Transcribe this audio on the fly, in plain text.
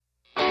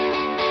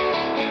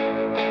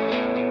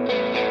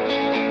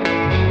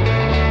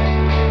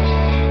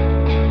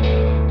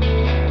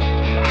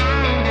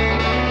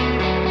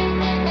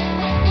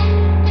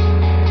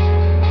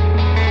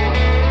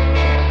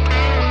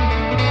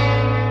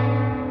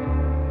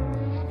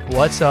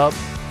What's up,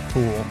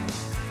 pool?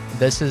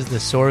 This is the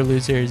Sore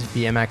Losers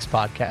BMX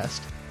podcast.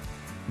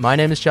 My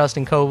name is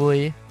Justin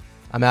Cobley.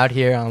 I'm out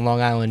here on Long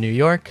Island, New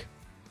York.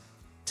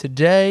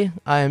 Today,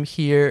 I am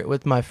here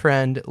with my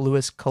friend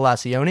Louis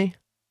Colacioni.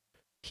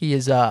 He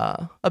is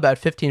about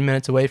 15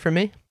 minutes away from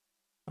me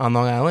on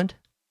Long Island.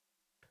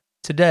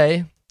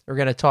 Today, we're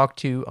going to talk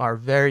to our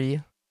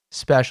very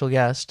special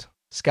guest,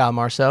 Scott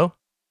Marceau,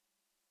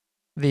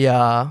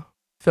 the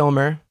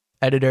filmer,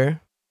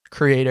 editor,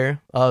 creator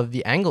of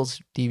the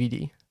Angles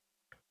DVD.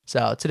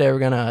 So today we're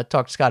going to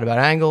talk to Scott about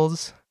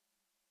Angles,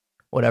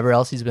 whatever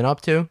else he's been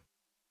up to.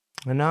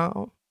 And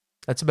now,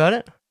 that's about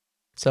it.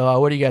 So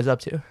what are you guys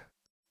up to?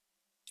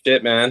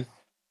 Shit, man.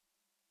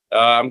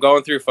 I'm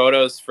going through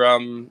photos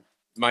from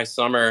my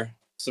summer,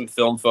 some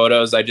film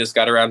photos I just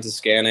got around to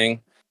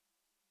scanning.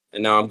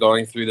 And now I'm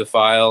going through the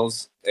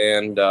files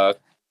and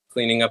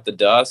cleaning up the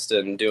dust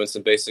and doing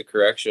some basic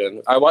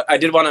correction. I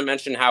did want to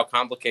mention how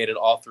complicated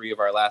all three of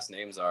our last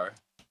names are.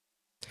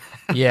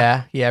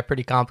 Yeah,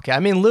 pretty complicated. I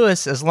mean,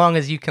 Louis, as long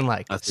as you can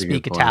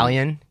speak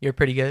Italian, you're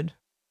pretty good.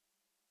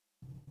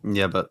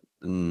 Yeah, but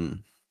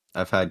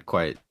I've had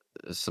quite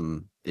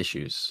some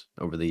issues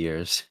over the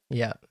years.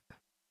 Yeah.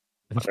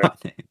 And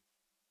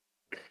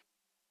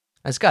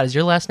Scott, is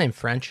your last name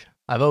French?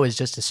 I've always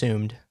just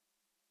assumed.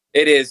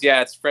 It is,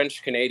 yeah. It's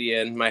French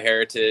Canadian. My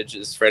heritage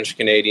is French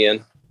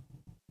Canadian.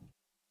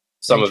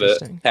 Some of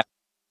it.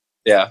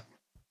 Yeah.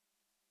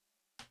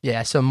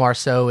 Yeah, so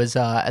Marceau is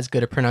as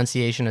good a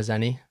pronunciation as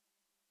any.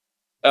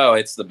 Oh,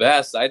 it's the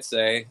best, I'd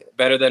say.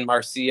 Better than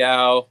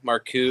Marcial,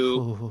 Marcoux.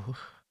 Ooh.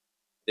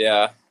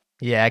 Yeah.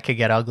 Yeah, it could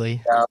get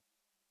ugly.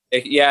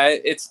 Yeah.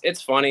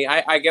 It's funny.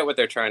 I get what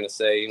they're trying to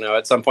say. You know,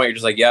 at some point you're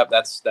just like, yep,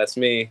 that's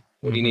me.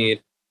 What do you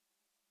need?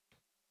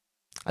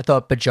 I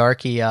thought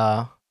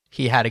Bajarki,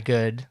 he had a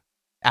good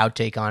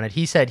outtake on it.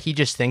 He said he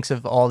just thinks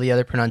of all the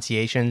other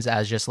pronunciations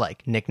as just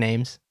like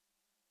nicknames.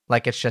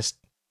 Like it's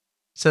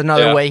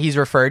another way he's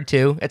referred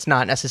to. It's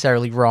not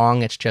necessarily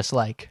wrong. It's just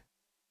like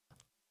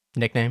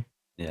nickname.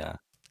 Yeah.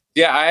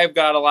 Yeah, I've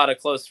got a lot of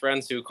close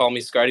friends who call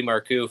me Scotty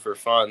Marcoux for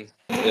fun.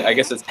 I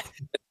guess it's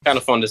kind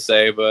of fun to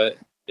say, but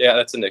yeah,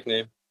 that's a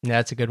nickname. Yeah,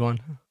 that's a good one.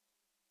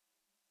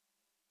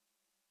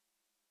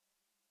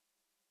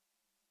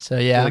 So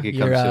yeah, it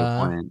comes to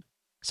a point.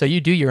 So you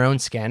do your own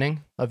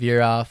scanning of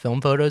your film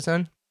photos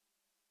then?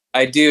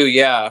 I do,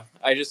 yeah.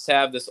 I just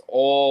have this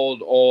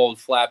old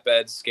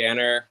flatbed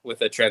scanner with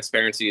a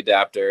transparency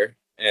adapter,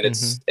 and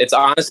it's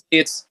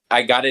honestly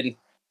I got it in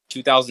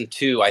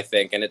 2002, I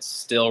think, and it's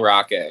still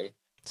rocking.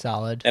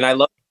 Solid. And I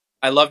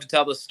love to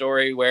tell the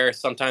story where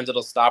sometimes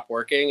it'll stop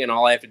working, and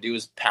all I have to do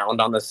is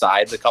pound on the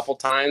sides a couple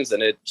times,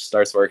 and it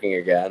starts working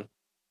again.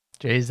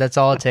 Jeez, that's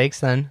all it takes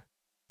then.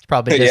 It's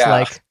probably just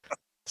like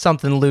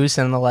something loose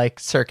in the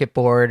circuit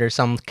board or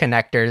some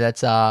connector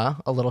that's a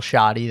little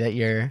shoddy that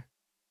you're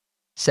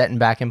setting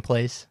back in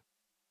place.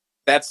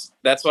 That's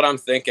what I'm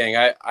thinking.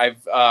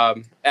 I've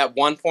at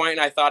one point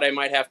I thought I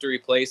might have to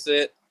replace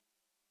it,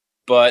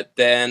 but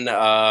then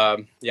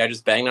I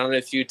just banged on it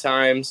a few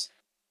times.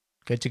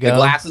 Good to go.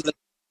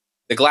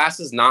 The glass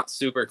is not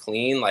super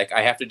clean. Like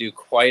I have to do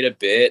quite a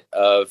bit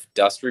of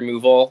dust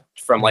removal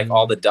from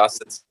all the dust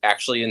that's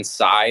actually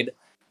inside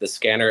the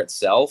scanner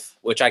itself,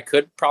 which I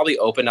could probably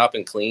open up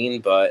and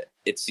clean, but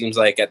it seems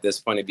like at this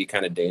point it'd be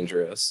kind of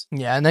dangerous.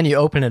 Yeah, and then you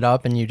open it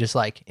up and you just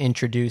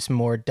introduce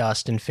more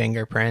dust and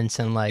fingerprints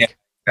and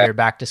you're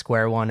back to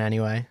square one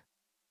anyway.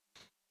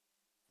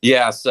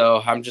 Yeah,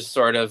 so I'm just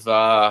sort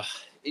of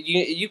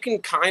you can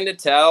kind of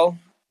tell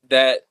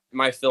that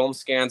my film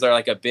scans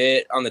are a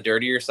bit on the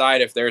dirtier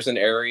side. If there's an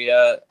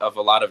area of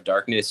a lot of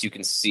darkness, you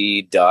can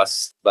see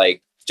dust,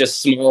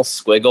 just small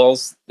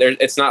squiggles.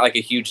 It's not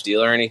a huge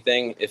deal or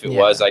anything. If it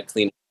was, I'd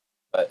clean it.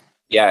 But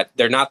yeah,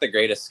 they're not the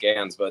greatest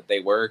scans, but they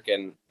work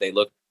and they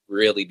look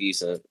really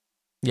decent.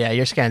 Yeah,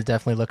 your scans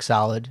definitely look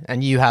solid.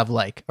 And you have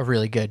a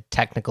really good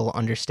technical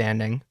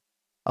understanding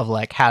of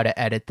how to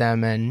edit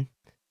them and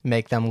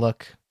make them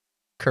look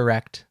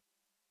correct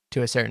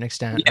to a certain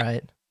extent,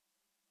 right?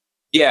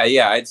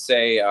 Yeah, I'd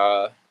say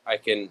I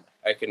can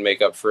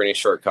make up for any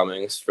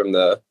shortcomings from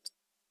the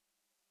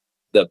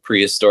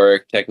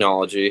prehistoric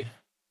technology.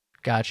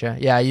 Gotcha.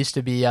 Yeah, I used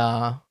to be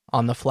on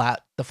the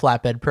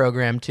flatbed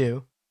program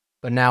too,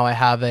 but now I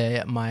have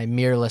my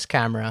mirrorless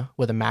camera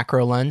with a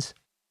macro lens,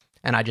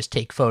 and I just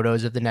take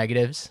photos of the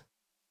negatives.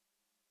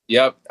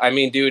 Yep. I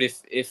mean, dude,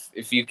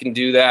 if you can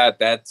do that,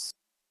 that's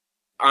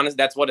honest.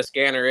 That's what a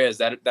scanner is.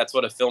 That's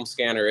what a film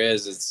scanner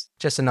is. It's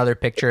just another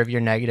picture of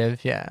your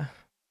negative. Yeah.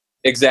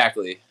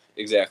 Exactly.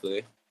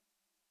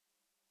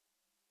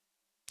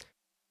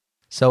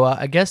 So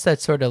I guess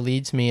that sort of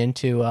leads me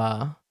into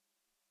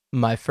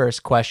my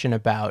first question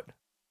about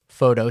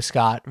photo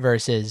Scott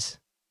versus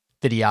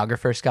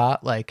videographer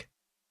Scott.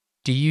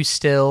 Do you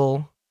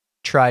still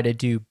try to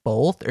do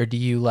both, or do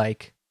you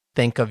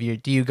think of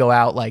do you go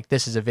out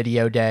this is a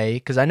video day?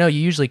 Because I know you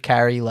usually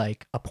carry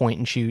a point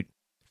and shoot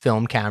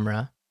film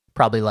camera,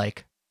 probably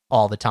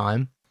all the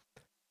time.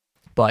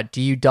 But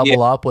do you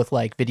double up with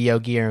like video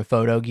gear and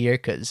photo gear?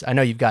 Because I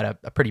know you've got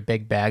a pretty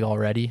big bag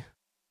already.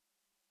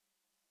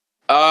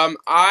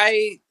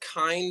 I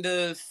kind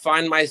of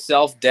find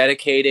myself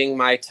dedicating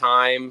my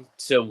time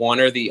to one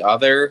or the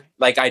other.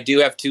 Like I do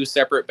have two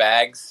separate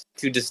bags,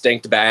 two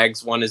distinct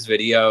bags. One is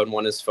video and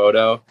one is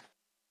photo.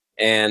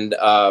 And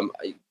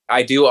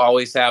I do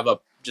always have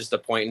just a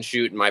point and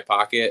shoot in my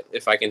pocket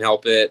if I can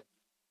help it.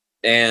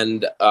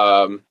 And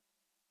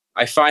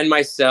I find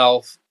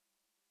myself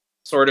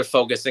sort of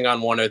focusing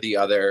on one or the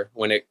other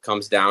when it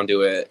comes down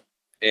to it.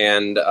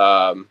 And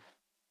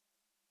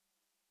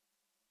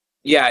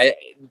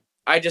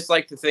I just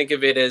like to think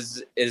of it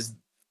as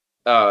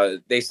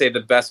they say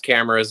the best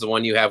camera is the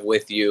one you have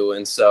with you.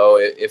 And so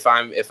if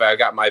I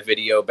got my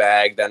video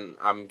bag, then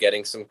I'm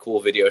getting some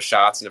cool video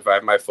shots. And if I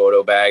have my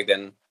photo bag,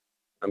 then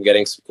I'm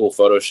getting some cool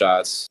photo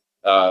shots.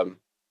 But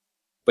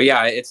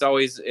yeah, it's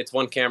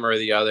one camera or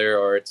the other,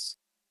 or it's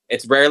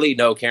rarely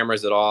no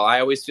cameras at all. I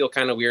always feel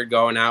kind of weird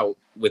going out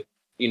with,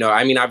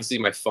 obviously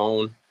my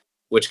phone,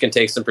 which can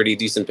take some pretty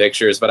decent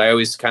pictures, but I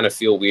always kind of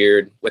feel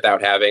weird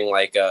without having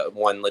like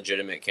one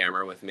legitimate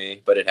camera with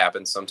me, but it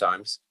happens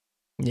sometimes.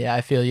 Yeah,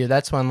 I feel you.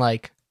 That's when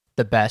like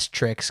the best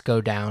tricks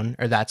go down,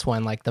 or that's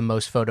when like the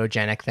most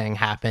photogenic thing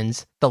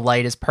happens. The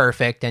light is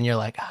perfect and you're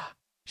like,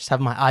 just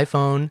have my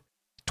iPhone,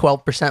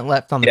 12%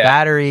 left on the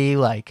battery.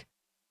 Like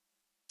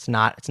it's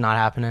not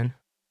happening.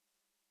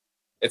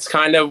 It's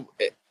kind of,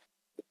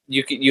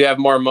 you have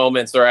more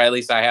moments, or at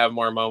least I have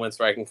more moments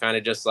where I can kind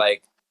of just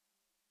like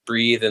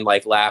breathe and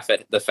like laugh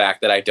at the fact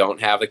that I don't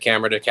have the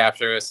camera to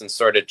capture this, and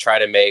sort of try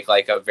to make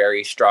like a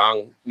very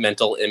strong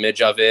mental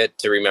image of it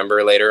to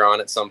remember later on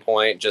at some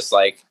point. Just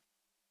like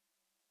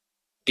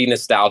be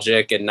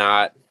nostalgic and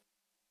not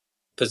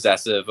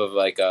possessive of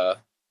like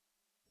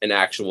an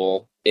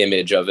actual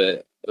image of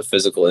it, a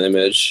physical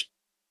image.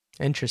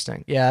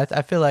 Interesting. Yeah,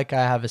 I feel like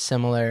I have a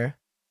similar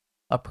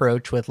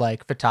approach with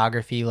like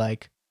photography.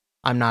 Like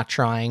I'm not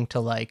trying to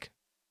like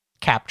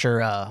capture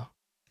a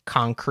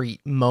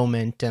concrete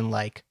moment and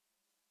like,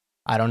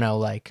 I don't know,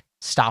 like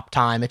stop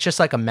time. It's just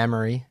like a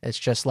memory. It's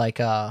just like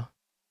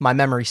my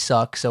memory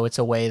sucks, so it's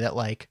a way that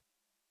like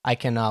I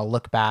can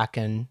look back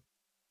and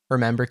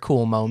remember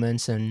cool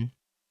moments and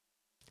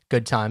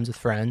good times with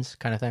friends,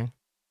 kind of thing.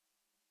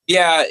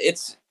 Yeah,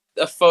 it's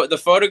the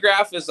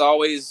photograph is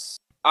always,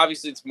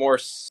 obviously it's more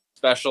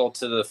special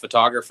to the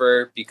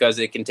photographer because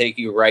it can take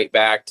you right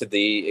back to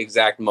the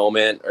exact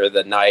moment or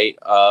the night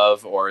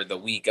of or the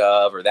week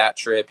of or that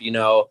trip,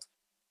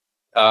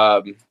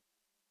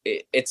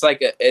 it's like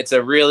it's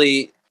a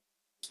really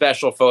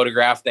special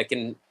photograph that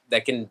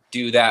can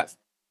do that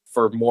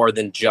for more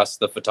than just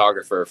the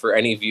photographer, for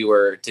any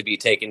viewer to be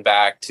taken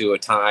back to a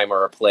time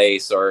or a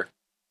place or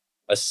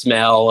a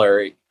smell,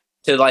 or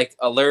to like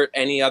alert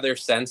any other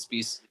sense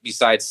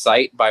besides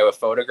sight by a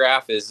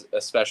photograph is a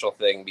special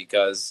thing,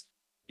 because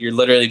you're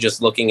literally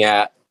just looking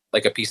at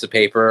like a piece of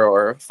paper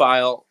or a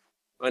file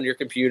on your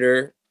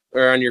computer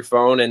or on your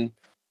phone, and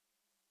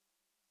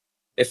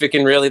if it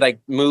can really like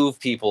move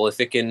people, if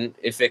it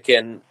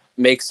can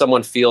make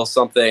someone feel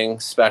something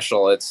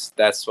special,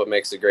 that's what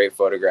makes a great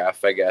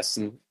photograph, I guess,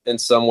 in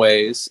some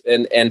ways.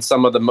 And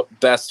some of the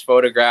best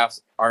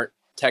photographs aren't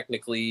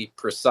technically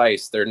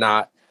precise. They're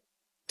not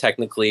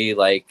technically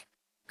like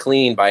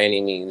clean by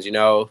any means.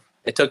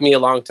 It took me a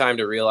long time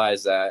to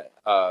realize that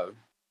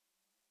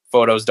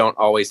photos don't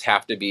always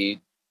have to be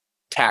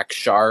tack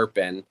sharp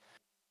and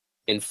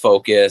in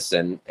focus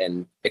and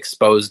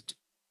exposed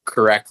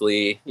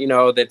correctly.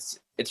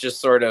 It's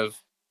just sort of,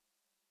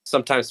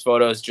 sometimes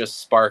photos just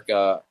spark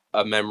a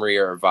memory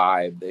or a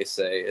vibe. They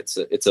say it's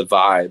a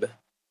vibe.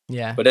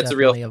 Yeah, but it's a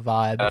real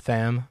vibe,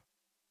 fam.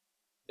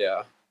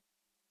 Yeah.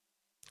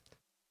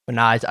 But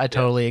no, I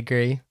totally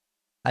agree.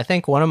 I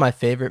think one of my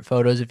favorite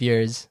photos of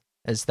yours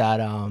is that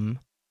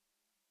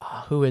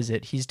who is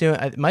it? He's doing,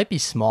 it might be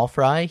Small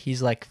Fry.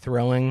 He's like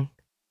throwing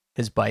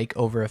his bike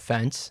over a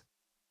fence,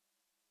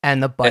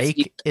 and the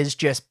bike is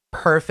just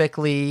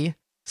perfectly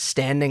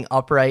standing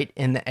upright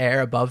in the air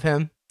above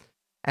him.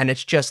 And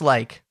it's just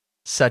like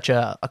such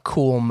a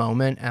cool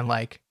moment. And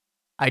like,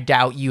 I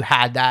doubt you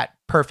had that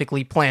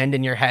perfectly planned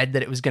in your head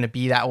that it was going to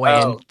be that way.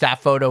 Oh. And that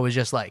photo was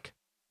just like,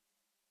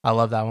 I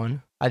love that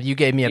one. You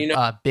gave me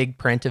a big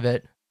print of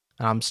it.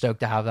 I'm stoked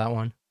to have that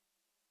one.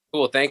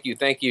 Cool. Thank you.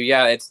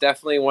 Yeah, it's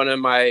definitely one of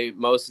my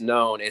most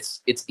known.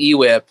 It's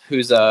EWIP,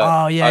 who's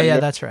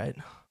that's right.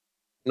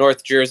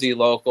 North Jersey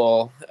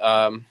local,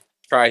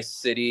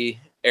 Tri-City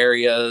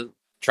area,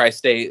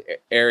 tri-state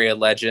area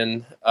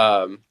legend.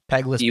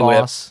 Pegless EWIP.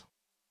 Boss.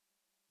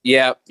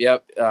 Yep.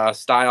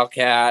 Style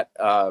cat.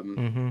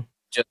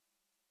 Just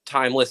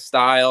timeless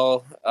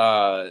style.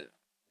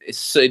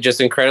 It's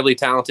just incredibly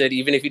talented.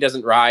 Even if he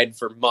doesn't ride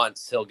for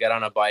months, he'll get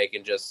on a bike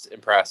and just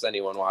impress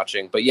anyone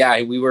watching. But yeah,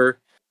 we were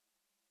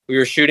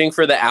shooting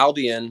for the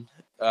Albion.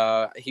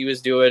 We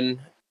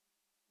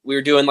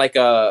were doing like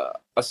a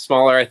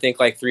smaller, I think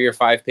like 3 or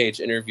 5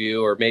 page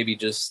interview, or maybe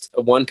just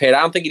a 1 page.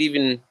 I don't think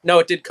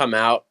it did come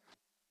out.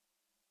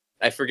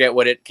 I forget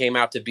what it came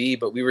out to be,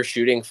 but we were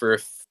shooting for a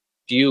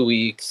few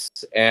weeks,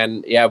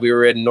 and yeah, we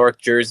were in North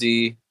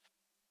Jersey,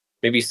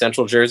 maybe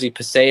Central Jersey,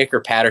 Passaic or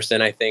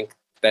Patterson, I think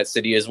that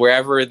city is,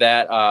 wherever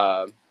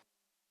that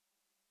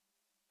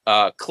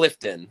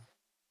Clifton,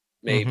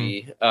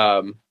 maybe.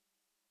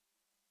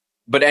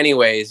 But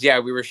anyways, yeah,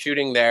 we were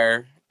shooting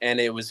there, and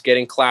it was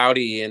getting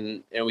cloudy,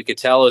 and we could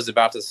tell it was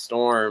about to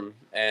storm,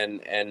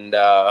 and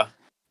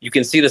you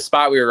can see the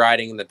spot we were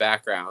riding in the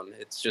background.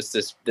 It's just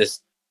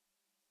this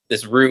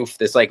roof,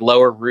 this like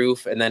lower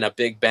roof, and then a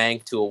big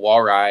bank to a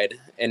wall ride.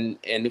 And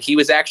he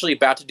was actually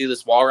about to do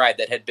this wall ride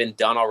that had been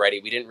done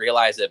already. We didn't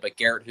realize it, but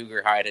Garrett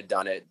Hoogerheide had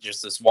done it.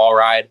 Just this wall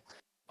ride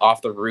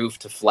off the roof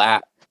to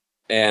flat.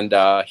 And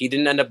he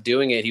didn't end up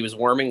doing it. He was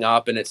warming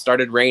up, and it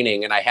started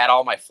raining, and I had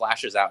all my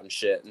flashes out and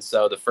shit. And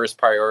so the first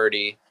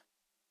priority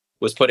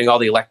was putting all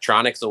the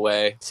electronics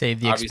away.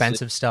 Save the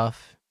expensive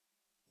stuff.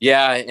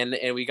 Yeah,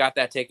 and we got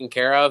that taken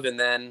care of, and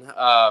then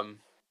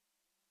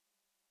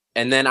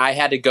I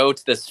had to go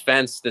to this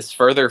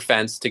further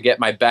fence to get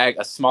my bag,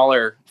 a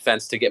smaller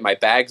fence to get my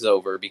bags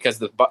over, because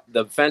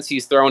the fence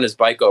he's throwing his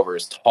bike over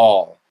is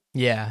tall.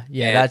 Yeah,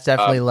 and, that's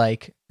definitely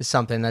like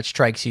something that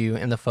strikes you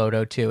in the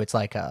photo too. It's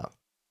like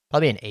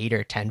probably an 8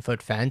 or 10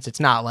 foot fence. It's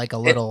not like a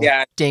little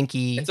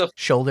dinky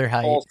shoulder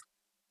height.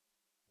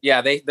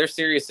 Yeah, they're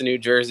serious in New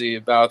Jersey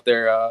about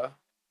their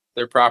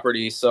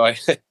property. So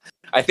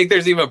I think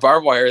there's even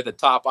barbed wire at the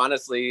top,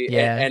 honestly.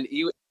 Yeah. And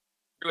he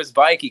through his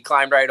bike, he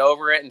climbed right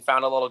over it and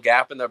found a little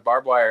gap in the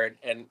barbed wire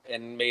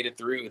and made it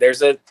through.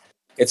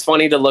 It's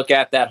funny to look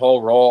at that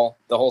whole roll,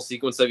 the whole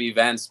sequence of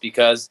events,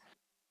 because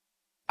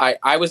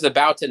I was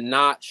about to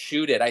not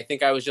shoot it. I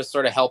think I was just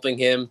sort of helping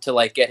him to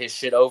like get his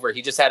shit over.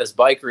 He just had his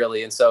bike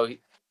really, and so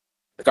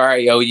like, all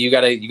right, yo, you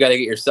gotta get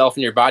yourself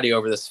and your body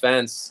over this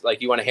fence. Like,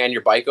 you want to hand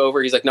your bike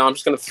over? He's like, no, I'm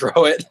just gonna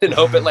throw it and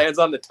hope it lands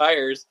on the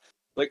tires.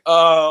 Like,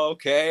 oh,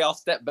 okay, I'll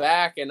step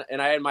back. And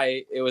I had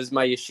it was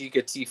my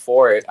Yashica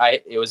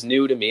T4. It was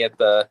new to me at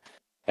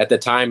the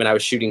time, and I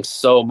was shooting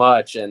so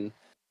much. And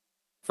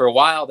for a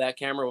while, that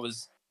camera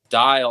was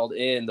dialed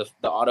in. The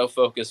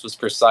autofocus was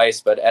precise,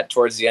 but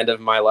towards the end of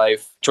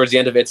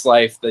its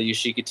life, the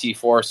Yashica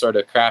T4 sort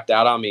of crapped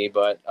out on me.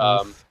 But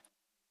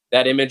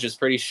that image is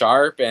pretty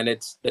sharp, and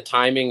the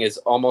timing is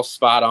almost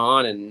spot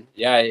on. And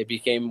yeah, it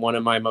became one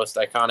of my most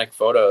iconic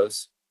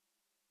photos.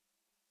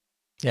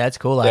 Yeah, it's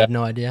cool. I had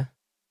no idea.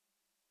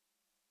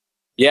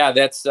 Yeah,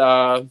 that's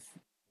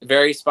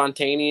very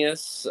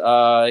spontaneous.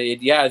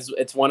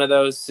 It's one of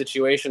those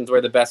situations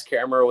where the best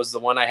camera was the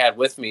one I had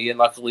with me, and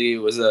luckily it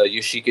was a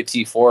Yashica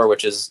T4,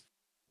 which is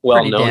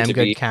well known to be. Pretty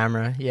damn good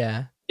camera.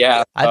 Yeah.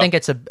 Yeah, I think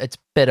it's a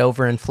bit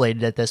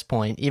overinflated at this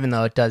point, even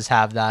though it does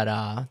have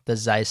that the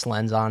Zeiss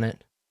lens on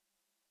it.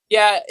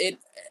 Yeah,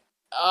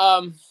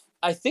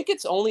 I think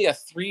it's only a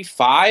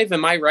 3.5.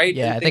 Am I right?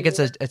 Yeah, I think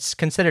it's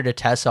considered a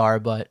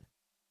Tessar, but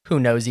who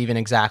knows even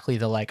exactly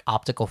the like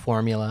optical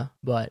formula,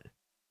 but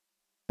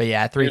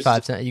yeah,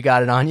 3.5. You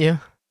got it on you?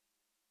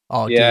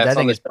 Oh, yeah, dude, that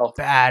thing is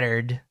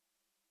battered.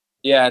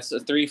 Yeah, it's a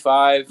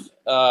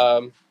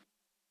 3.5.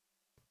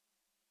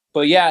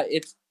 But yeah,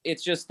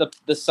 it's just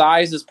the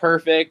size is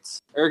perfect,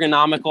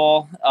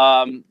 ergonomical.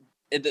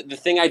 The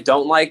thing I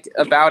don't like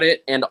about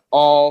it, and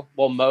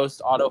most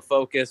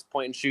autofocus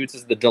point and shoots,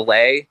 is the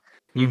delay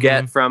you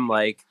get from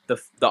like the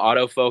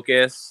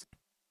autofocus.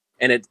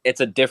 And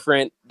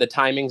the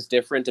timing's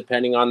different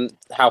depending on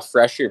how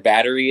fresh your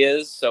battery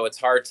is. So it's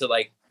hard to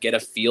like get a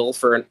feel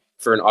for an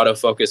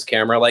autofocus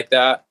camera like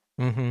that.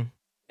 Mm-hmm.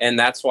 And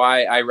that's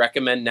why I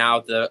recommend now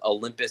the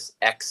Olympus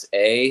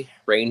XA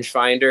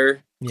rangefinder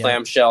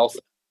clamshell.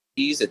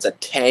 It's a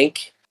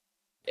tank.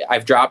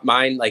 I've dropped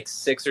mine like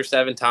 6 or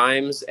 7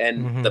 times,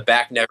 and the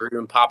back never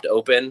even popped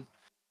open.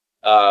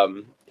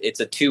 It's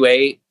a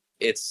 2.8.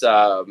 It's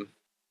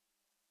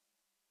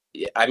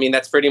I mean,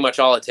 that's pretty much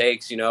all it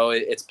takes. You know,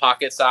 it's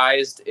pocket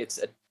sized. It's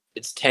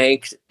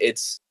tanked.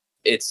 It's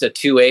a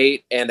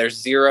 2.8, and there's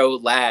zero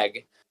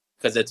lag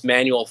because it's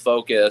manual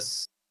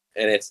focus,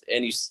 and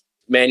you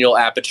manual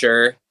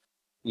aperture.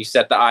 You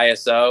set the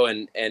ISO,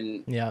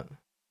 and yeah,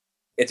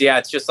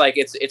 it's just like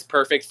it's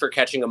perfect for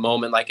catching a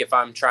moment. Like if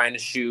I'm trying to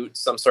shoot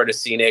some sort of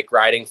scenic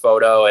riding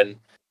photo, and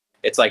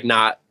it's like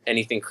not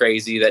anything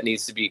crazy that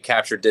needs to be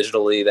captured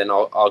digitally, then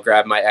I'll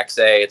grab my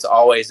XA. It's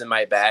always in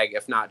my bag,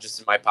 if not just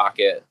in my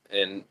pocket.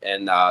 And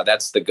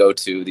that's the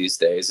go-to these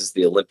days, is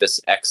the Olympus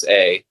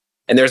XA.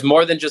 And there's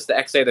more than just the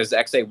XA. There's the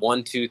XA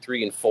 1, 2,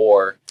 3, and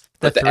 4.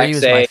 The 3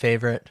 was my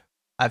favorite.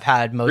 I've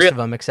had most of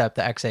them except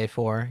the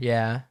XA4.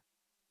 Yeah.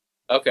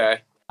 Okay.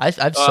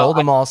 I've sold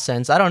them all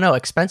since. I don't know.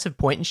 Expensive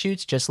point and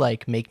shoots just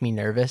like make me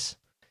nervous.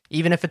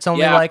 Even if it's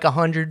only like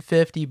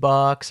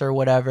 $150 or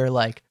whatever,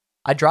 like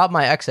I dropped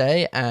my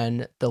XA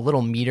and the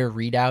little meter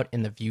readout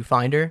in the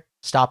viewfinder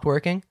stopped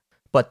working,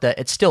 but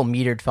it's still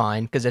metered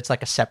fine because it's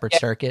like a separate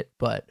circuit.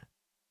 But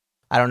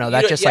I don't know.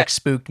 That just like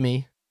spooked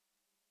me.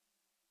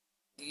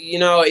 You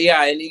know,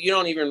 yeah, and you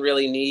don't even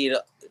really need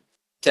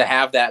to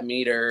have that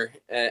meter,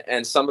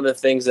 and some of the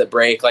things that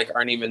break like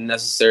aren't even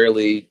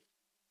necessarily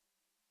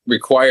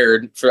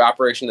required for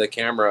operation of the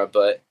camera.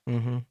 But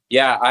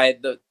yeah, I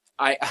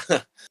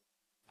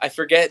I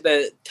forget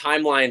the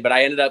timeline, but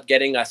I ended up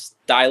getting a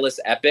Stylus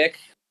Epic.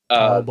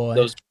 Oh boy.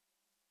 Those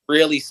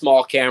really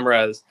small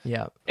cameras.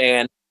 Yeah.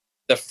 And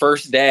the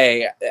first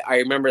day, I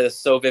remember this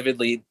so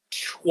vividly.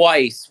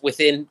 Twice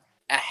within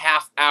a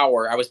half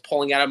hour, I was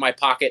pulling out of my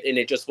pocket and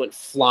it just went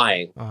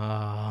flying.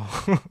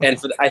 Oh. And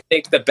I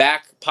think the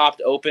back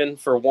popped open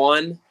for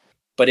one,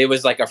 but it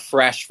was like a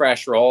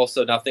fresh roll,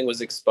 so nothing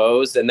was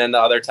exposed. And then the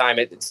other time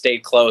it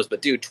stayed closed.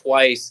 But dude,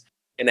 twice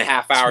in a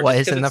half hour.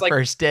 Twice in the like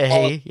first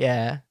day.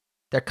 Yeah.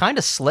 They're kind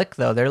of slick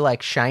though. They're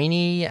like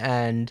shiny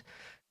and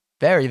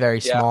very, very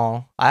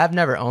small. I have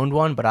never owned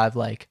one, but I've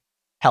like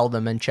held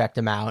them and checked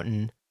them out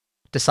and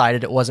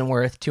decided it wasn't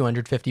worth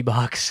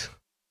 $250.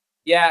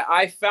 Yeah,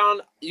 I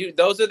found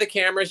those are the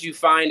cameras you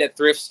find at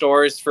thrift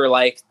stores for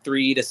like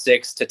 $3 to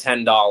 $6 to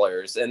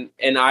 $10.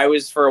 And I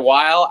was, for a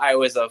while, I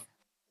was a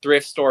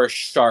thrift store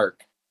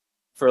shark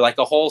for like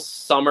a whole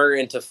summer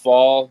into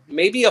fall,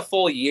 maybe a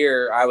full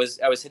year. I was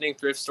hitting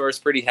thrift stores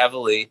pretty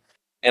heavily,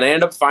 and I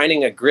ended up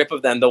finding a grip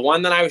of them. The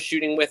one that I was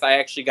shooting with, I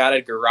actually got at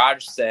a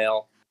garage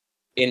sale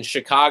in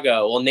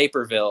Chicago,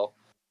 Naperville,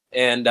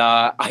 and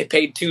I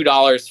paid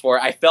 $2 for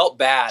it. I felt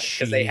bad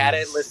because they had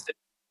it listed.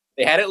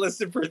 They had it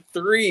listed for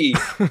 $3,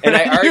 and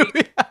I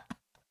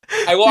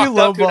walked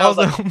up to it. I was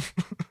like,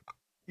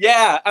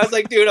 yeah, I was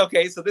like, dude,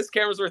 okay, so this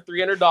camera's worth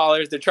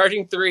 $300. They're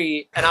charging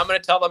 $3, and I'm gonna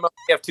tell them I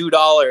only have $2.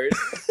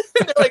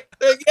 they're like,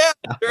 yeah,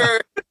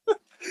 sure.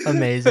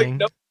 Amazing.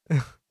 Like,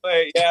 no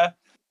way, yeah.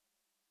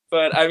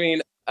 But I mean,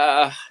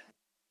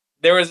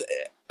 there was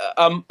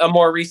a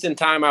more recent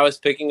time I was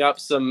picking up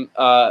some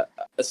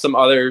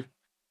other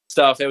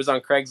stuff. It was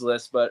on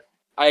Craigslist, but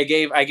I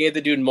gave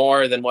the dude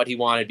more than what he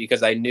wanted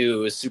because I knew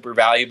it was super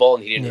valuable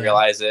and he didn't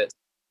realize it.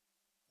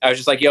 I was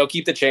just like, yo,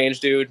 keep the change,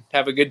 dude.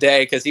 Have a good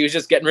day. Because he was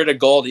just getting rid of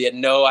gold. He had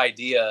no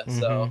idea. Mm-hmm.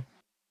 So,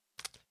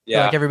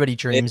 yeah. Like everybody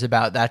dreams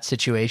about that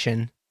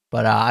situation.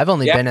 But I've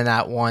only been in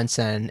that once,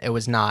 and it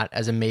was not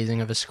as amazing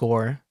of a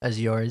score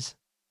as yours.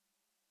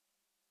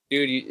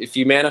 Dude, if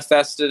you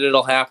manifest it,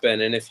 it'll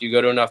happen. And if you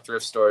go to enough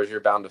thrift stores,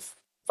 you're bound to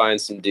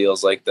find some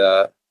deals like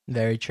that.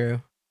 Very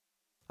true.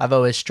 I've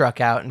always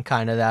struck out in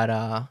kind of that,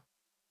 I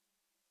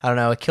don't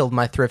know, it killed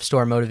my thrift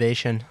store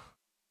motivation.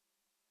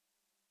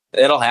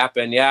 It'll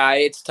happen. Yeah,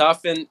 it's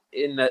tough in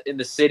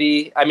the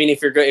city. I mean,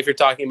 if you're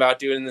talking about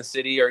doing it in the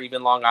city or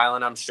even Long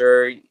Island, I'm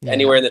sure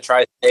anywhere in the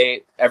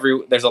tri-state,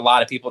 there's a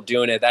lot of people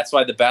doing it. That's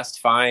why the best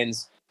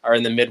finds are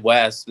in the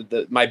Midwest.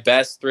 My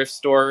best thrift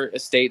store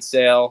estate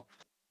sale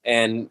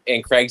and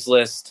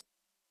Craigslist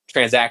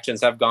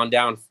transactions have gone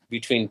down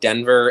between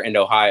Denver and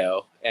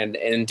Ohio.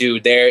 And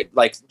dude, they're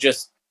like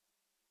just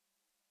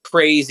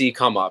crazy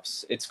come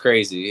ups. It's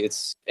crazy.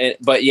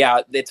 But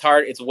yeah, it's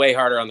hard. It's way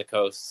harder on the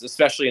coast,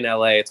 especially in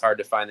LA. It's hard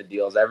to find the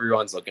deals.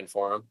 Everyone's looking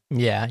for them.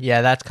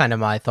 Yeah. That's kind of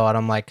my thought.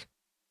 I'm like,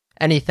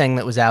 anything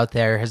that was out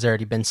there has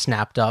already been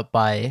snapped up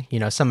by,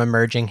 some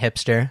emerging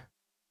hipster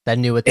that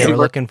knew what they were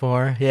looking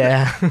for.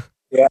 Yeah.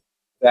 Yeah,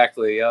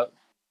 exactly. Yep.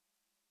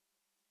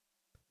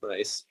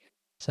 Nice.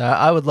 So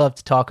I would love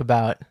to talk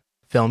about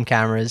film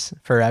cameras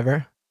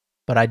forever,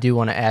 but I do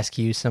want to ask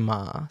you some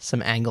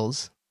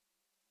angles.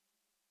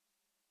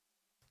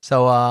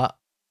 So I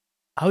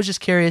was just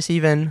curious,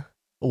 even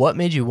what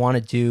made you want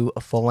to do a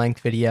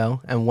full-length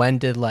video, and when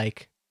did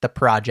like the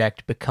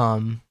project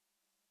become,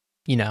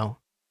 a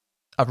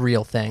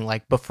real thing?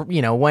 Like before,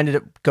 when did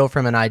it go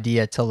from an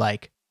idea to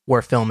like,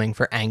 we're filming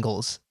for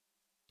angles,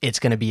 it's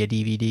going to be a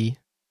DVD?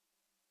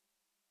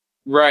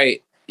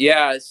 Right.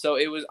 Yeah. So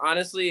it was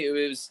honestly,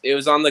 it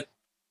was on the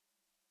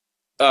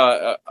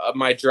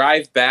my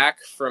drive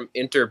back from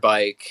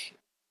Interbike.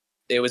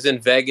 It was in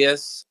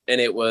Vegas, and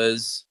it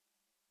was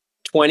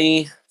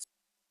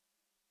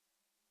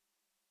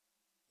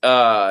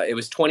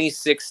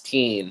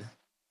 2016,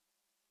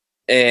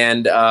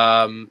 and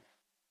I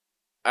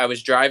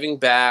was driving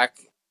back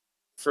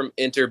from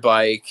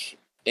Interbike,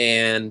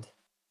 and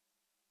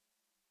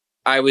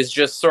I was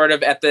just sort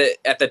of at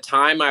the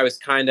time I was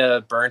kind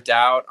of burnt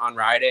out on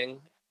riding.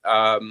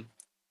 I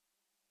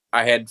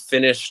had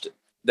finished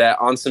that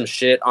On Some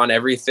Shit on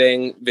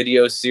Everything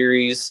video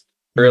series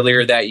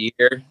earlier that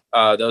year.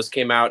 Those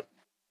came out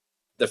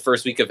the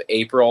first week of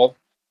April.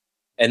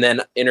 And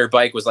then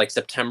Interbike was like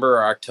September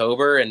or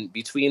October. And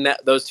between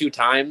those two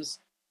times,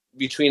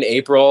 between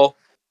April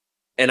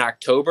and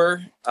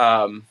October,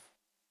 man,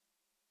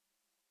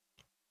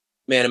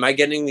 am I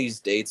getting these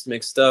dates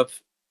mixed up?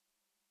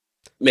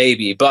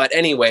 Maybe. But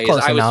anyways,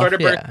 I was sort of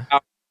burnt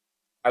out.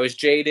 I was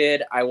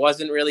jaded. I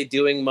wasn't really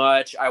doing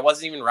much. I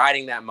wasn't even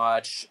riding that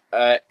much.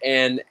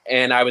 And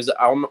I was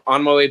on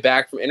my way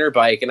back from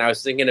Interbike, and I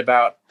was thinking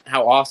about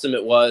how awesome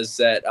it was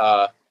that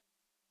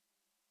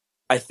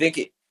I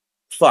think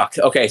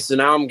okay, so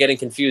now I'm getting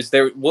confused.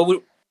 There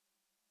was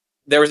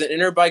an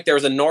Interbike. There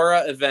was a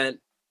NORA event,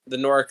 the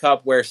NORA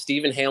Cup, where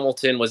Stephen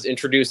Hamilton was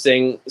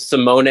introducing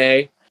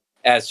Simone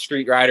as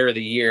Street Rider of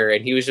the Year,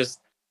 and he was just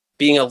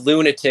being a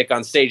lunatic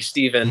on stage.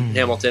 Stephen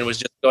Hamilton was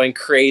just going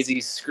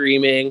crazy,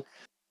 screaming,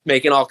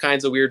 making all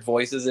kinds of weird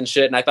voices and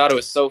shit, and I thought it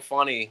was so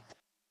funny.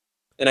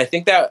 And I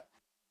think that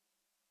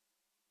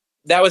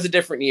was a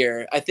different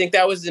year. I think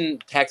that was in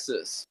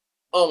Texas.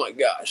 Oh my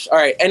gosh. All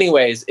right.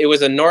 Anyways, it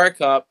was a NORA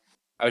Cup.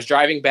 I was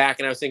driving back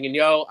and I was thinking,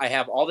 yo, I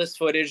have all this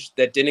footage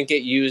that didn't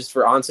get used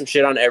for On Some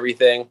Shit on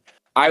Everything.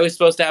 I was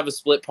supposed to have a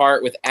split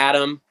part with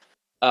Adam.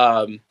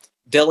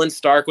 Dylan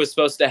Stark was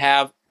supposed to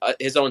have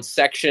his own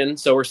section.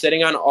 So we're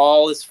sitting on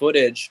all this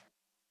footage,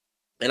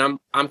 and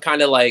I'm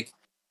kind of like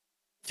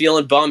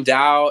feeling bummed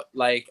out.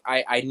 Like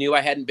I knew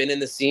I hadn't been in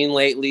the scene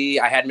lately.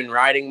 I hadn't been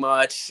riding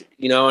much,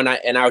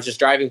 and I was just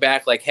driving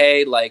back like,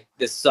 hey, like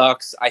this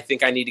sucks. I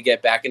think I need to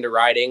get back into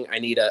riding. I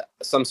need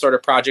some sort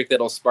of project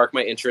that'll spark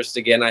my interest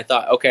again. I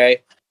thought,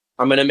 okay,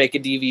 I'm going to make a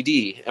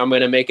DVD. I'm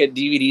going to make a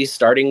DVD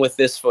starting with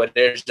this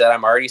footage that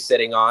I'm already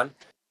sitting on.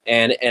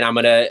 And I'm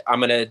going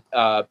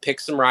to pick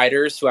some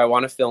riders who I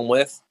want to film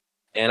with,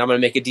 and I'm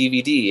going to make a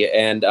DVD.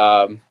 And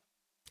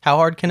how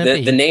hard can it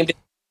be? The name.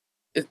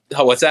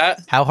 Oh, what's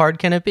that? How hard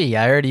can it be?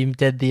 I already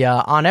did the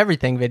On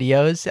Everything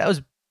videos. That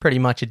was pretty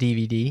much a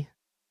DVD.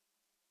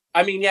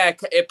 I mean, yeah,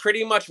 it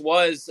pretty much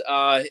was.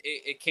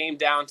 It came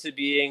down to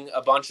being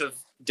a bunch of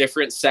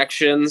different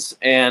sections,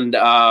 and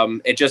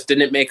it just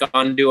didn't make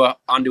onto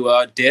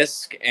a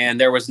disc, and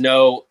there was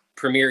no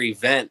premiere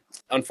event.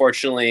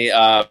 Unfortunately,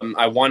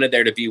 I wanted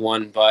there to be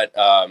one, but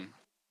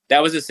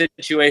that was a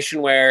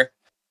situation where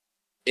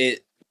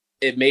it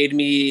made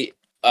me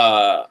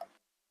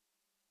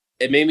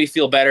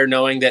feel better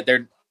knowing that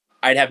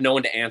I'd have no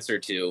one to answer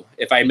to.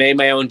 If I made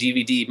my own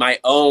DVD, my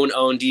own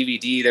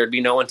DVD, there'd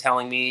be no one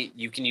telling me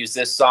you can use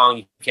this song,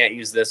 you can't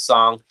use this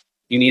song,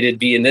 you need to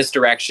be in this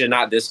direction,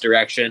 not this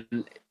direction.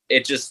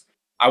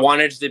 I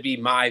wanted it to be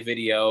my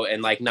video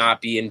and like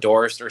not be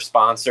endorsed or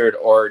sponsored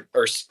or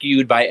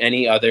skewed by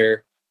any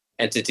other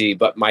entity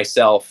but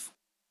myself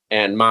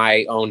and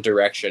my own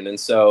direction. And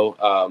so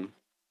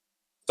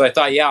I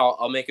thought, yeah,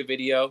 I'll make a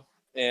video.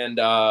 And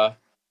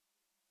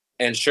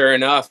sure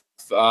enough,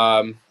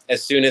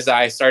 as soon as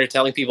I started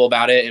telling people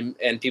about it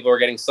and people were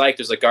getting psyched, it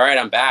was like, all right,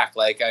 I'm back.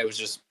 Like I was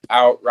just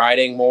out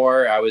riding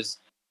more. I was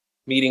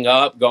meeting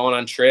up, going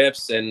on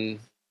trips. And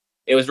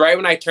it was right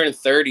when I turned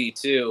 30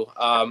 too.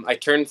 I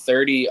turned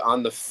 30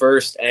 on the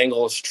first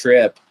Angles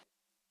trip.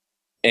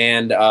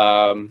 And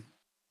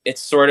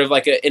it's sort of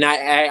like and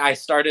I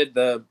started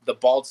the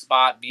Bald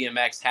Spot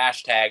BMX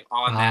hashtag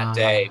on that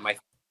day, my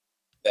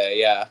day.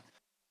 Yeah.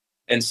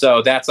 And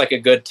so that's like a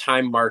good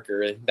time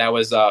marker. That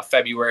was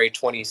February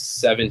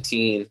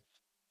 2017,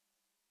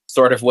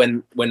 sort of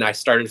when I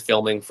started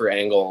filming for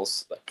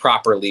Angles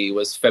properly,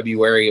 was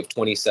February of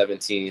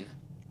 2017.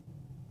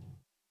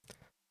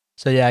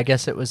 So yeah, I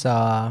guess it was,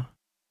 when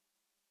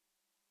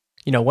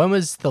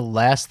was the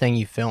last thing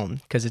you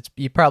filmed? Because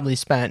you probably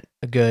spent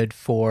a good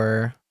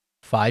 4-5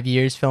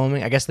 years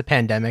filming. I guess the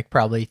pandemic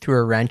probably threw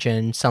a wrench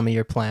in some of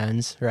your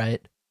plans,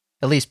 right?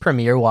 At least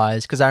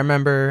premiere-wise, because I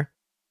remember...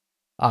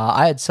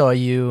 I had saw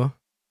you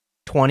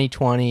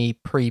 2020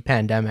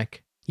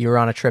 pre-pandemic. You were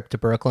on a trip to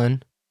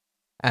Brooklyn,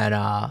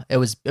 and it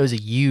was a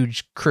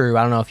huge crew.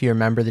 I don't know if you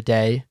remember the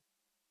day,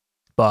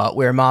 but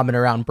we were mobbing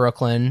around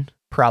Brooklyn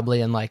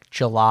probably in like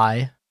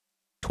July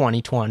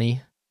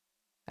 2020.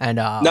 And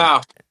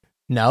no,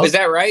 is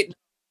that right?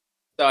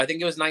 So I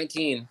think it was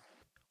 19.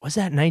 Was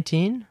that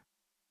 19?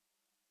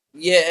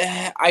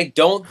 Yeah, I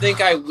don't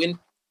think I went.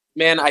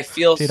 Man, I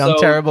feel dude, I'm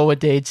terrible with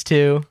dates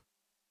too.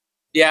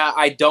 Yeah,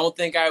 I don't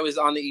think I was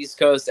on the East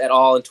Coast at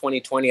all in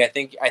 2020. I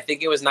think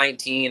it was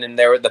 19, and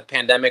the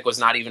pandemic was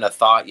not even a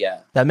thought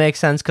yet. That makes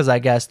sense because I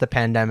guess the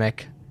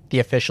pandemic, the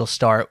official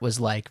start was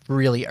like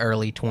really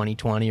early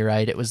 2020,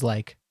 right? It was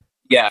like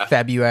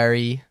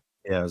February.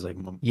 Yeah, it was like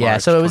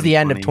March so it was the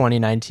end of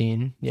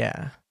 2019.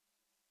 Yeah,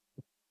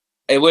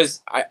 it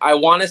was. I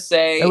want to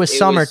say it was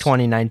summer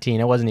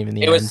 2019. It wasn't even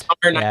the end. It was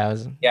summer.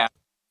 Summer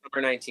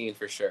 19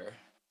 for sure.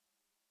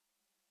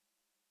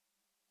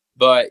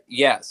 But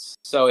yes,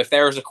 so if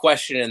there was a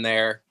question in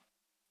there,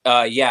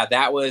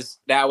 that was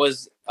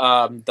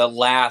the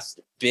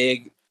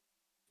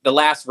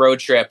last road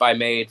trip I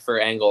made for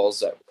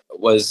Angles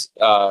was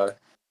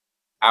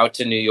out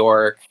to New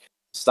York,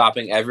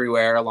 stopping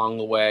everywhere along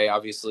the way,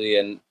 obviously,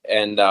 and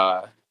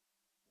that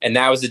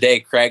was the day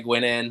Craig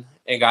went in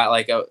and got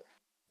like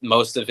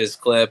most of his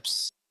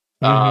clips.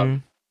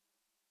 Mm-hmm.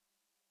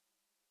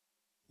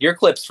 Your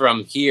clips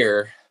from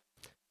here,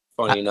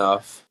 funny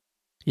enough.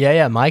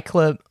 Yeah, my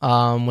clip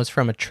was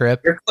from a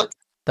trip.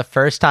 The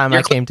first time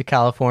I came to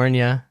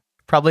California,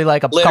 probably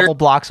like a couple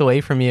blocks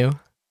away from you.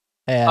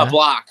 Yeah.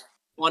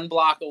 One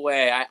block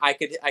away. I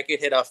could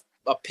hit a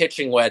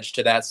pitching wedge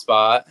to that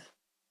spot.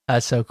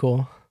 That's so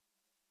cool.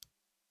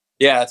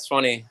 Yeah, that's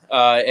funny.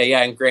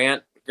 And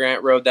Grant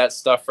rode that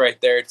stuff right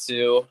there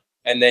too.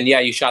 And then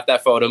you shot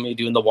that photo of me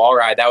doing the wall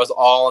ride. That was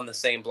all on the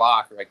same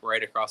block, like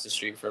right across the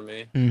street from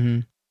me.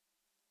 Mm-hmm.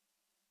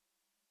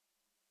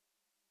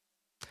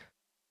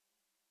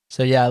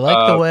 So yeah, I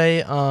like the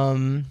way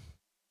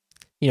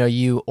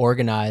you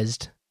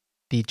organized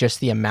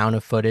the amount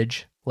of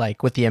footage,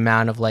 like with the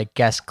amount of like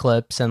guest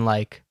clips and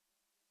like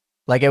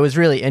it was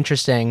really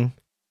interesting,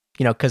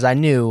 because I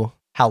knew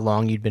how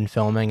long you'd been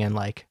filming and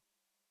like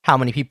how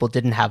many people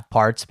didn't have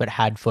parts but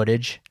had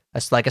footage.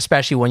 That's like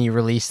especially when you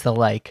released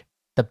the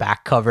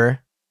back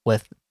cover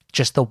with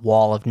just the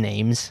wall of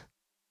names.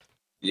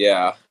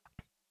 Yeah.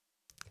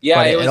 Yeah,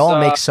 but it it was. all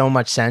makes so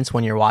much sense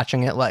when you're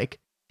watching it. Like,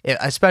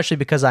 especially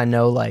because I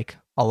know like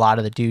a lot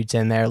of the dudes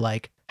in there,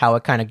 like how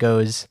it kind of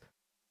goes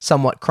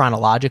somewhat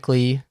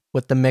chronologically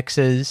with the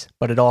mixes,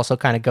 but it also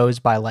kind of goes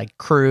by like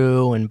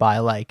crew and by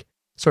like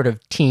sort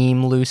of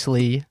team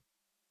loosely.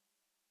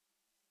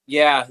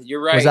 Yeah,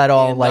 you're right. Was that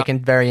all And, like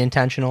very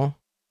intentional?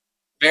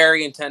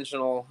 very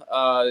intentional.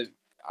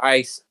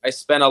 I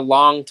spent a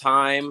long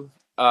time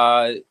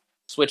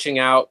switching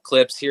out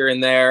clips here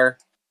and there,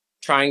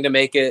 trying to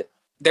make it.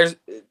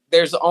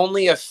 There's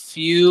only a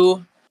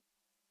few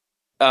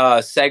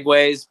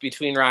segues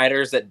between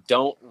riders that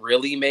don't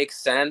really make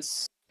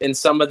sense in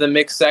some of the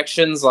mix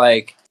sections,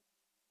 like.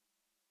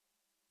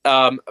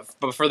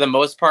 But for the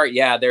most part,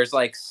 yeah, there's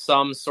like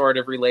some sort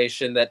of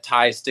relation that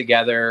ties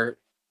together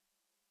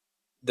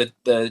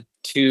the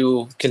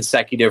two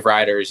consecutive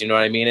riders, you know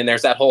what I mean? And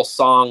there's that whole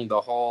song,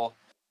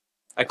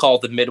 I call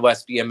it the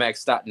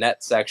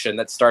MidwestBMX.net section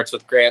that starts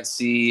with Grant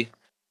C,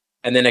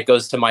 and then it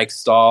goes to Mike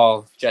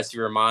Stahl, Jesse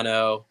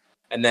Romano,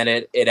 and then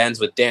it ends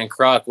with Dan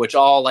Kruk, which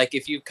all, like,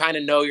 if you kind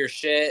of know your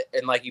shit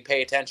and like you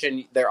pay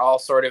attention, they're all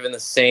sort of in the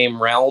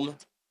same realm.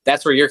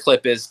 That's where your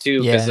clip is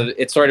too, because Yeah.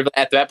 it's sort of,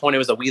 at that point it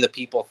was a We the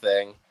People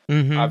thing,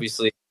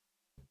 obviously.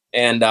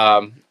 And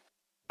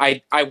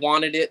I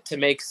wanted it to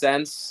make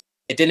sense.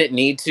 It didn't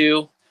need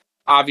to,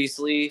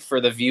 obviously,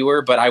 for the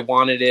viewer, but I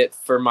wanted it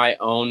for my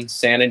own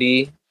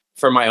sanity,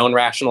 for my own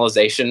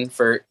rationalization,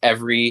 for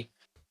every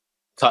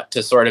cut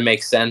to sort of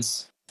make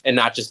sense and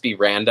not just be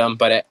random.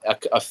 But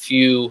a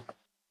few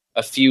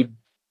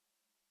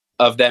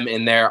of them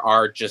in there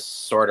are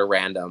just sort of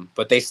random,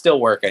 but they still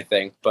work, I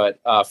think. But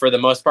for the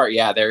most part,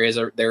 yeah, there is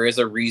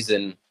a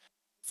reason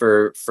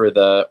for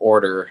the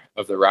order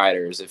of the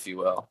riders, if you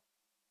will.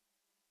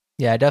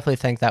 Yeah, I definitely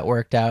think that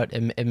worked out.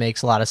 It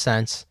makes a lot of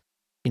sense.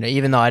 You know,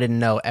 even though I didn't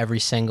know every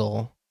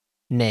single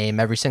name,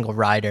 every single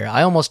rider,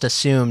 I almost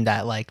assumed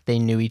that like they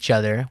knew each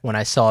other when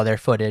I saw their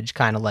footage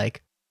kind of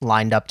like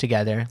lined up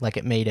together. Like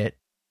it made it,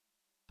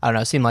 I don't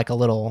know, it seemed like a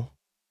little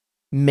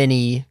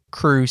mini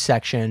crew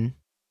section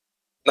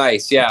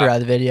Nice, yeah.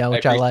 throughout the video,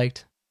 which I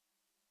liked.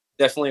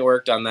 Definitely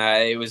worked on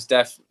that. It was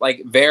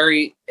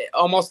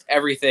almost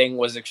everything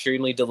was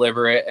extremely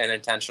deliberate and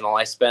intentional.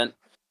 I spent,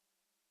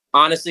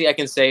 honestly, I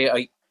can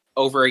say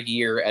over a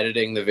year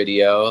editing the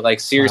video, like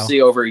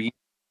seriously. Wow. Over a year.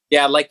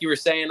 Yeah, like you were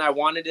saying, I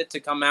wanted it to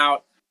come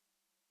out.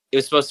 It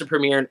was supposed to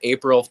premiere in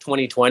April of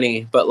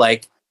 2020, but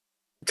like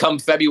come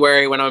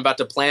February when I'm about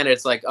to plan it,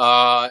 it's like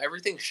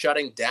everything's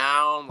shutting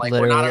down. Like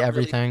literally we're not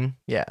everything.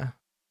 Yeah.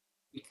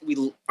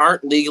 We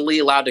aren't legally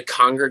allowed to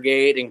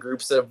congregate in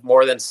groups of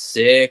more than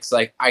 6.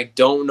 Like I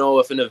don't know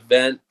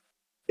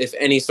if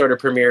any sort of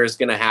premiere is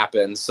going to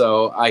happen.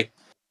 So I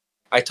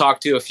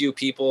talked to a few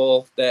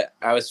people that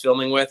I was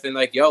filming with, and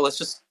like, yo, let's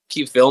just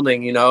keep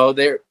filming. You know,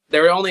 there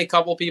were only a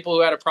couple people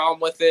who had a problem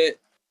with it,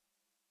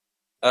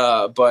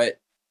 but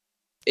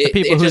the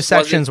people whose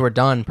sections were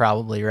done,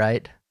 probably,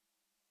 right?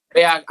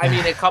 Yeah, I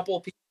mean, a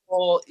couple people.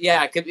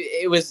 Yeah,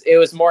 it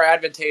was more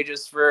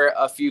advantageous for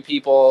a few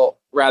people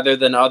rather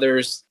than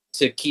others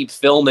to keep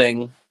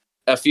filming.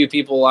 A few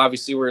people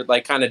obviously were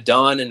like kind of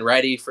done and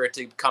ready for it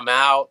to come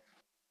out.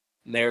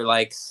 And they're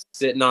like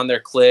sitting on their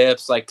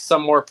clips, like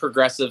some more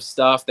progressive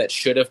stuff that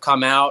should have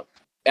come out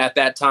at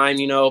that time,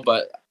 you know.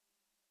 But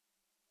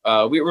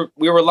we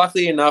were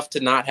lucky enough to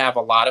not have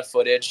a lot of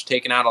footage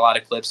taken out, a lot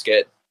of clips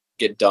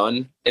get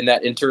done in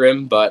that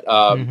interim. But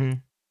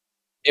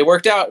it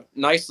worked out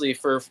nicely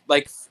for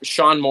like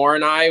Sean Moore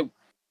and I.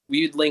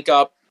 We'd link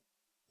up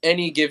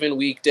any given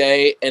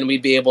weekday, and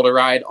we'd be able to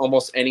ride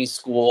almost any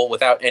school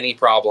without any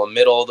problem.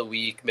 Middle of the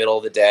week, middle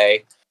of the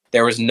day.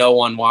 There was no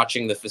one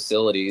watching the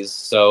facilities,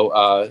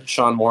 so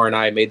Sean Moore and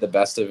I made the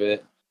best of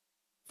it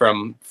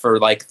from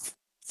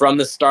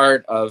the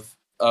start of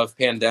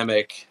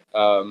pandemic,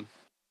 all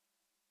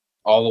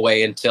the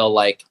way until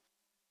like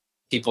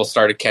people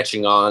started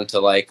catching on to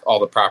like all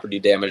the property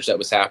damage that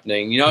was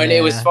happening. You know, and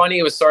it was funny.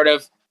 It was sort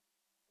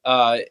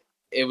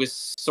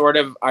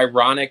of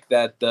ironic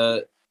that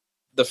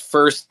the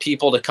first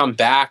people to come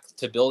back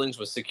to buildings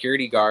with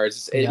security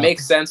guards. It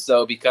makes sense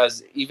though,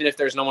 because even if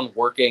there's no one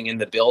working in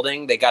the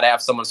building, they got to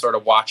have someone sort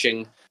of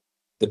watching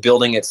the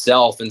building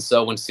itself. And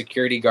so when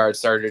security guards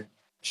started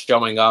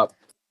showing up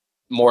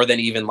more than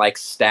even like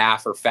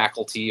staff or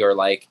faculty or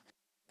like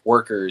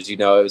workers, you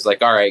know, it was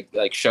like, all right,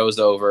 like show's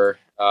over.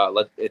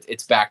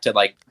 It's back to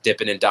like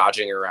dipping and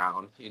dodging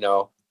around, you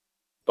know.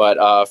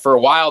 But for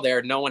a while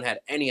there, no one had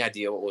any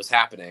idea what was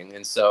happening.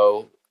 And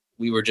so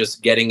we were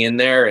just getting in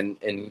there and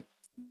doing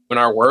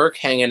our work,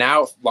 hanging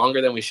out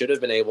longer than we should have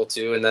been able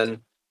to, and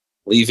then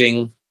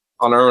leaving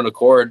on our own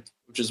accord,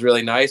 which was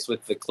really nice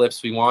with the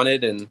clips we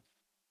wanted. And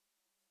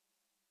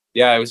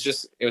yeah, it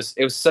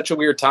was such a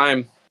weird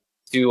time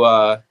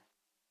to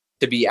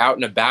be out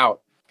and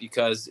about,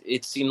 because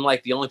it seemed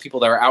like the only people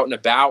that were out and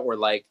about were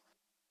like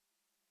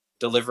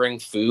delivering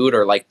food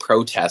or like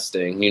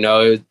protesting, you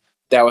know.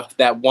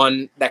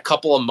 That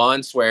couple of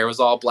months where it was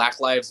all Black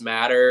Lives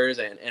Matters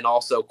and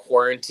also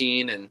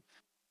quarantine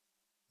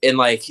and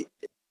like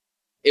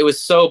it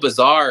was so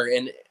bizarre.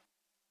 And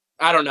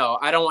I don't know.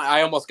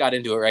 I almost got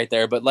into it right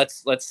there, but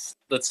let's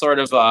sort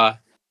of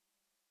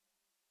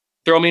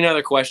throw me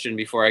another question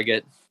before I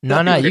get.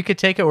 No, you could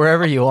take it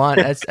wherever you want.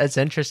 That's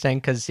interesting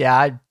because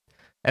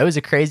it was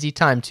a crazy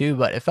time too,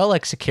 but it felt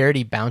like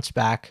security bounced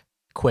back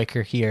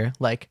quicker here.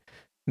 Like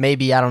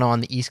maybe, I don't know,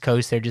 on the East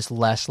Coast they're just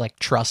less like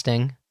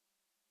trusting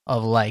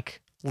of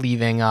like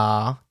leaving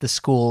the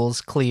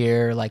schools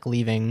clear, like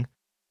leaving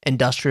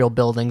industrial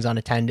buildings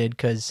unattended,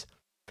 because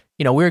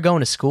we were going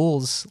to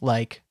schools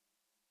like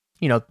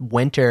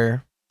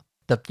winter,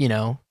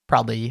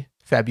 probably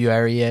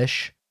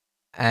February-ish,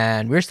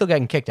 and we were still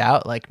getting kicked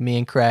out. Like me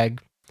and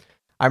Craig,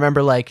 I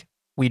remember like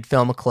we'd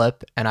film a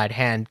clip and I'd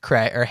hand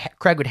Craig, or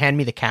Craig would hand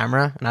me the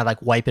camera and I'd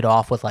like wipe it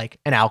off with like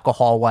an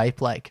alcohol wipe.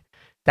 Like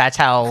that's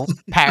how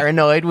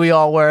paranoid we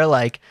all were.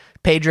 Like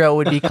Pedro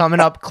would be coming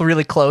up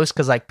really close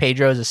because like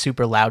Pedro is a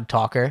super loud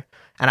talker,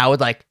 and I would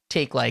like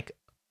take like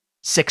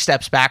 6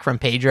 steps back from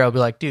Pedro, be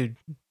like, dude,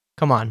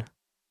 come on,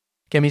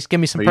 give me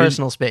some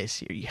personal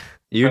space.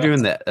 You were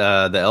doing the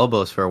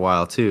elbows for a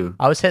while too.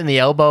 I was hitting the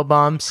elbow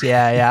bumps.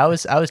 Yeah.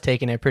 I was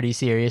taking it pretty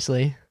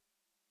seriously.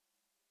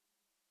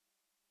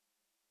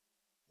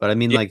 But I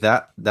mean, like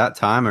that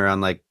time around,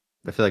 like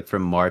I feel like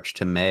from March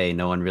to May,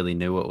 no one really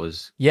knew what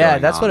was. Yeah,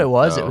 that's going what on, it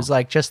was. so, It was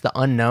like just the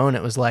unknown.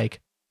 It was like,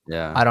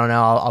 yeah, I don't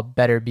know. I'll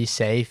better be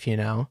safe.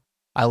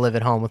 I live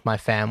at home with my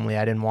family.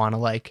 I didn't want to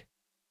like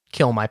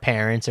kill my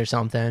parents or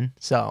something.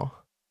 So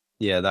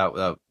yeah,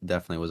 that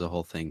definitely was a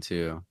whole thing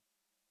too.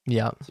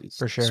 yeah, So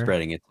for sure.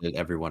 Spreading it to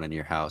everyone in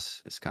your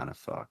house is kind of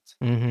fucked.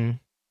 Mm-hmm.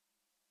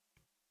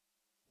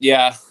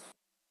 Yeah.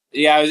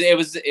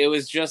 It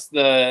was just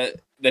the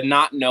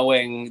not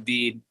knowing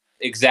the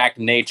exact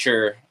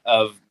nature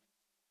of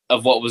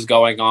what was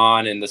going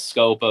on and the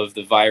scope of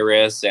the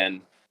virus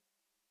and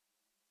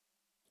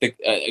the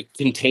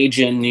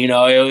contagion.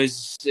 It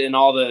was in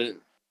all the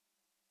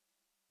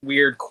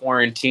weird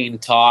quarantine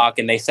talk,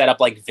 and they set up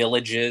like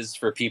villages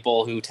for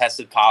people who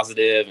tested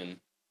positive, and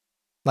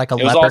like a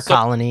leper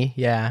colony.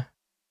 Yeah.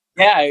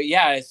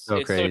 It's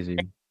so crazy.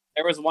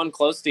 There was one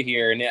close to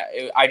here, and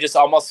I just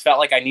almost felt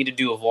like I needed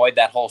to avoid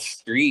that whole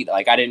street.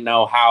 Like I didn't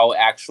know how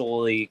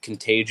actually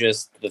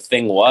contagious the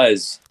thing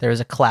was. There was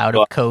a cloud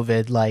of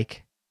COVID,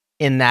 like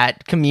in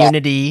that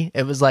community.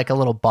 It was like a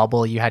little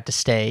bubble. You had to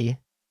stay,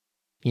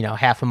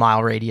 half a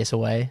mile radius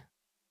away.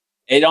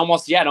 It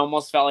almost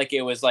felt like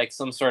it was like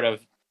some sort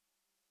of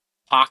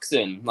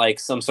toxin, like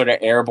some sort of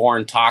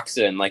airborne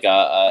toxin, like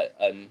a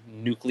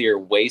nuclear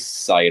waste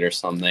site or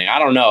something. I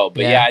don't know,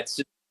 but yeah it's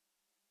just,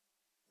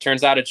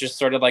 turns out it's just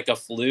sort of like a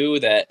flu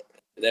that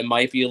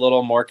might be a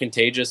little more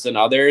contagious than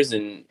others,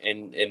 and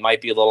it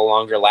might be a little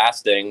longer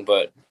lasting,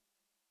 but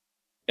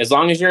as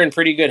long as you're in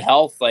pretty good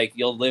health, like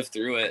you'll live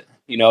through it.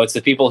 It's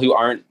the people who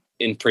aren't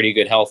in pretty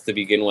good health to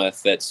begin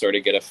with that sort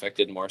of get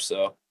affected more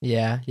so.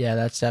 Yeah,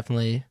 that's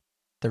definitely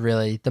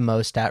the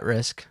most at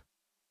risk.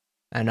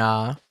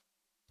 And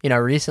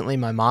recently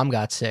my mom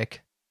got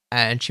sick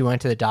and she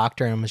went to the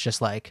doctor and was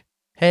just like,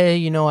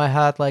 hey, I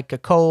had like a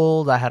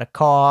cold, I had a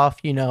cough,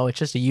 it's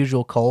just a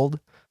usual cold.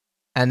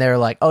 And they're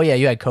like, oh yeah,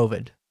 you had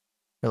COVID.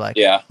 They're like,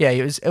 yeah,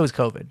 it was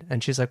COVID.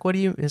 And she's like,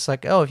 it's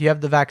like, oh, if you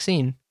have the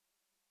vaccine,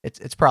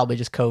 it's probably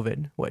just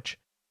COVID, which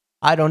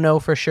I don't know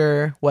for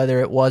sure whether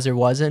it was or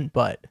wasn't,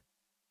 but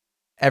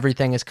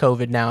everything is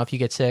COVID now if you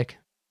get sick.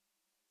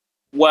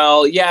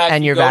 Well, yeah.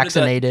 And you're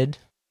vaccinated.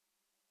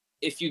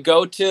 If you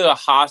go to a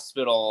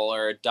hospital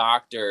or a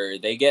doctor,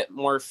 they get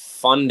more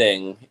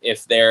funding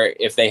if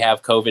they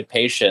have COVID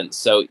patients.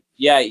 So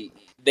yeah,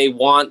 they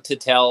want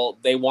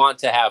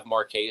to have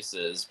more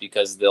cases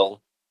because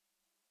they'll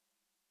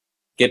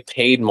get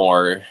paid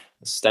more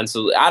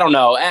ostensibly. I don't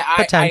know.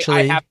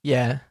 Potentially,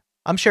 yeah.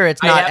 I'm sure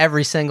it's not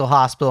every single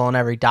hospital and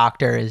every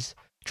doctor is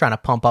trying to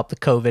pump up the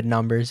COVID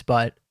numbers,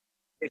 but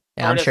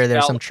I'm sure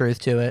there's some truth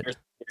to it.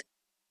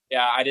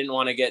 Yeah, I didn't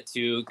want to get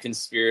too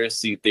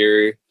conspiracy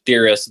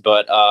theorist,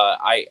 but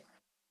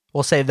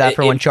we'll save that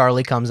for when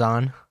Charlie comes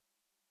on.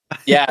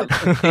 Yeah,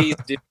 please,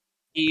 dude.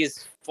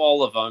 He's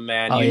full of them,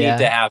 man. You need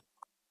to have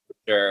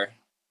sure.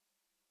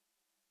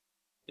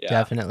 Yeah.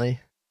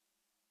 Definitely.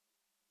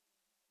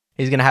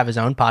 He's gonna have his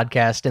own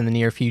podcast in the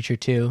near future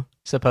too,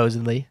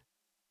 supposedly.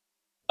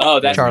 Oh,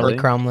 that's Charlie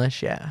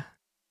Crumlish, yeah.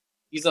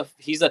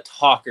 He's a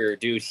talker,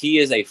 dude. He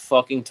is a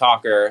fucking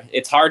talker.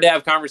 It's hard to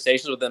have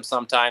conversations with him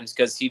sometimes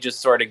because he just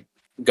sort of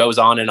goes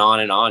on and on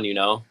and on,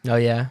 Oh,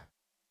 yeah.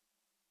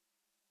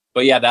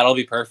 But yeah, that'll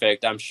be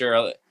perfect. I'm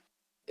sure.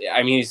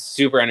 I mean, he's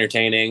super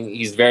entertaining.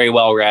 He's very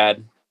well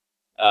read.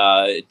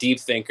 Deep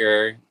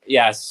thinker.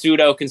 Yeah,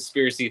 pseudo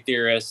conspiracy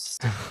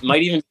theorist.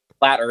 Might even be a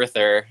flat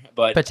earther,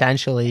 but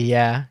potentially,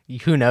 yeah.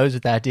 Who knows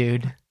with that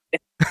dude?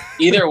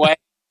 Either way,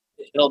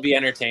 it'll be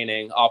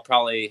entertaining. I'll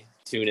probably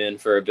tune in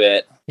for a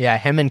bit. Yeah,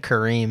 him and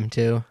Kareem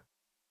too.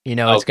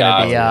 It's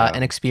going to be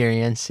an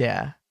experience.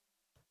 Yeah.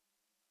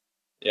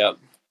 Yep.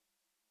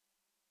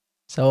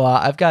 So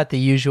I've got the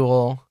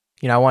usual,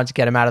 I wanted to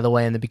get him out of the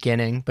way in the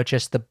beginning, but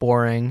just the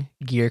boring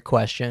gear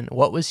question.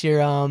 What was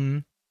your,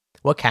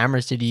 what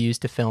cameras did you use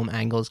to film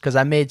angles? Because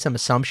I made some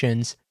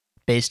assumptions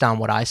based on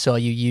what I saw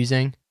you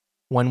using.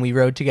 when we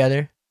rode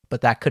together,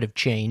 but that could have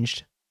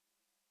changed.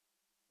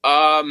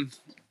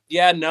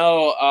 Yeah,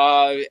 no,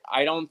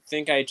 I don't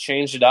think I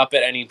changed it up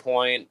at any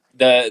point.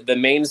 The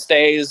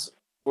mainstays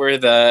were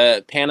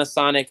the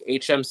Panasonic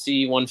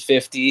HMC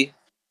 150,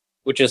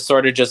 which is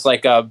sort of just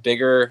like a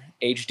bigger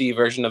HD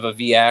version of a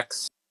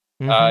VX.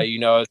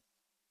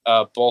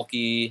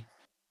 Bulky,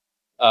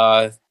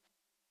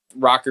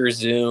 rocker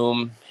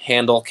zoom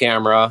handle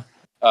camera.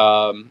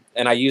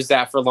 And I use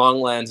that for long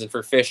lens, and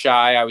for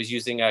fisheye, I was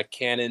using a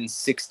Canon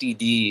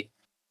 60D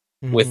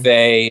with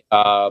a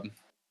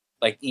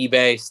like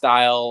eBay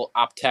style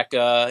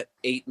Opteka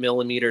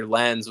 8mm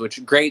lens.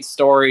 Which great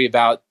story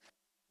about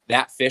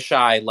that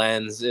fisheye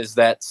lens is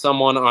that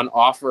someone on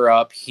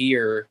OfferUp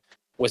here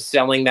was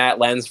selling that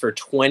lens for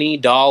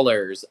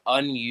 $20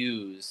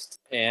 unused,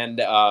 and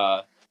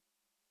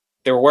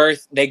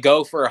they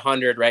go for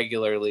 100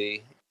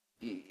 regularly,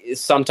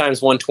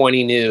 sometimes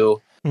 120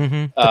 new.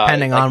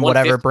 Depending on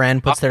whatever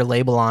brand puts their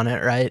label on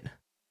it, right?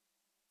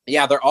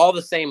 Yeah, they're all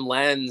the same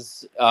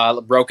lens,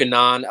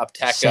 Rokinon,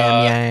 Opteka,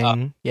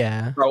 Samyang,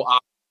 yeah. Pro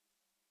Op.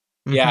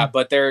 Yeah,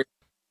 but the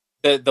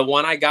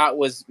one I got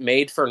was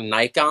made for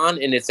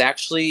Nikon, and it's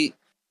actually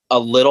a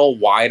little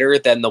wider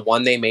than the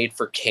one they made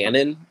for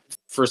Canon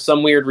for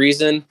some weird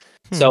reason.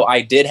 So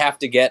I did have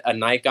to get a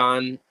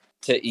Nikon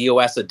to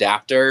EOS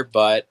adapter,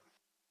 but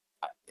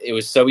it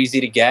was so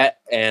easy to get,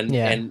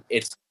 and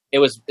it's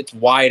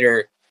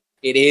wider.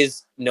 It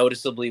is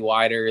noticeably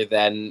wider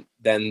than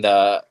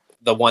the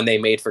one they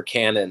made for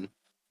Canon.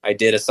 I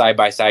did a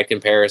side-by-side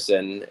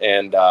comparison,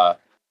 and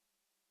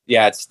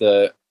it's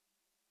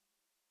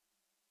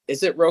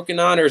is it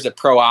Rokinon or is it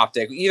Pro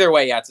Optic? Either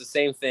way, it's the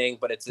same thing,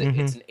 but it's an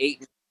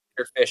 8mm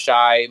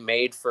fisheye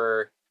made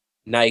for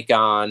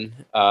Nikon,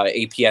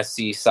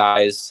 APS-C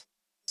size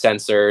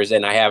sensors,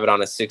 and I have it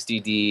on a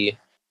 60D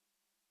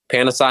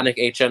Panasonic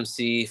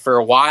HMC. For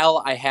a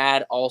while, I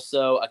had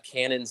also a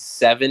Canon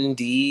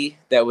 7D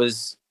that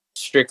was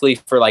strictly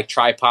for like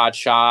tripod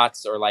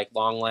shots or like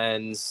long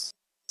lens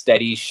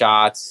steady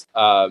shots.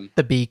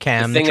 The B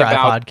cam, the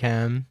tripod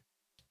cam.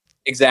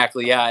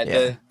 Exactly,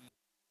 yeah.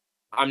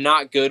 I'm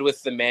not good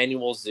with the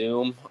manual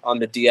zoom on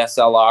the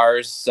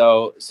DSLRs,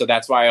 so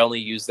that's why I only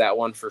use that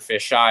one for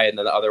fisheye, and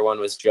then the other one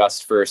was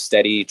just for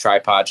steady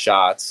tripod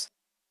shots.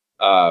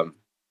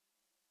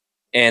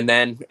 And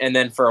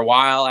then for a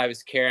while I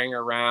was carrying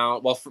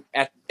around. Well,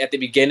 at the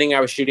beginning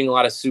I was shooting a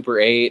lot of Super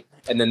 8,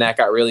 and then that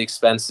got really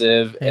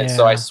expensive, and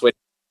so I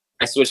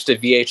switched to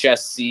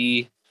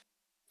VHS-C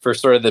for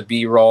sort of the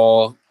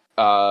B-roll,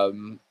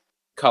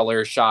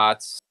 color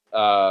shots,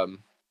 the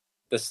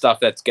stuff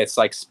that gets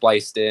like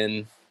spliced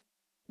in,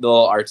 the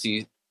little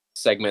artsy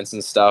segments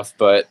and stuff.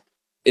 But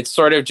it's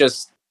sort of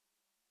just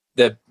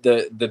the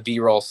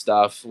B-roll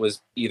stuff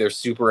was either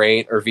Super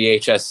 8 or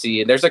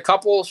VHS-C. And there's a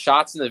couple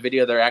shots in the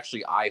video that are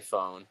actually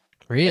iPhone.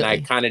 Really? And I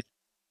kind of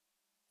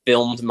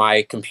filmed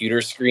my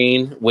computer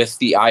screen with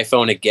the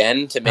iPhone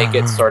again to make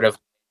it sort of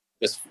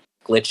just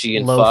glitchy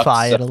and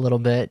lo-fi fucked. It a little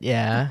bit,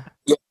 yeah.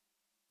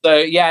 So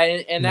yeah,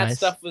 and nice. That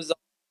stuff was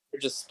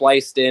just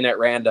spliced in at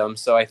random.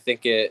 So I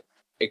think it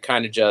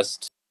kind of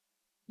just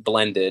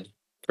blended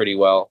pretty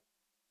well.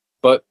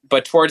 But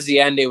towards the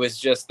end, it was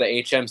just the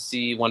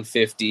HMC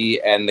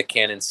 150 and the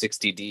Canon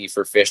 60D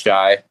for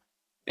fisheye.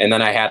 And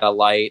then I had a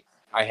light,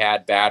 I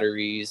had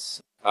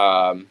batteries,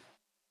 and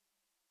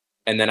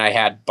then I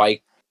had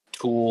bike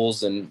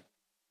tools and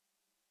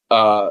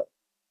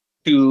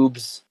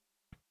tubes,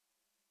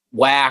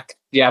 whack.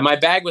 Yeah, my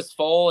bag was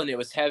full and it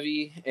was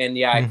heavy, and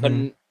I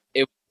couldn't.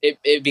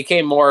 It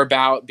became more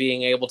about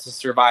being able to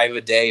survive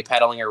a day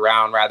pedaling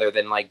around rather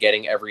than like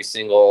getting every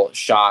single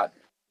shot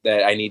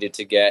that I needed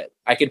to get.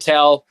 I could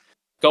tell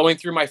going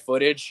through my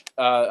footage,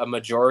 a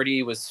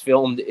majority was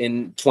filmed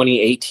in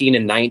 2018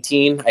 and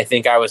 19. I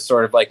think I was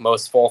sort of like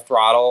most full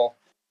throttle.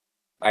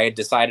 I had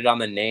decided on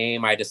the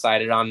name. I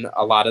decided on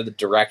a lot of the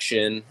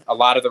direction. A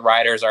lot of the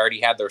writers already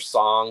had their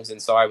songs,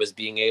 and so I was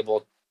being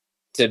able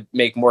to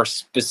make more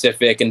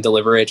specific and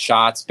deliberate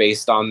shots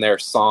based on their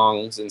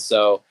songs. And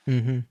so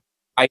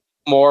I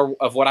more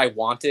of what I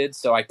wanted,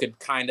 so I could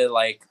kind of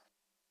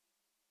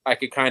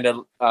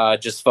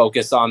just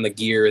focus on the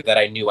gear that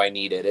I knew I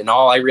needed. And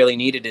all I really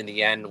needed in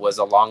the end was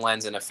a long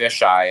lens and a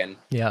fisheye,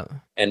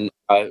 and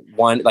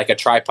one like a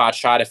tripod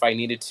shot if I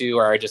needed to,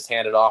 or I just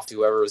handed off to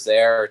whoever was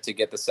there to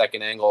get the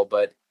second angle.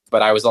 But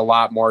I was a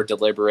lot more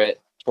deliberate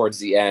towards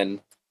the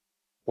end,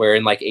 where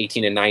in like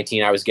 18 and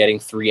 19 I was getting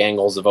 3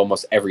 angles of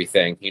almost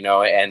everything,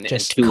 and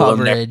just and 2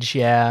 coverage.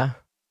 Yeah.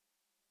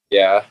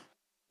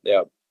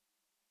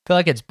 I feel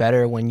like it's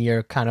better when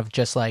you're kind of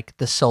just like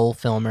the sole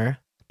filmer,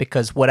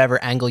 because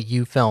whatever angle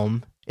you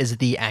film is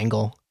the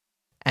angle,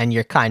 and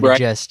you're kind of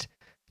just,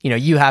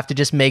 you have to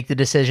just make the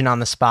decision on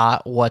the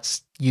spot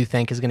what's you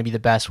think is going to be the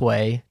best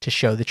way to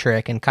show the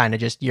trick, and kind of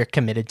just you're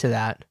committed to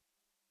that.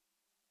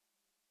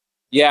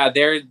 Yeah,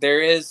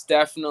 there is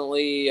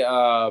definitely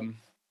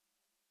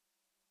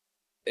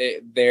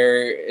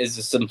there is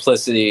a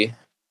simplicity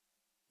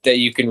that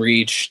you can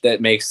reach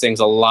that makes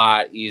things a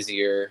lot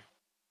easier.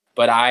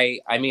 But I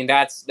mean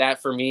that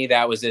for me,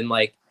 that was in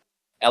like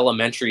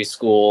elementary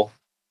school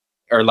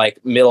or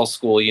like middle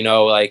school,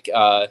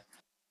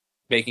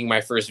 making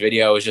my first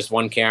video. It was just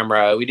one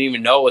camera. We didn't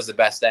even know it was the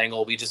best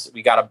angle. We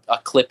got a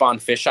clip-on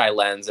fisheye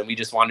lens, and we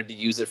just wanted to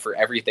use it for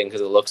everything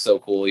because it looks so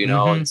cool,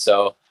 And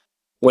so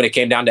when it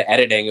came down to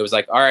editing, it was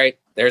like, all right,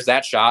 there's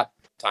that shot,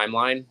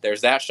 timeline,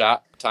 there's that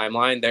shot,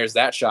 timeline, there's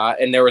that shot,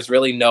 and there was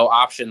really no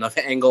option of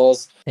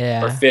angles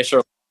or fish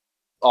or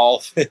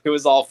all. It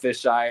was all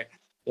fisheye,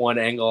 one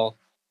angle.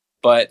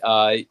 But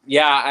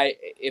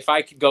if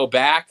I could go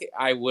back,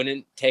 I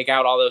wouldn't take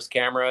out all those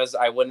cameras.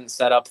 I wouldn't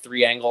set up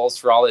 3 angles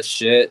for all this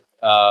shit.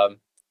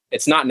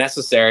 It's not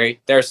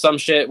necessary. There's some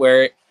shit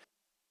where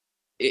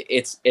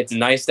it's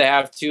nice to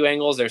have 2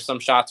 angles. There's some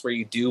shots where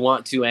you do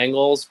want 2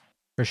 angles,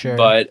 for sure.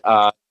 But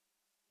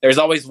there's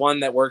always one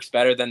that works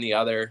better than the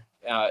other.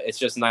 It's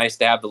just nice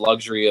to have the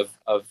luxury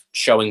of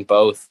showing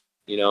both.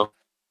 Yeah,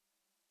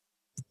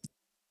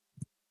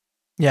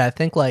 I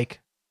think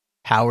like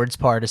Howard's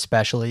part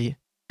especially.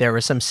 There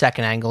were some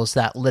second angles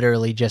that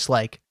literally just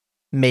like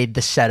made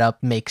the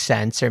setup make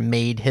sense or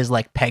made his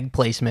like peg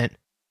placement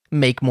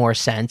make more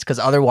sense. Cause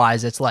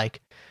otherwise it's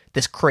like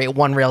this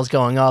one rail's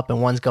going up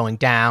and one's going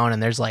down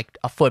and there's like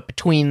a foot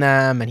between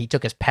them and he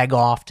took his peg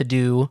off to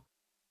do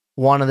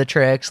one of the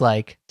tricks,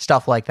 like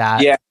stuff like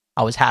that. Yeah.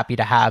 I was happy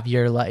to have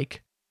your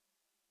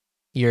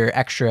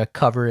extra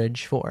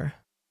coverage for.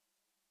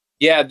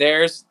 Yeah,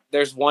 there's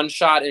one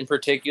shot in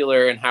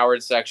particular in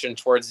Howard's section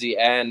towards the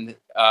end.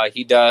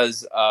 He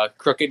does a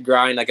crooked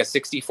grind, like a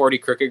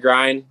 60-40 crooked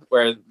grind,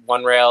 where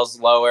one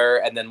rail's lower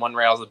and then one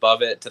rail's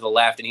above it to the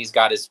left, and he's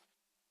got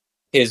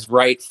his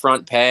right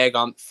front peg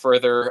on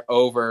further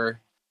over,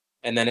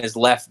 and then his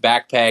left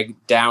back peg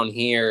down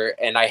here.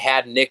 And I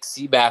had Nick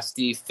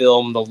Sebasti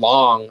film the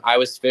long. I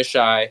was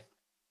fisheye,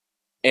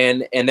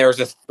 and there was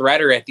a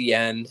threader at the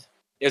end.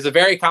 It was a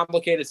very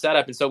complicated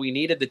setup, and so we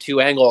needed the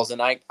 2 angles,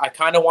 and I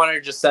kind of wanted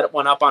to just set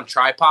one up on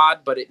tripod,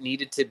 but it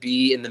needed to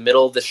be in the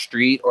middle of the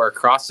street or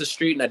across the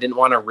street, and I didn't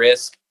want to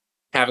risk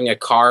having a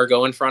car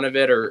go in front of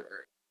it, or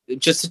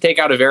just to take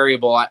out a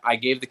variable. I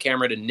gave the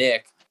camera to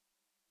Nick,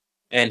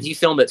 and he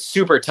filmed it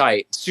super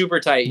tight.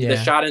 Yeah. The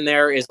shot in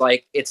there is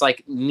like, it's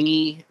like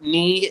knee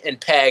and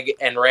peg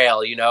and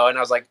rail, And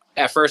I was like,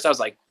 at first I was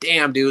like,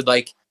 damn, dude,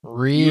 like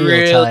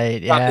real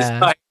tight,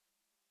 yeah.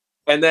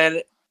 And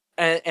then,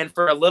 and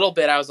for a little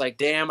bit, I was like,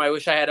 damn, I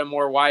wish I had a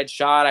more wide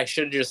shot. I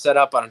should have just set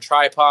up on a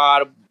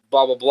tripod,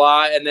 blah, blah,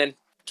 blah. And then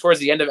towards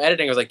the end of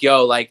editing, I was like,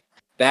 yo, like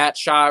that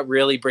shot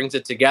really brings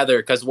it together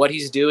because what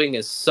he's doing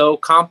is so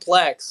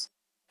complex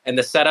and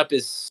the setup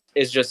is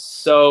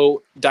just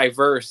so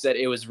diverse that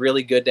it was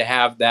really good to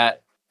have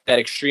that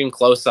extreme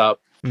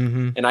close-up.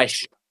 Mm-hmm. And I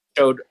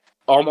showed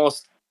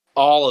almost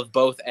all of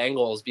both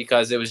angles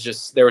because it was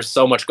just, there was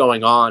so much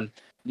going on.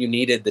 You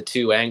needed the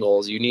 2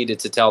 angles. You needed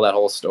to tell that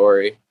whole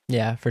story.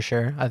 Yeah, for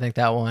sure. I think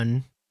that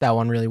one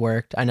really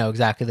worked. I know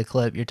exactly the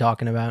clip you're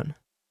talking about.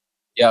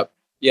 Yep.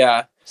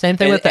 Yeah. Same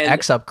thing with the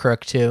X-up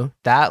crook too.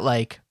 That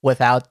like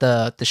without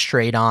the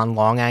straight on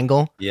long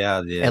angle. Yeah.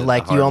 And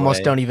like you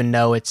almost don't even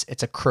know it's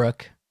a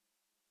crook.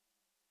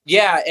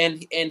 Yeah,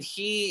 and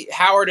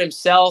Howard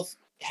himself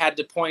had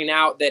to point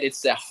out that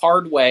it's a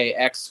hard way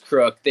X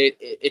crook.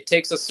 It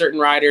takes a certain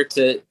rider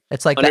to.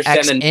 It's like the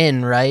X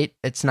in, right?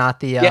 It's not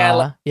the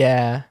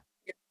Yeah,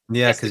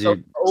 because you're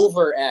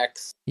over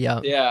X. Yeah.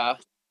 Yeah.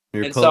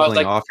 You're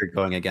pulling off, you're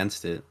going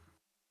against it.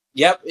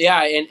 Yep.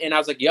 Yeah. And I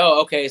was like,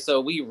 yo, okay,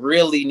 so we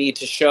really need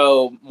to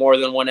show more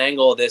than one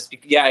angle of this.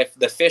 Yeah, if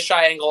the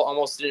fisheye angle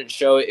almost didn't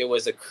show it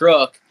was a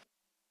crook,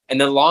 and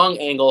the long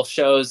angle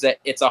shows that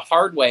it's a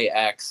hard way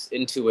X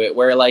into it,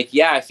 where like,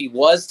 yeah, if he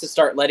was to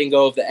start letting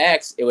go of the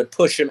X, it would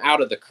push him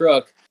out of the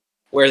crook,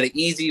 where the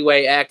easy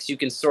way X, you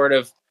can sort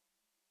of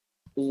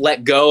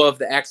let go of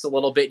the X a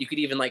little bit. You could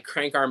even like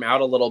crank arm out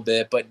a little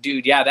bit. But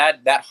dude, yeah,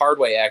 that hard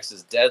way X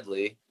is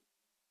deadly.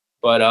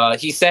 But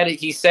he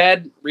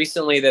said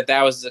recently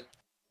that was the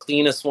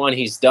cleanest one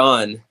he's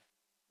done.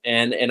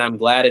 And I'm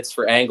glad it's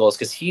for angles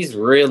because he's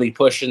really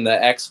pushing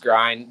the X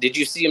grind. Did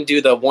you see him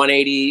do the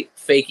 180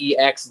 fakie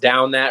X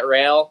down that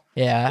rail?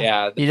 Yeah.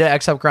 Yeah. He did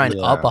X up grind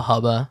up a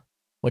hubba,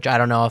 which I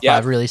don't know if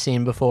I've really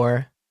seen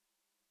before.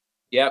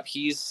 Yep,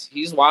 he's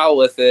wild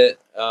with it.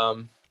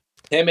 Him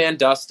and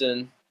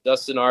Dustin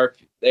Arp,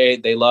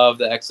 they love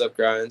the X up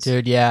grinds.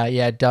 Dude,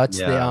 yeah, Dut's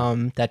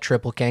the that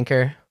triple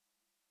kinker.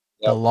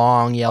 Yep. The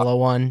long yellow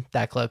one.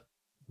 That clip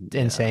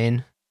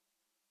insane.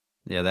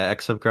 Yeah, that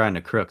X up grind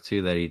to crook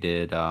too that he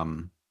did. Yeah,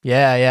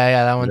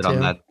 that one too.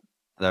 On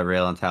that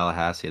rail in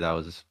Tallahassee, that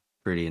was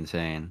pretty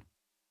insane.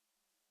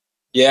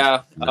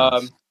 Yeah,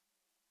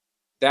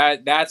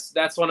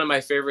 that's one of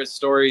my favorite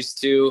stories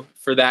too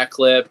for that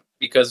clip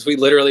because we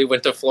literally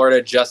went to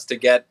Florida just to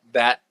get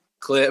that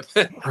clip.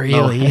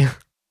 Really?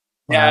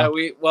 Yeah,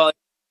 it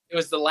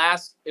was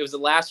the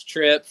last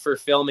trip for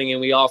filming,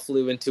 and we all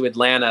flew into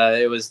Atlanta.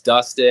 It was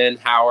Dustin,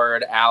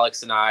 Howard,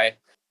 Alex, and I.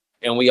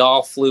 And we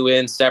all flew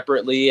in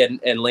separately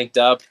and linked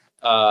up.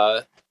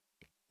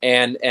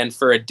 And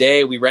for a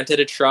day, we rented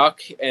a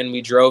truck and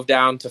we drove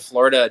down to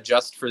Florida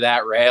just for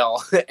that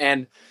rail.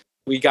 And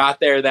we got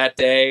there that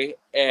day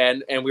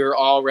and we were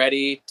all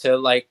ready to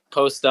like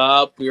post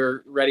up. We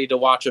were ready to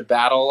watch a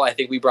battle. I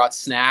think we brought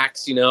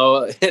snacks, you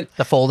know.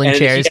 The folding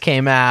chairs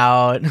came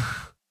out.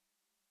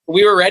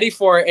 We were ready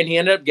for it, and he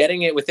ended up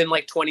getting it within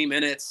like 20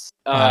 minutes.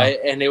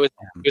 And it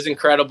was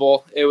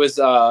incredible. It was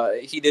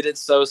he did it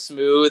so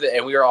smooth,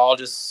 and we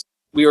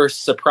were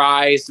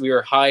surprised, we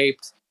were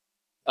hyped.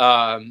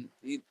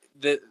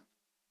 The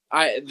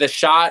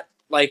shot,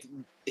 like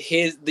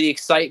the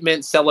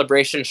excitement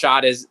celebration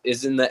shot is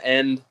in the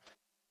end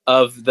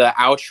of the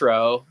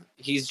outro.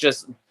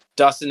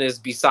 Dustin is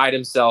beside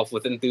himself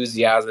with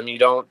enthusiasm.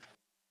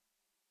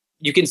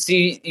 You can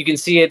see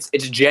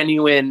it's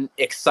genuine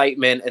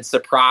excitement and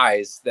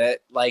surprise that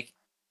like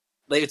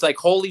it's like,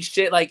 holy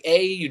shit, like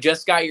A, you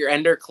just got your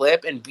ender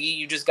clip, and B,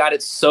 you just got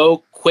it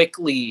so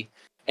quickly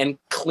and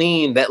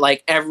clean that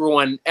like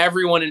everyone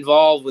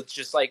involved was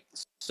just like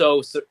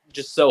so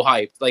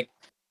hyped.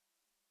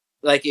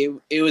 Like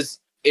it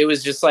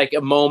was just like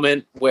a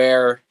moment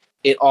where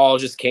it all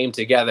just came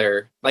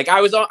together. Like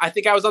I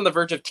think I was on the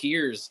verge of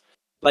tears.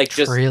 Like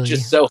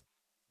just so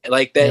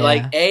like that,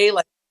 like A,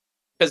 like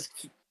because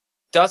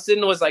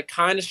Dustin was like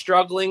kind of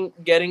struggling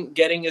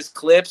getting his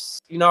clips.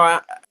 You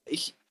know,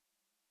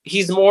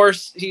 he's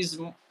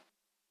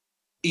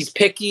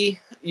picky.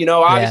 You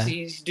know,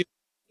 obviously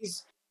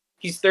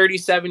he's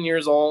 37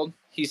 years old.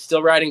 He's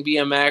still riding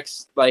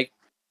BMX. Like,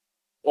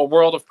 a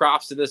world of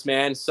props to this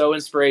man. So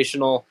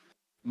inspirational.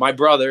 My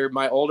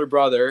older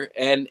brother,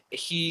 and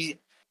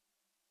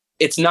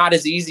it's not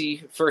as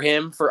easy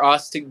for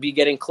us to be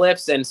getting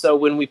clips. And so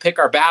when we pick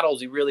our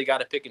battles, we really got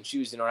to pick and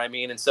choose, you know what I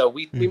mean? And so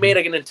we made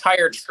an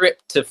entire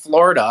trip to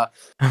Florida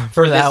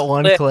for that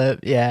one clip.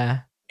 Yeah.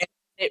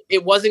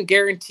 It wasn't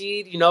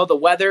guaranteed. You know, the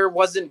weather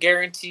wasn't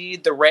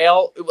guaranteed. The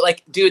rail,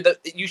 like, dude,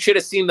 you should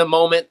have seen the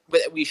moment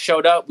that we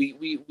showed up.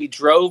 We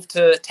drove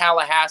to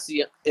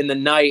Tallahassee in the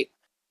night,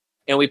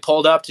 and we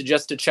pulled up to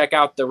check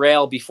out the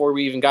rail before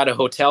we even got a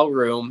hotel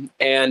room.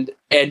 And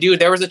dude,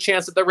 there was a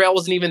chance that the rail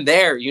wasn't even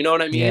there. You know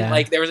what I mean? Yeah.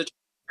 Like, there was a chance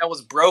that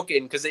was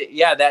broken because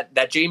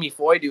that Jamie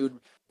Foy dude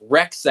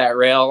wrecks that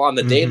rail on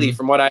the daily,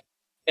 from what I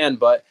understand.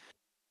 But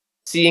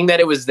seeing that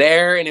it was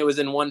there and it was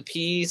in one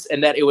piece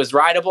and that it was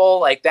rideable,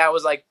 like that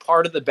was like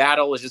part of the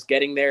battle, was just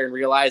getting there and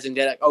realizing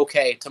that, like,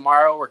 okay,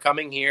 tomorrow we're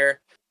coming here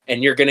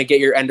and you're going to get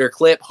your ender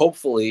clip,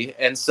 hopefully.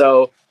 And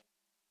so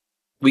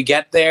we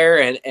get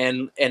there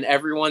and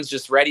everyone's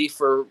just ready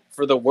for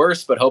the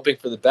worst, but hoping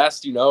for the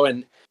best, you know,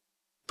 and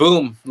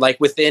boom, like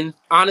within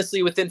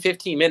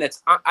 15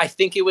 minutes, I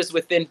think it was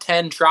within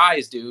 10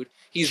 tries, dude,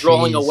 he's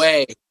rolling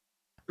away,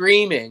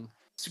 screaming.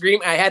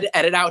 I had to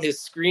edit out his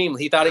scream.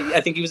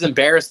 I think he was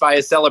embarrassed by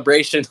his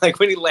celebration, like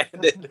when he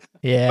landed.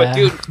 Yeah. But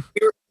dude,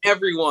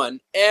 everyone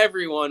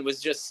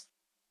was just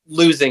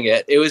losing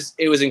it. It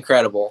was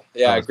incredible.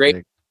 Yeah, great.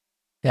 Big.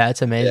 Yeah,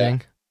 it's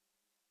amazing.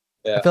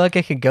 Yeah. I feel like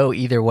it could go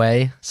either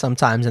way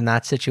sometimes in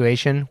that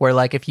situation, where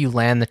like if you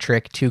land the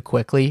trick too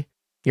quickly,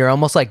 you're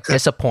almost like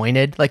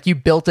disappointed. Like you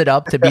built it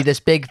up to be this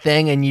big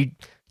thing and you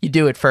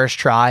do it first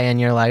try and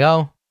you're like,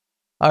 oh,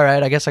 all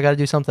right, I guess I got to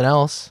do something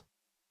else.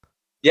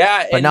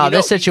 Yeah. But no,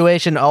 this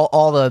situation,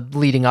 all the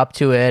leading up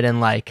to it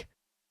and like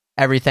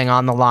everything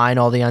on the line,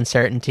 all the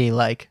uncertainty,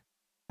 like,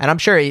 and I'm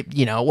sure,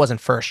 you know, it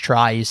wasn't first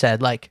try. You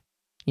said like,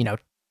 you know,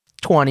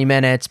 20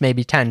 minutes,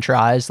 maybe 10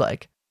 tries.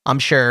 Like, I'm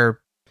sure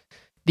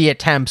the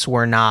attempts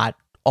were not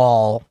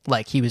all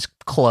like he was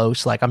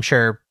close. Like, I'm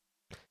sure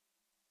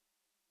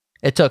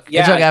it took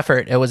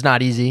effort. It was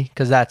not easy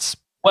because that's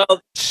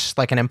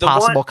like an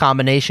impossible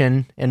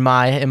combination in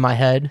my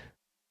head.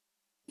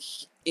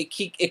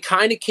 It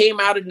kind of came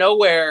out of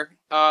nowhere.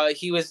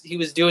 He was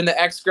doing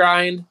the X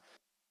grind,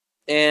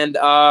 and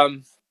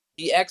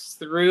he X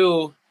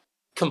through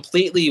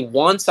completely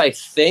once, I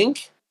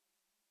think,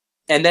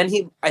 and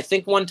then I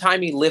think one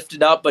time he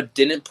lifted up but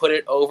didn't put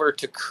it over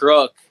to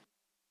Crook.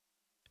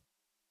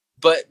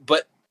 But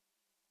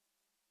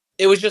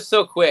it was just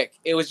so quick.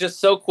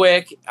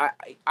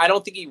 I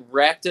don't think he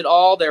wrecked at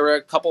all. There were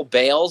a couple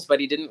bails,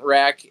 but he didn't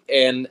wreck,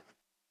 and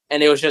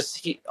it was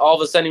just all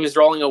of a sudden he was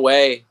rolling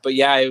away. But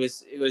yeah, it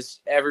was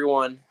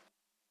everyone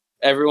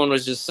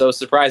was just so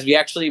surprised.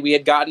 We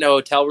had gotten a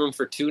hotel room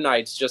for 2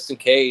 nights just in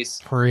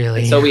case.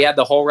 Really? And so we had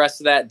the whole rest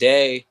of that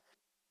day.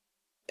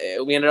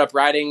 We ended up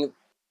riding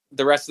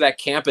the rest of that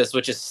campus,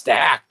 which is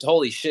stacked.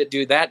 Holy shit,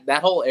 dude! That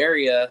whole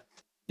area.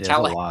 Yeah, a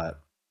lot.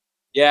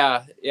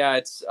 Yeah,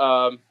 it's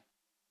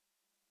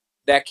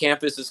that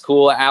campus is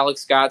cool.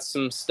 Alex got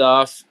some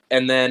stuff,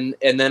 and then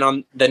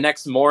on the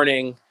next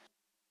morning,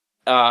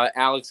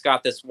 Alex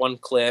got this one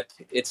clip.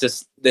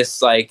 It's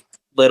this like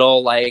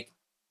little like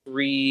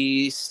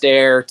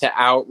 3-stair to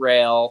out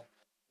rail,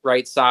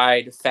 right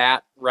side,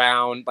 fat,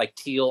 round, like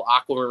teal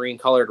aquamarine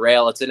colored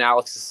rail. It's in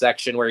Alex's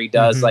section where he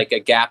does like a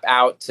gap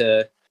out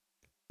to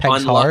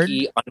Pegs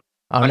unlucky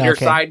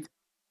underside.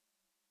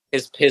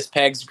 His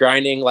pegs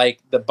grinding like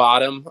the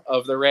bottom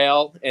of the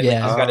rail, and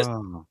like, he's got his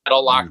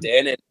pedal locked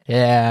in, and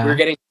we were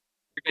getting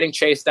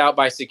chased out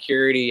by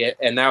security,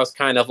 and that was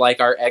kind of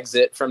like our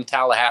exit from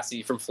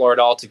Tallahassee, from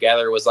Florida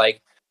altogether. Was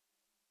like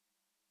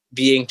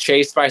being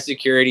chased by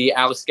security,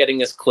 Alex getting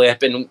his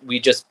clip, and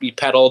we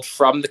pedaled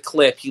from the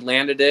clip. He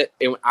landed it,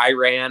 and I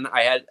ran.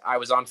 I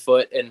was on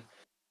foot, and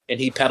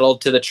he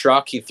pedaled to the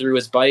truck. He threw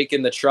his bike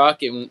in the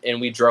truck,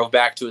 and we drove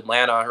back to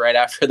Atlanta right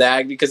after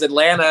that, because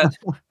Atlanta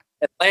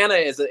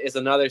is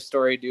another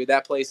story, dude.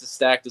 That place is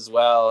stacked as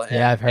well. And,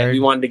 yeah, I've heard. And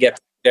we wanted to get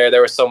there.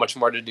 There was so much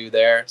more to do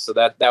there. So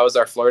that was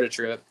our Florida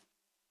trip.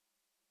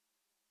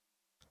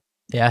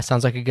 Yeah,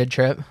 sounds like a good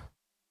trip.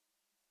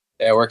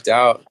 Yeah, it worked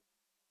out.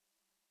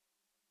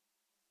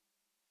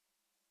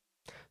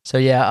 So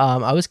yeah,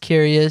 I was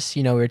curious.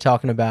 We were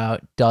talking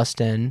about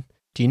Dustin.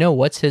 Do you know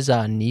what's his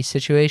knee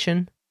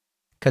situation?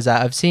 Because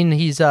I've seen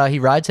he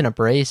rides in a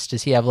brace.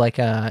 Does he have like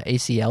a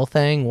ACL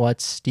thing?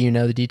 Do you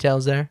know the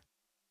details there?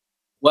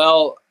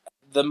 Well,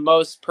 the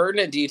most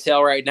pertinent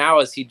detail right now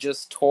is he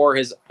just tore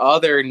his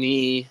other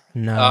knee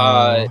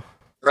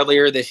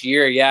earlier this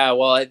year. Yeah,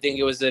 well, I think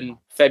it was in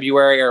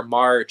February or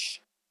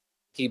March.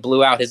 He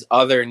blew out his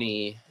other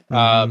knee.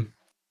 Mm-hmm.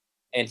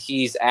 And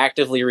he's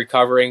actively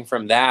recovering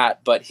from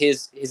that. But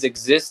his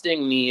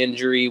existing knee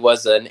injury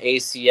was an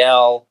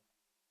ACL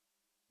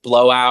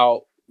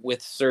blowout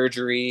with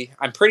surgery.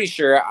 I'm pretty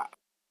sure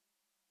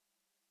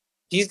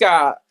he's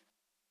got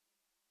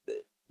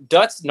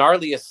Dutt's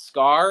gnarliest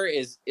scar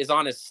is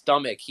on his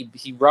stomach.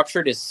 He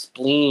ruptured his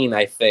spleen,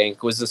 I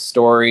think, was the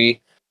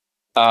story.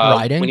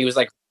 Riding? When he was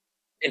like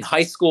in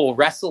high school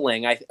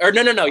wrestling.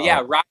 Riding.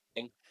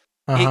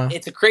 Uh-huh.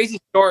 It's a crazy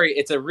story.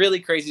 It's a really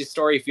crazy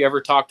story if you ever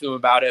talk to him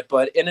about it.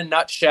 But in a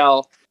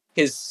nutshell,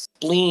 his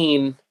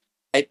spleen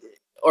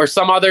or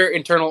some other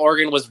internal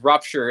organ was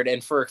ruptured,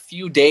 and for a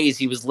few days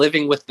he was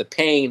living with the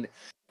pain.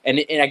 And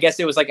I guess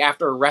it was like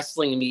after a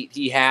wrestling meet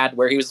he had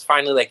where he was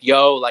finally like,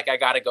 yo, like I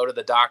got to go to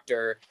the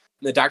doctor.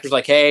 And the doctor's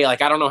like, hey,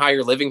 like I don't know how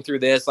you're living through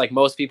this. Like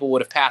most people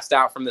would have passed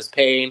out from this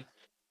pain.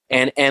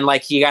 And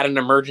like he got an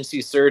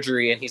emergency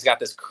surgery, and he's got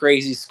this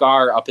crazy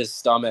scar up his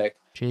stomach.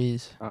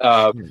 Jeez.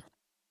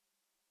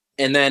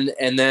 And then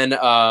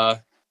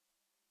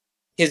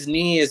his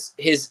knee is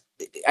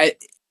I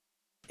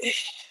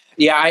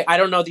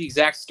don't know the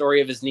exact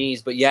story of his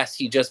knees, but yes,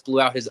 he just blew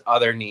out his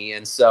other knee,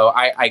 and so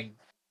I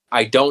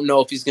don't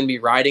know if he's going to be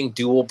riding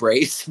dual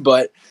brace,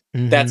 but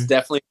that's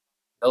definitely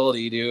a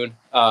possibility, dude.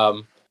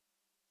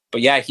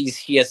 But yeah,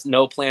 he has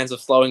no plans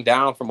of slowing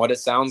down from what it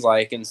sounds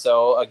like, and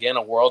so again,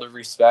 a world of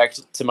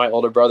respect to my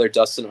older brother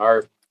Dustin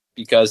Hart,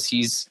 because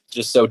he's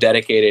just so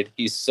dedicated.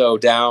 He's so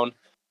down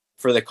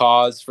for the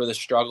cause, for the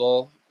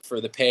struggle,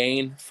 for the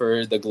pain,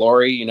 for the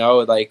glory,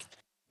 like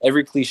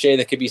every cliche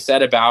that could be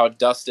said about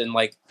Dustin,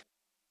 like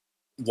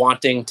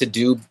wanting to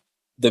do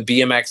the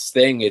BMX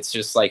thing. It's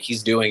just like,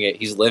 he's doing it,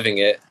 he's living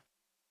it.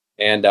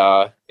 And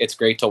it's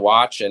great to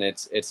watch, and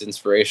it's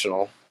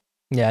inspirational.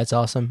 Yeah, it's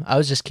awesome. I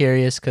was just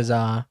curious because,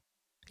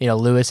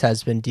 Lewis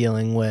has been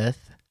dealing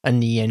with a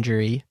knee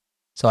injury.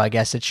 So I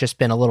guess it's just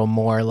been a little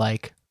more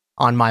like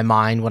on my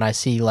mind when I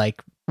see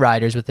like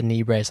riders with a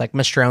knee brace. Like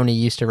Mastroni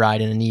used to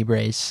ride in a knee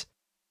brace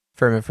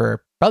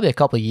for probably a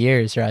couple of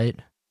years, right?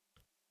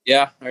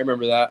 Yeah, I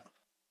remember that.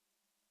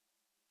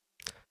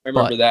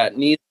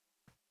 Knees,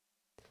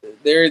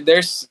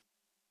 they're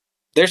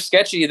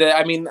sketchy.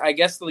 I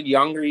guess the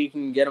younger you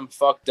can get them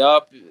fucked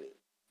up,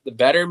 the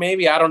better.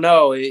 Maybe, I don't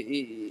know.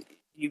 You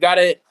got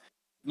it.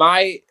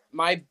 My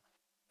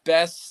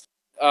best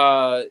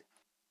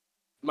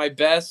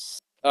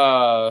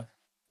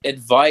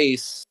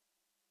advice,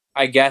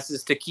 I guess,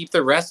 is to keep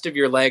the rest of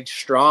your legs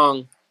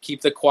strong,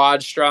 keep the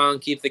quad strong,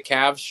 keep the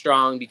calves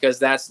strong, because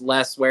that's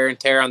less wear and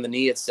tear on the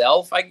knee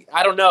itself.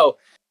 I don't know.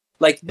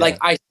 Like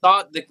I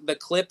saw the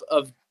clip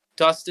of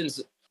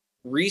Dustin's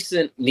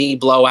recent knee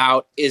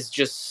blowout is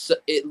just,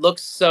 it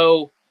looks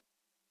so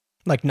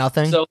like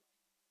nothing. So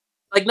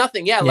like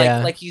nothing. Yeah.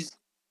 Like he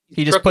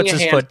just puts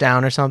his foot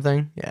down or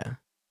something. Yeah.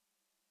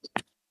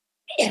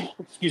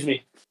 Excuse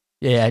me.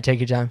 Yeah, take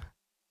your time.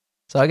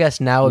 So I guess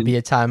now would be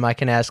a time I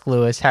can ask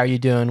Lewis, how are you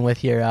doing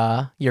with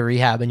your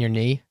rehab and your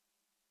knee?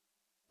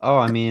 Oh,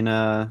 I mean,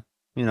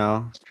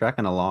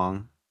 tracking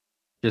along,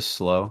 just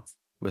slow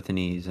with the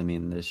knees. I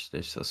mean, there's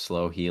a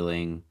slow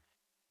healing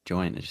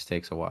joint. It just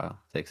takes a while.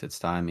 It takes its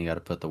time. You got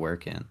to put the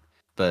work in.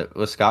 But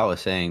what Scott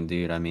was saying,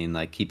 dude, I mean,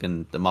 like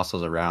keeping the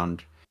muscles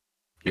around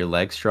your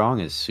legs strong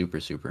is super,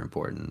 super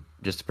important,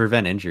 just to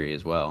prevent injury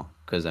as well.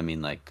 Because I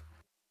mean, like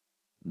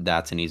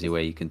that's an easy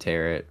way you can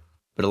tear it.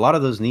 But a lot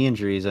of those knee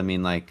injuries, I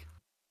mean, like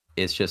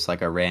it's just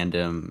like a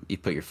random, you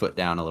put your foot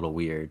down a little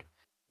weird,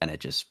 and it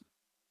just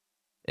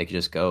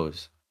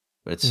goes.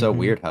 But it's so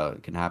weird how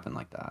it can happen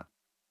like that.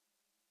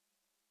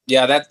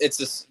 Yeah,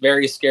 it's a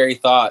very scary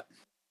thought.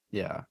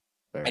 Yeah.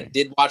 Very. I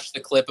did watch the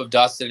clip of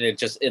Dustin,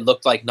 and it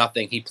looked like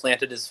nothing. He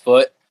planted his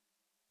foot.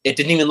 It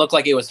didn't even look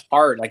like it was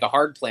hard, like a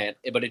hard plant,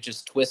 but it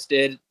just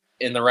twisted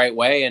in the right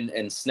way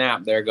and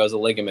snapped. There goes a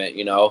ligament,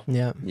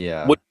 Yeah.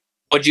 Yeah.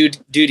 What'd you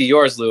do to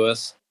yours,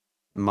 Lewis?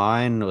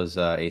 Mine was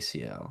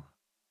ACL.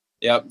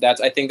 Yep,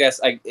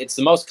 it's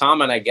the most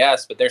common, I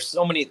guess, but there's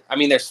so many. I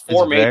mean, there's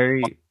four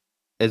major.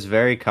 It's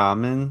very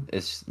common.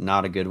 It's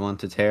not a good one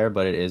to tear,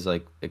 but it is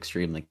like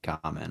extremely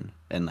common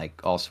in like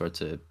all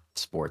sorts of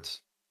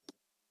sports.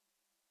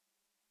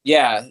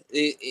 yeah,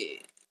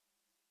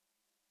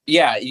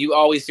 yeah, you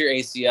always hear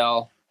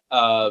ACL,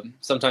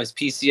 sometimes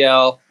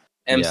PCL,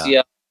 Yeah.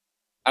 MCL.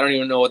 I don't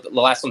even know what the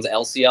last one's,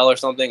 LCL or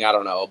something. I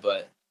don't know,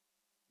 but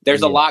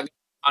there's a Yeah. lot going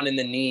on in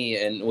the knee,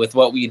 and with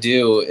what we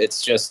do,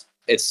 it's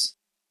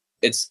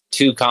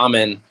too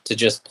common to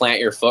just plant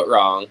your foot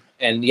wrong.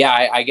 And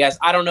yeah, I guess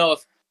I don't know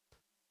if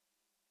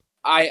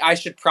I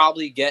should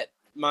probably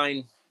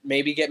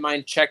maybe get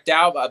mine checked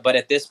out, but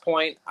at this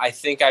point, I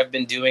think I've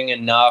been doing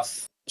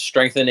enough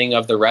strengthening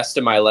of the rest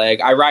of my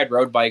leg. I ride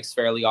road bikes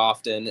fairly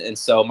often, and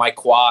so my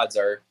quads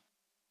are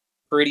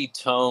pretty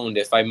toned,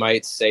 if I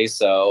might say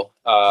so.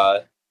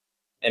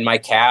 And my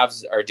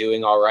calves are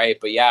doing all right.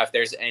 But yeah, if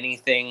there's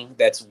anything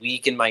that's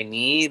weak in my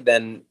knee,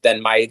 then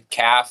my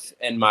calf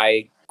and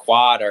my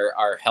quad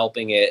are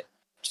helping it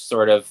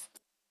sort of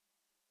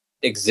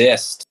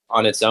exist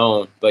on its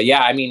own. But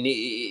yeah, I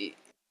mean,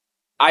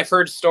 I've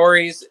heard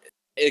stories.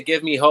 It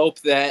give me hope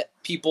that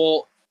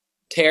people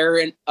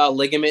tear a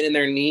ligament in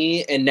their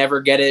knee and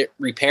never get it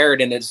repaired,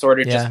 and it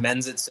sort of just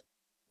mends itself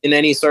in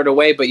any sort of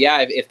way. But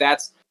yeah,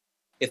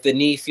 if the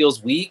knee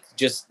feels weak,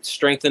 just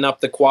strengthen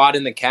up the quad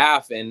and the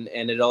calf, and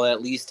it'll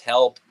at least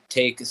help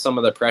take some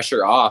of the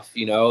pressure off,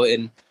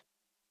 and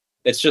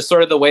it's just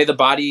sort of the way the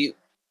body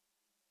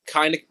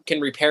kind of can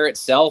repair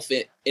itself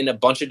in a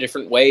bunch of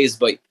different ways.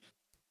 But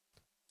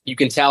you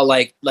can tell,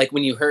 like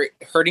when you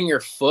hurting your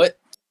foot,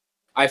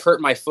 I've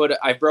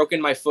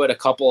broken my foot a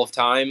couple of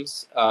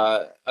times.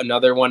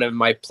 Another one of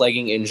my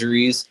plaguing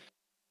injuries.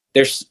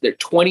 There are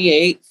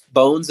 28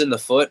 bones in the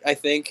foot, I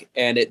think,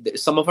 and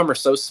some of them are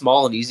so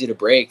small and easy to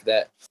break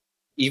that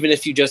even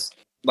if you just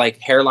like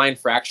hairline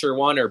fracture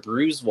one or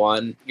bruise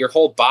one, your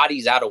whole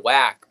body's out of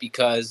whack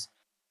because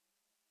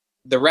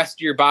the rest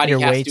of your body your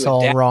has weight's to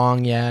adapt. all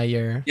wrong. Yeah,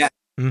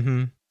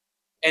 Mm-hmm.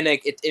 And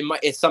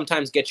it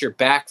sometimes gets your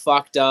back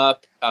fucked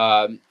up,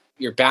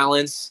 your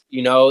balance.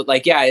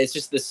 It's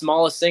just the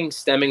smallest thing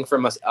stemming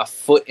from a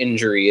foot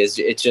injury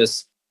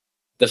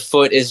the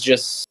foot is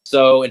just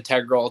so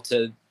integral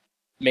to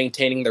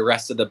maintaining the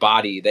rest of the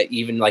body that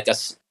even like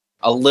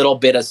a little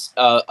bit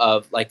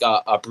of like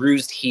a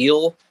bruised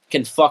heel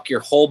can fuck your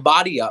whole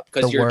body up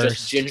because you're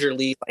just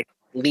gingerly like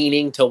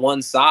leaning to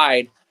one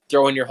side,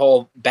 throwing your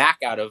whole back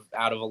out of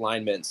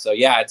alignment. So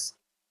yeah,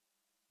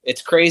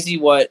 it's crazy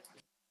what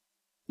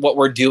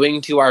we're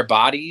doing to our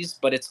bodies,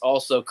 but it's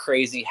also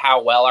crazy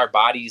how well our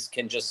bodies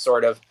can just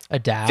sort of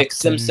adapt, fix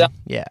themselves.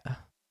 Yeah,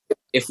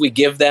 if we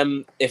give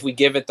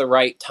it the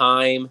right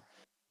time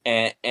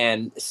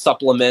and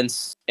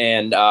supplements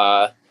and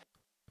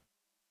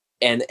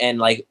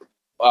like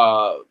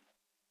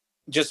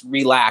just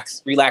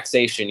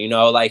relaxation,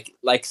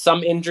 like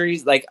some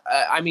injuries, like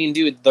I mean,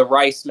 dude, the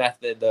Rice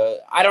method,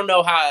 I don't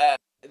know how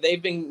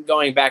they've been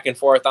going back and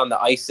forth on the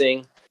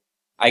icing,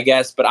 I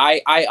guess, but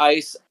I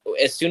ice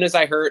as soon as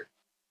I hurt,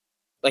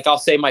 like I'll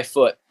say my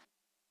foot.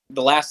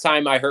 The last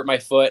time I hurt my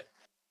foot,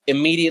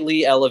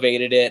 immediately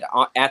elevated it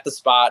at the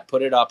spot,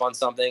 put it up on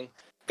something,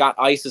 got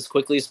ice as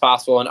quickly as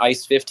possible, and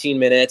ice 15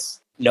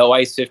 minutes, no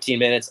ice 15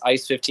 minutes,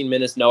 ice 15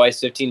 minutes, no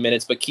ice 15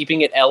 minutes, but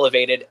keeping it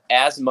elevated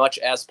as much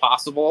as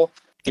possible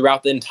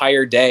throughout the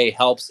entire day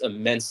helps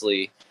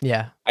immensely.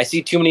 Yeah. I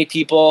see too many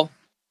people,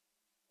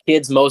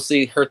 kids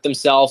mostly, hurt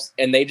themselves,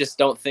 and they just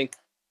don't think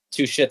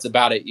two shits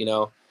about it,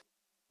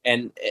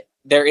 And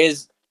there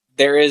is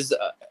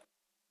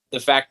the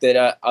fact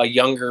that a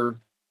younger,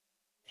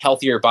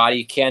 healthier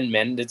body can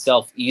mend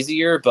itself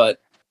easier,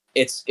 but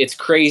it's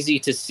crazy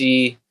to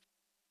see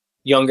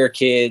younger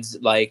kids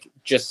like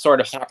just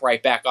sort of hop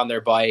right back on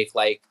their bike,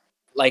 like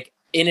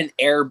in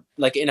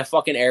a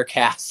fucking air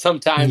cast.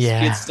 Sometimes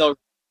kids still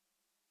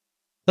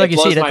like you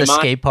see it at the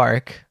skate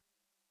park.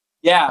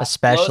 Yeah,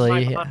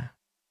 especially.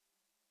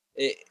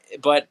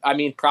 But I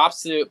mean,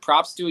 props to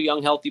a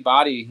young, healthy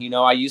body.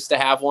 I used to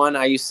have one.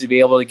 I used to be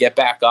able to get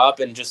back up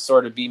and just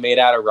sort of be made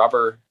out of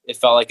rubber. It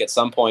felt like at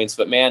some points,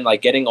 but man,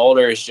 like getting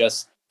older is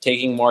just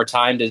taking more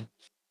time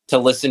to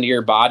listen to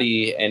your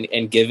body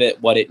and give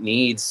it what it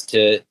needs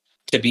to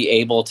be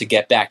able to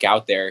get back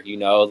out there.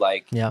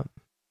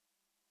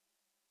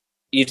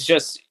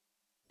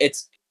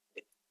 It's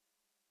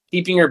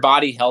keeping your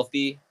body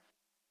healthy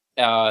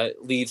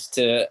leads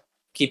to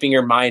keeping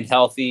your mind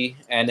healthy,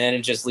 and then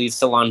it just leads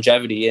to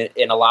longevity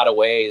in a lot of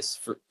ways.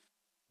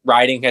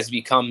 Riding has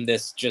become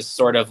this just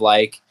sort of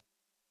like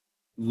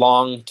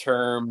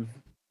long-term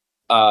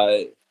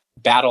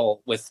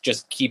battle with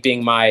just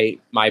keeping my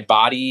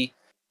body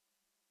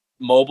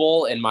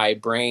mobile and my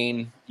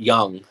brain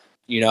young,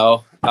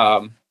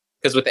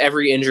 because with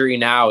every injury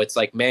now, it's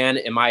like, man,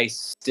 am I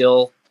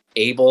still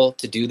able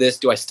to do this?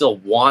 Do I still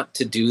want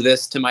to do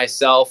this to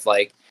myself?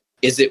 Like,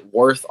 is it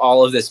worth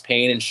all of this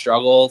pain and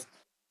struggle?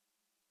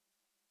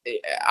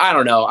 I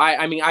don't know.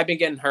 I mean, I've been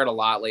getting hurt a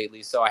lot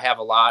lately, so I have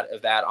a lot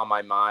of that on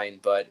my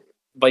mind. But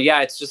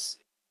yeah, it's just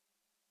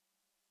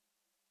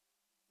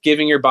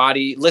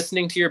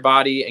listening to your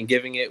body and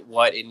giving it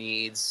what it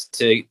needs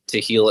to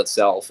heal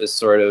itself is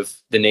sort of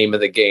the name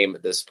of the game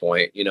at this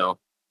point,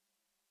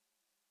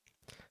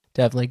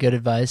 Definitely good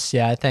advice.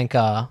 Yeah, I think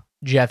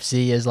Jeff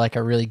Z is like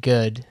a really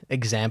good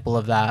example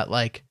of that.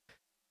 Like,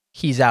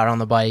 he's out on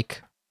the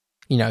bike,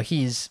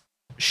 he's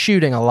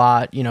shooting a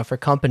lot, for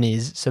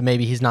companies. So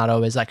maybe he's not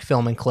always like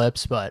filming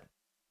clips, but,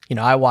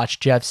 I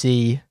watched Jeff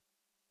Z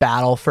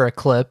battle for a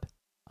clip.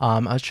 I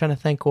was trying to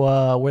think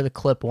where the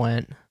clip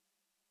went.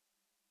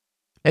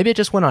 Maybe it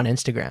just went on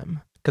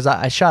Instagram because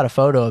I shot a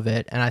photo of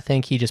it and I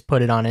think he just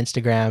put it on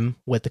Instagram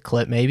with the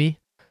clip maybe.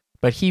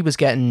 But he was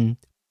getting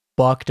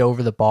bucked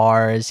over the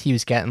bars. He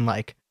was getting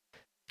like,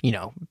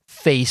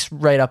 face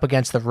right up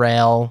against the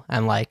rail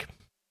and like,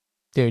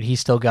 dude, he's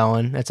still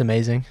going. That's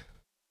amazing.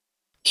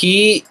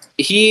 He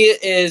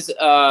is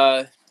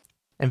and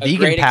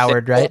vegan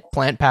powered, right?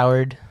 Plant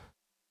powered.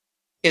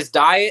 His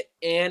diet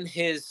and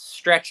his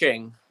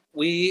stretching.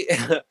 We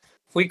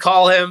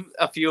call him,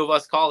 a few of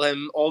us call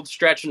him Old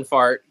Stretch and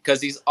Fart because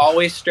he's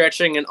always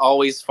stretching and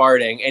always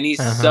farting. And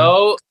he's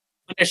so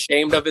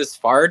ashamed of his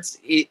farts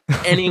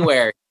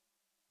anywhere.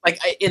 Like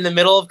in the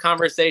middle of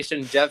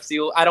conversation, Jeff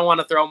Z, I don't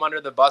want to throw him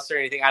under the bus or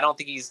anything. I don't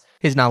think he's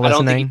not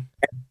listening.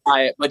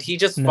 But he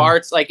just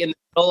farts like in the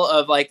middle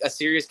of like a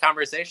serious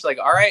conversation. Like,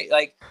 all right,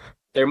 like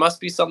there must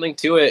be something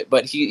to it.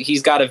 But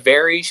he's got a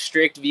very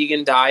strict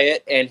vegan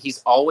diet and he's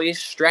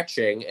always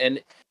stretching.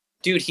 And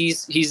dude,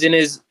 he's in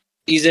his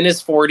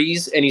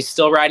 40s and he's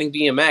still riding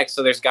BMX.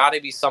 So there's got to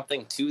be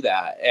something to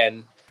that.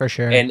 And for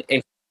sure. And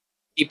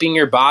keeping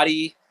your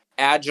body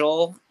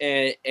agile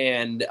and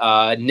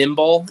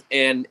nimble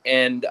and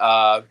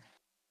I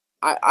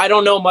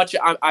don't know much.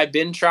 I've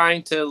been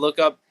trying to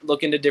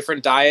look into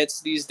different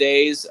diets these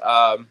days,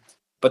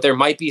 but there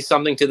might be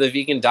something to the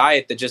vegan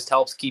diet that just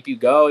helps keep you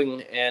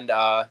going. And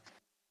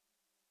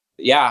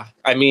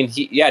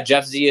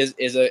Jeff Z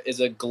is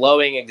a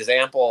glowing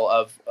example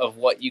of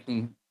what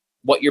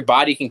your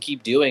body can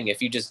keep doing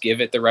if you just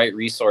give it the right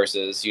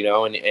resources,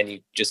 and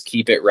you just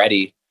keep it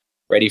ready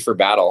for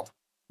battle.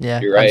 Yeah,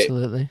 you're right.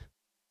 Absolutely.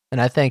 And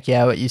I think,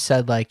 what you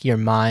said, like your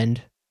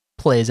mind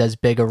plays as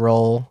big a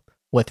role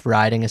with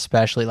riding,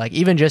 especially like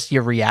even just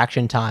your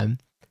reaction time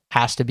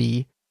has to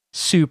be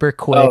super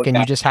quick and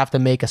you just have to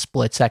make a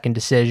split-second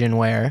decision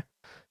where,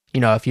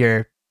 if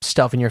you're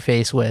stuffing your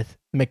face with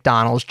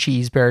McDonald's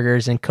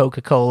cheeseburgers and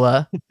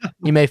Coca-Cola,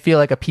 you may feel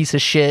like a piece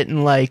of shit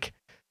and like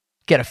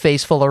get a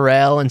face full of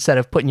rail instead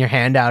of putting your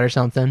hand out or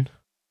something.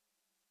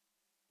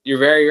 You're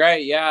very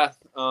right. Yeah.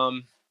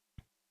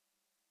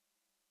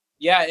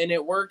 Yeah, and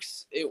it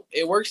works.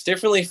 It works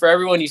differently for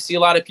everyone. You see a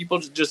lot of people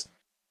just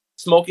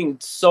smoking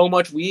so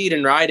much weed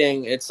and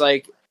riding. It's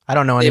like I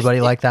don't know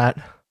anybody like that.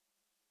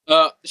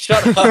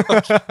 Shut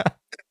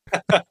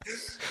up.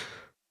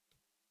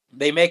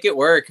 They make it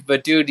work,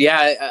 but dude,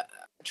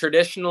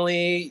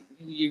 traditionally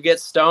you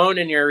get stoned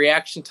and your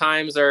reaction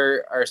times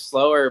are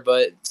slower.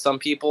 But some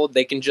people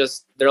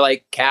they're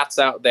like cats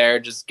out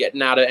there, just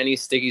getting out of any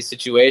sticky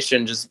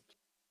situation, just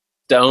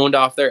stoned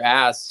off their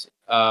ass.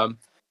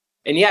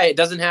 And it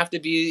doesn't have to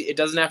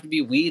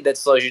be weed that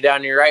slows you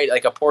down. You're right.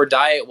 Like a poor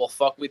diet will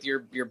fuck with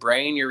your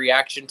brain, your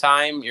reaction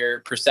time,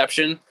 your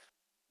perception.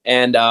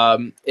 And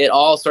it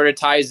all sort of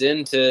ties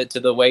into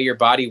the way your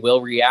body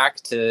will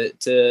react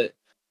to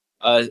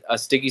a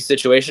sticky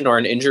situation or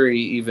an injury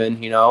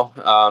even,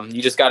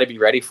 you just got to be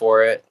ready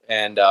for it.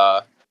 And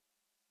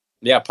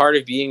part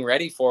of being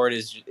ready for it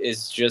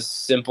is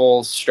just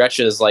simple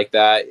stretches like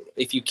that.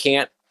 If you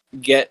can't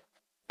get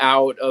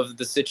out of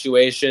the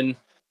situation,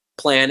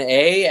 plan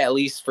A, at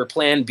least for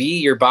plan B,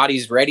 your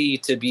body's ready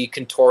to be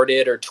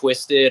contorted or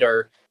twisted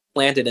or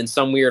planted in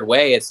some weird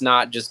way. It's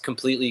not just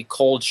completely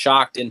cold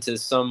shocked into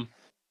some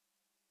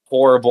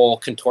horrible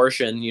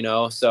contortion,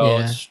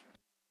 so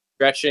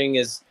stretching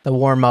is the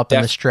warm up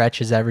and the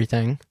stretch is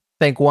everything.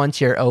 I think once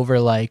you're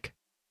over like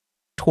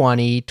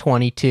 20,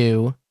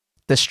 22,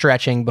 the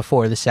stretching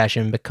before the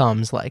session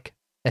becomes like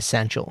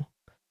essential.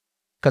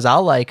 Cause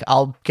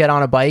I'll get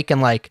on a bike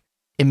and like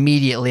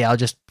immediately I'll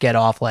just get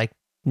off, like,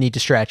 need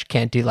to stretch,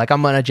 can't do, like,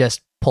 I'm gonna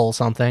just pull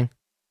something.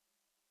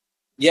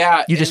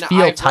 Yeah. You just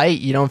feel tight.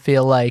 You don't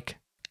feel like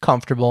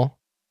comfortable.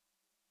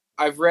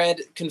 I've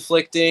read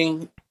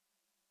conflicting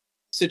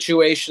sides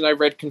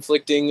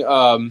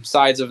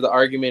of the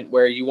argument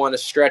where you want to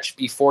stretch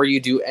before you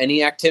do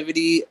any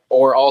activity,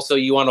 or also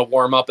you want to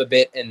warm up a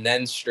bit and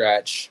then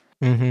stretch.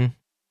 Mm-hmm.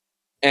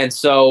 And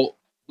so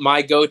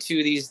my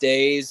go-to these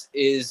days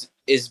is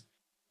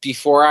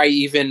before I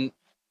even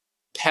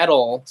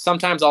pedal.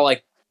 Sometimes I'll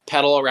like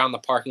pedal around the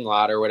parking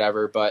lot or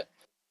whatever, but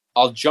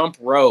I'll jump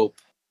rope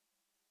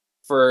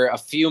for a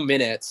few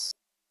minutes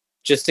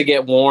just to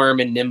get warm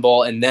and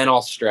nimble, and then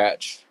I'll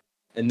stretch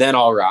and then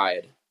I'll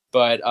ride.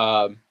 But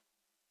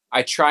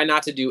I try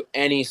not to do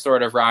any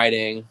sort of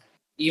riding,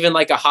 even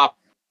like a hop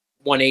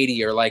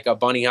 180 or like a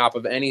bunny hop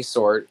of any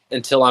sort,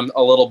 until I'm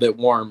a little bit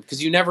warm,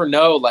 because you never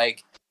know,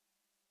 like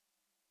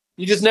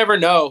you just never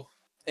know.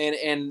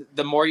 And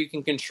the more you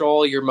can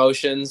control your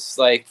motions,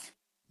 like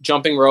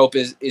jumping rope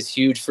is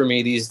huge for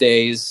me these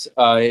days.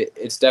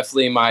 It's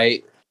definitely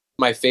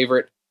my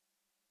favorite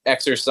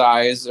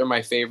exercise or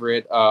my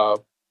favorite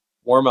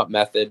warm-up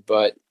method.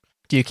 But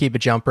do you keep a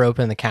jump rope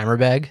in the camera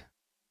bag?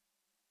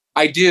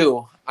 I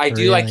do.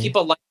 Really? I keep a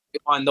light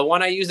one. The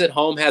one I use at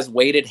home has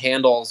weighted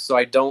handles, so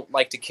I don't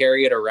like to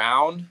carry it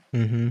around.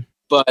 Mm-hmm.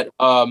 But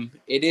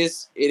it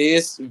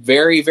is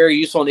very, very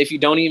useful. And if you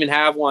don't even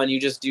have one, you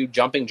just do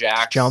jumping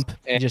jacks. You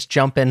just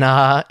jump in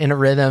a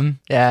rhythm.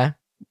 Yeah.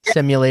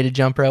 Simulated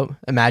jump rope,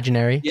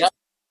 imaginary. Yeah.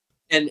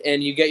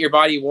 And you get your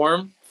body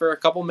warm for a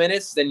couple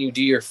minutes, then you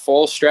do your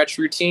full stretch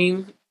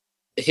routine,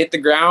 hit the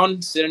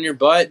ground, sit on your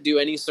butt, do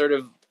any sort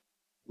of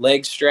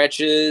leg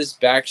stretches,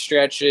 back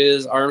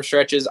stretches, arm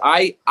stretches.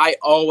 I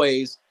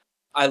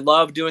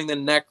love doing the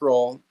neck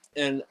roll,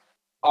 and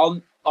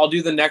I'll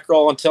do the neck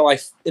roll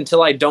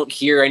until I don't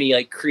hear any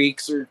like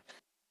creaks or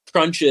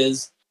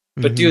crunches.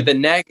 But dude, the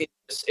neck,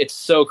 it's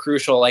so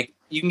crucial. Like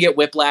you can get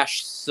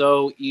whiplash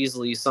so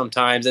easily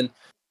sometimes, and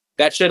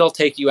that shit'll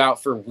take you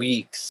out for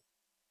weeks.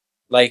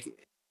 Like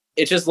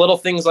it's just little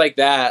things like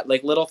that,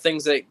 like little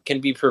things that can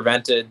be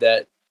prevented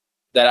that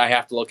I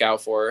have to look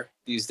out for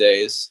these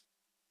days.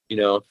 You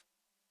know.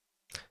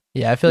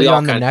 Yeah, I feel you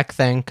on the neck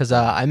thing because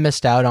I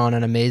missed out on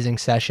an amazing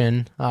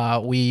session.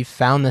 We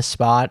found this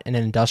spot in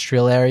an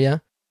industrial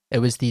area. It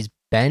was these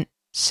bent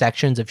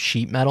sections of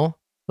sheet metal.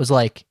 It was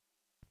like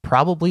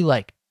probably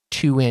like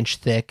 2-inch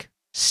thick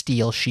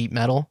steel sheet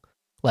metal.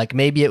 Like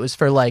maybe it was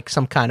for like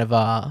some kind of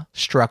a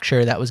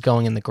structure that was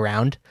going in the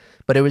ground,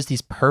 but it was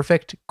these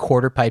perfect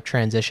quarter pipe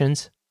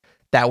transitions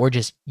that were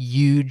just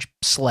huge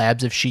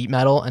slabs of sheet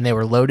metal, and they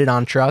were loaded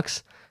on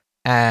trucks.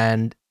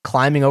 And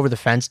climbing over the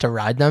fence to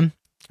ride them,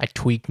 I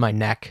tweaked my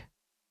neck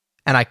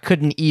and I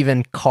couldn't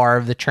even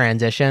carve the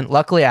transition.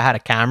 Luckily I had a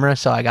camera,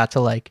 so I got to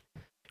like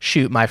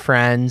shoot my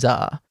friends.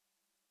 I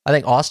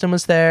think Austin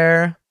was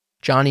there.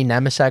 Johnny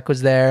Nemesek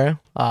was there,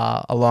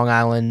 a Long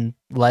Island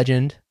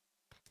legend.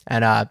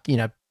 And,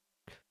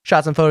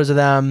 shot some photos of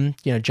them.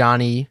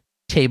 Johnny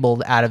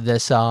tabled out of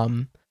this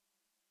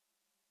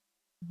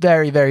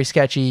very, very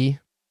sketchy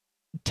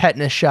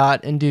tetanus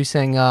shot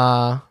inducing,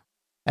 and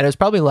it was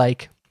probably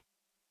like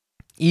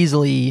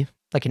easily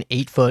like an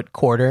 8-foot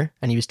quarter,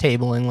 and he was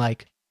tabling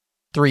like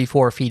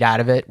 3-4 feet out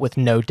of it with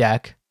no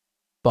deck.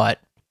 But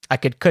I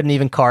couldn't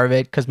even carve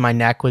it because my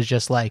neck was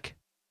just like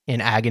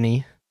in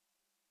agony.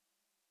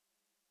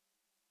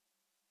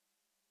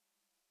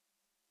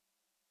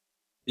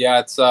 Yeah,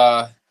 it's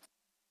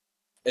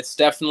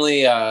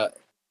definitely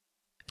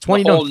it's one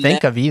you don't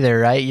think of either,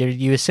 right?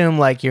 You assume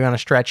like you're gonna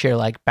stretch your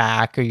like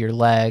back or your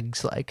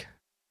legs, like.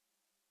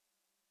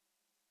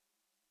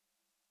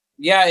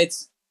 Yeah,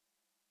 it's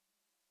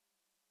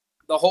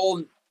the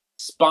whole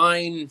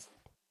spine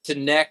to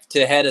neck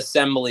to head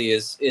assembly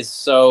is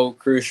so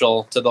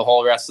crucial to the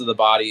whole rest of the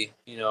body.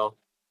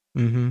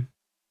 Mm-hmm.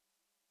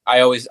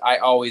 I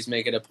always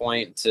make it a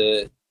point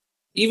to,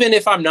 even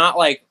if I'm not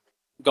like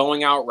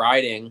going out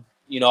riding,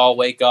 I'll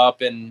wake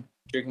up and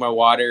drink my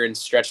water and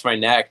stretch my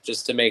neck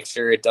just to make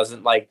sure it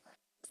doesn't like,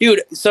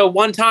 dude. So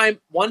one time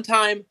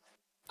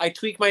I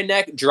tweaked my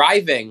neck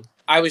driving.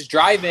 I was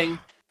driving,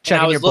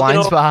 checking your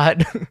blind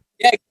spot.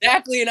 Yeah,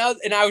 exactly. And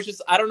I was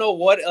just, I don't know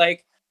what,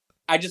 like,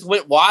 I just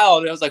went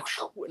wild. And I was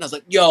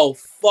like, yo,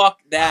 fuck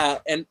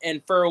that. And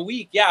for a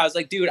week, yeah, I was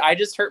like, dude, I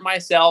just hurt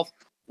myself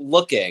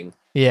looking.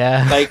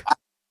 Yeah. Like,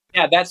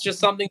 yeah, that's just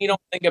something you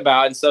don't think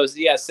about. And so,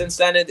 yeah, since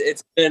then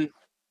it's been,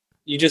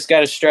 you just got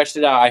to stretch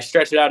it out. I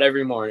stretch it out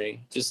every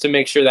morning just to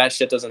make sure that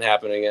shit doesn't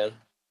happen again.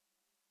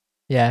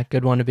 Yeah,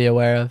 good one to be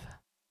aware of.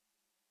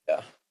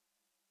 Yeah.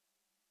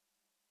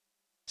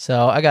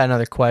 So I got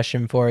another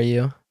question for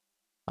you.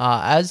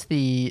 As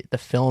the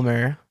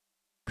filmer,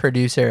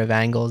 producer of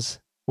Angles,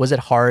 was it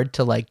hard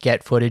to like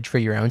get footage for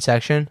your own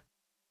section?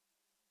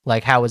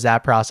 Like, how was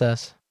that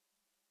process?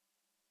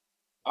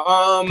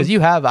 Because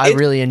I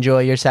really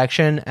enjoy your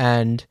section,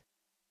 and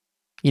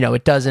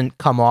it doesn't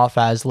come off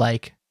as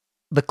like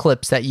the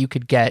clips that you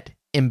could get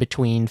in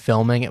between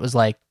filming. It was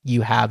like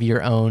you have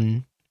your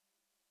own,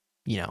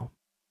 you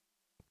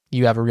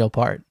have a real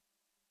part.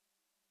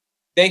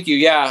 Thank you.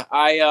 Yeah,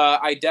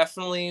 I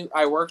definitely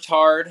worked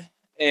hard,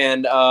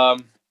 and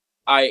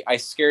I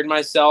scared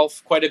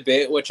myself quite a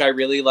bit, which I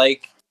really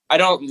like. I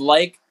don't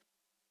like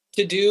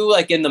to do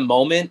like in the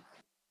moment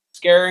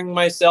scaring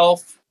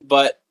myself,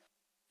 but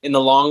in the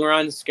long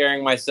run,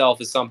 scaring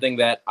myself is something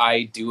that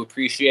I do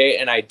appreciate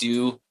and I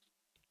do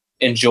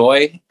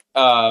enjoy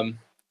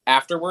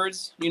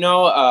afterwards,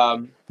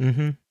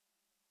 Mm-hmm.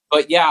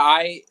 But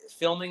yeah,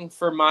 filming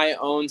for my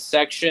own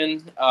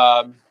section,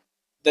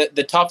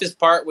 the toughest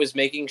part was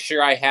making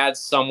sure I had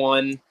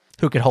someone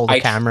who could hold a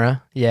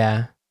camera.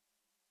 Yeah.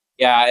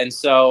 Yeah. And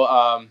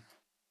so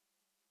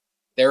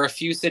there were a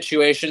few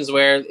situations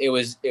where it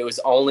was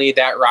only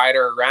that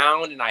rider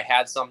around and I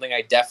had something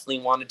I definitely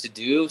wanted to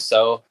do.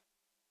 So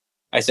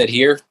I said,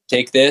 here,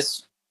 take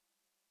this,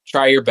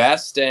 try your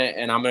best.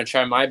 And I'm going to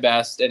try my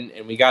best. And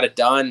we got it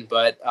done.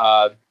 But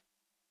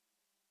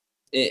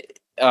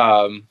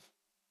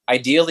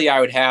ideally I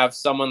would have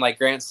someone like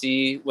Grant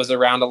C was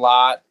around a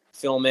lot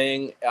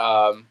filming.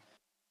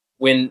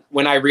 When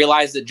I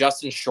realized that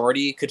Justin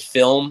Shorty could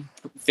film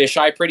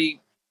fisheye pretty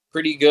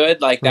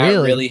good, like that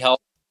really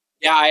helped.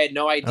 Yeah, I had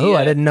no idea. Oh,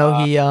 I didn't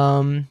know he.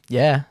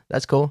 Yeah,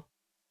 that's cool.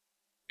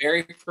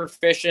 very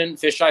proficient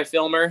fisheye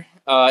filmer,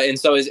 and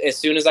so as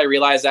soon as I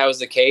realized that was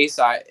the case,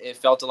 it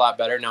felt a lot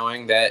better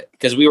knowing that,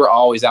 because we were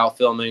always out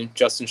filming.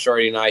 Justin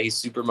Shorty and I, he's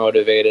super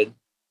motivated,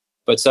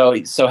 but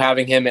so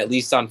having him at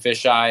least on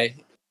fisheye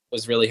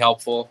was really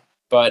helpful.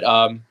 But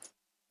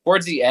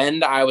towards the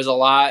end, I was a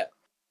lot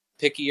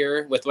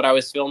pickier with what I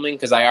was filming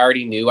because I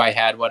already knew I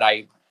had what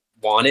I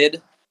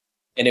wanted,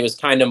 and it was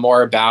kind of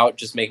more about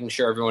just making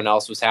sure everyone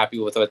else was happy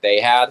with what they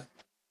had.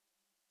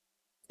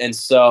 And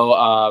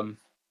so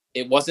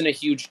it wasn't a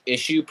huge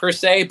issue per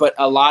se, but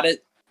a lot of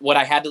what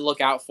I had to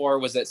look out for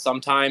was that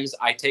sometimes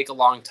I take a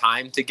long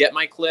time to get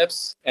my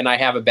clips, and I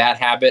have a bad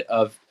habit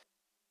of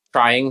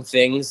trying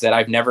things that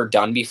I've never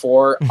done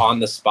before on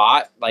the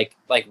spot, like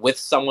with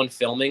someone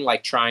filming,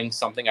 like trying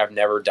something I've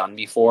never done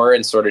before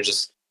and sort of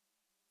just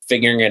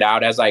figuring it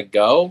out as I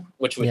go,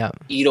 which would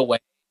eat away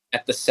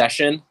at the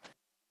session,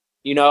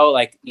 you know,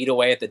 like eat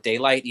away at the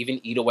daylight,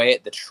 even eat away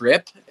at the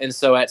trip. And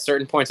so at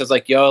certain points I was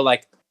like, yo,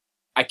 like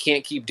I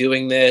can't keep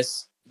doing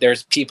this.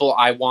 There's people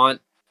I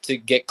want to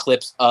get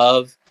clips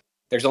of.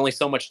 There's only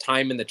so much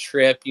time in the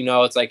trip, you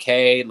know. It's like,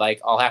 hey, like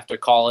I'll have to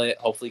call it,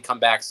 hopefully come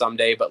back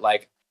someday, but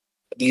like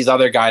these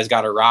other guys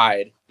got a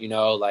ride, you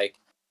know, like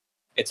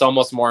it's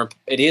almost more,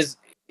 it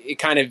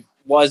kind of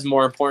was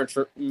more important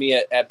for me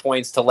at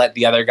points to let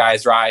the other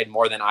guys ride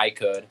more than I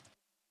could.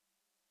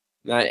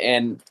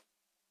 And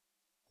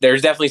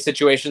there's definitely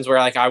situations where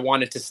like I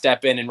wanted to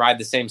step in and ride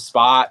the same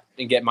spot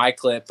and get my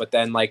clip, but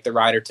then like the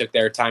rider took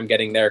their time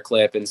getting their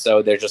clip. And so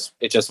it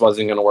just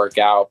wasn't going to work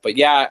out. But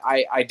yeah,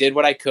 I did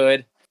what I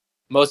could.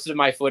 Most of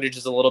my footage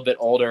is a little bit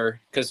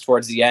older because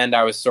towards the end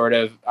I was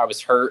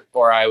hurt,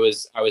 or I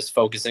was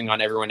focusing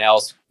on everyone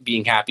else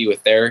being happy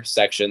with their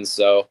sections.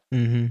 So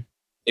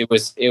it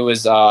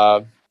was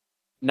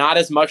not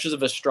as much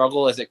of a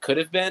struggle as it could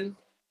have been,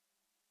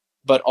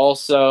 but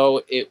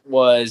also it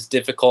was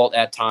difficult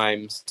at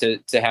times to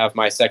have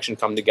my section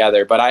come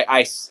together. But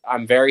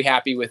I'm very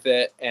happy with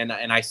it, and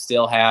I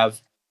still have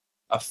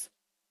a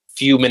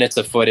few minutes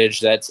of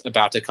footage that's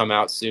about to come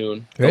out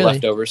soon. Really? The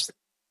leftovers.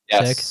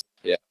 Yes. Sick.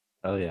 Yeah.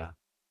 Oh yeah.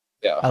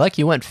 Yeah. I like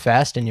you went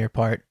fast in your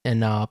part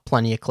in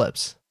plenty of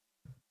clips.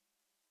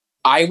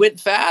 I went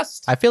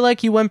fast? I feel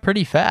like you went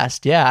pretty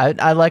fast. Yeah.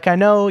 I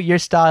know your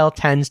style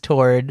tends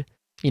toward,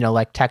 you know,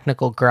 like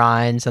technical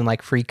grinds and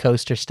like free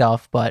coaster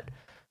stuff, but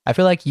I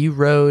feel like you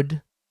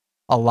rode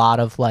a lot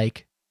of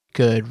like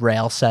good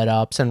rail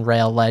setups and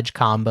rail ledge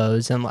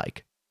combos, and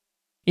like,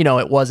 you know,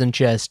 it wasn't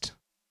just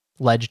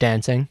ledge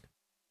dancing.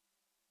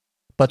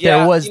 But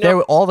there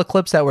were all the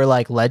clips that were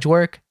like ledge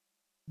work,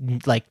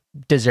 like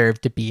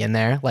deserved to be in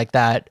there. Like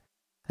that,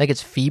 I think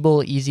it's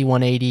Feeble Easy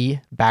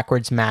 180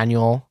 backwards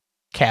manual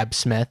Cab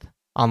Smith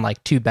on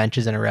like 2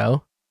 benches in a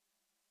row.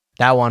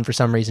 That one for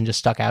some reason just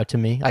stuck out to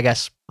me. I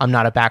guess I'm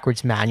not a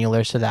backwards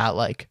manualer, so that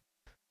like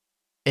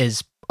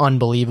is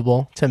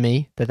unbelievable to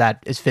me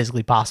that is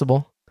physically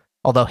possible.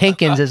 Although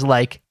Hinkins is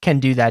like can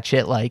do that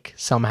shit like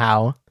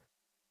somehow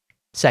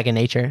second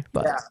nature.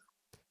 But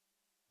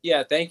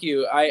yeah, thank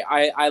you.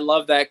 I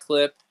love that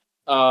clip.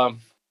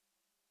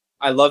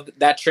 I love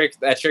that trick.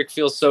 That trick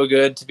feels so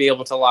good to be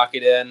able to lock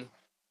it in.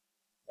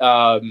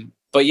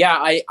 But yeah,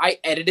 I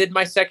edited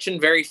my section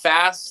very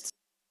fast.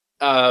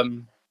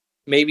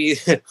 Maybe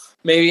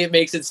it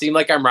makes it seem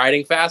like I'm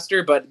riding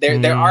faster, but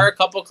there are a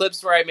couple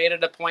clips where I made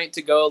it a point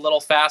to go a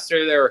little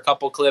faster. There are a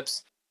couple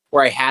clips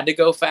where I had to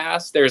go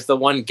fast. There's the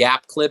one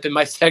gap clip in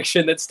my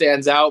section that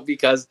stands out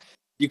because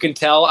you can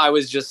tell I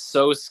was just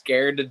so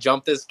scared to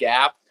jump this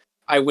gap.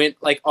 I went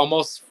like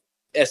almost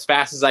as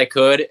fast as I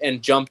could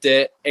and jumped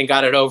it and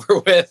got it over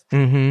with.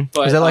 Mm-hmm.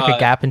 But, was it like a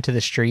gap into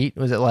the street?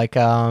 Was it like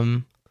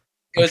I'm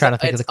trying to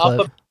think of the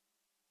clip.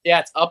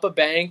 It's up a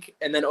bank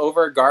and then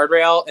over a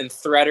guardrail and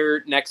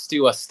threader next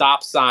to a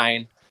stop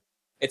sign.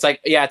 It's like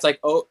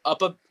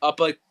up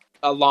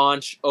a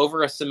launch,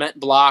 over a cement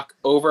block,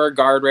 over a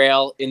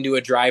guardrail into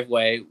a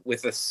driveway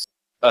with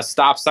a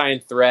stop sign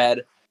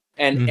thread.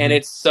 And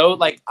it's so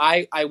like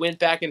I went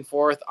back and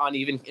forth on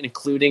even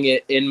including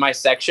it in my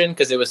section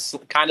because it was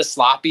kind of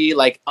sloppy,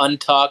 like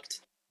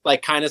untucked,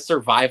 like kind of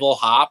survival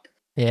hop.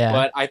 Yeah.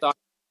 But I thought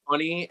it was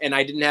funny, and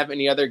I didn't have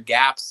any other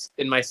gaps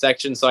in my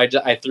section, so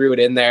I threw it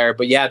in there.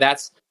 But yeah,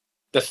 that's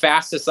the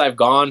fastest I've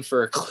gone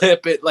for a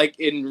clip. It like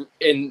in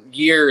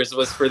years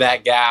was for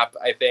that gap,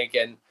 I think,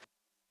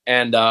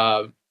 and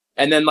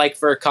then like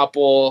for a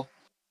couple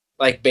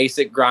like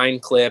basic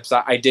grind clips,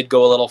 I did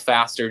go a little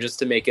faster just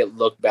to make it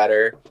look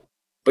better.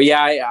 But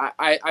yeah,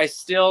 I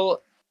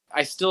still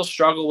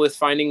struggle with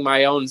finding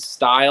my own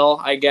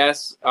style, I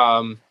guess.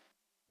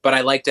 But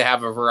I like to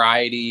have a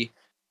variety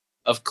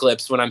of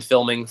clips when I'm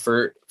filming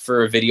for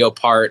a video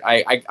part.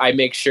 I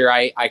make sure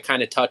I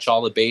kind of touch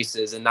all the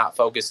bases and not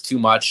focus too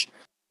much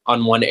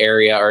on one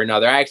area or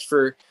another.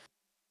 Actually,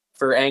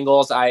 for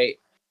angles, I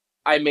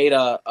made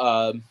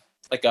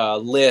a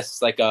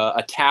list, like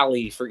a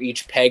tally for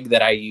each peg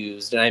that I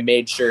used, and I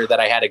made sure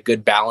that I had a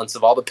good balance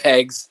of all the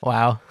pegs.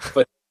 Wow.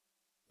 But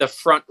the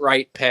front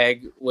right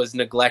peg was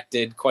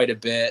neglected quite a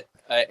bit,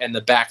 and the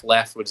back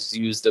left was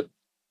used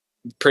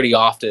pretty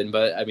often,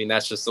 but I mean,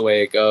 that's just the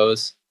way it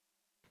goes.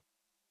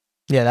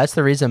 Yeah, that's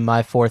the reason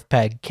my fourth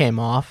peg came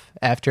off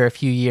after a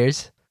few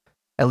years.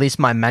 At least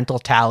my mental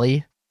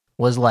tally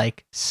was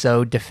like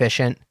so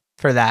deficient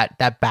for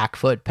that back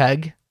foot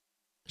peg.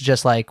 It's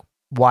just like,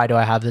 why do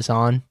I have this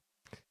on?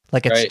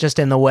 Like it's Right. just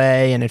in the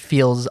way and it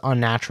feels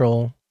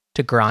unnatural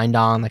to grind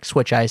on. Like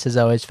switch ice has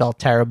always felt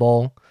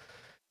terrible.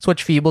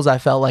 Switch feebles, I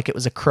felt like it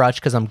was a crutch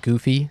because I'm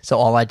goofy. So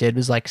all I did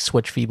was like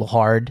switch feeble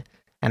hard.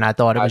 And I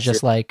thought it was Gotcha.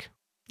 just like,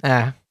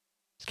 let's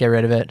get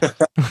rid of it.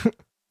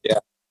 Yeah.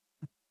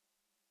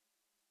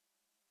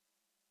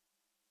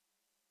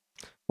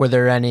 Were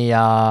there any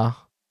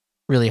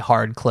really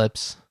hard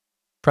clips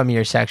from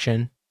your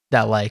section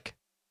that like,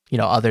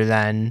 other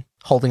than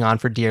holding on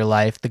for dear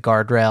life, the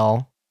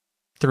guardrail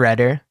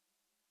threader?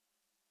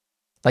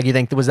 Like you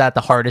think was that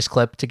the hardest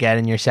clip to get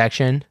in your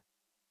section?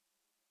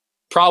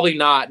 Probably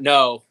not.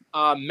 No.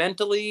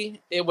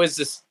 Mentally, it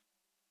wasn't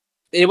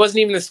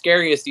even the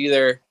scariest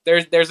either.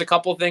 There's a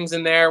couple things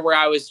in there where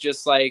I was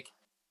just like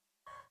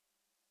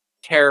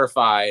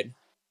terrified.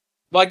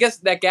 Well, I guess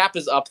that gap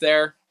is up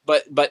there,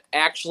 but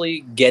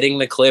actually getting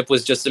the clip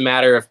was just a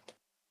matter of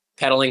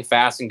pedaling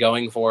fast and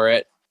going for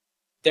it.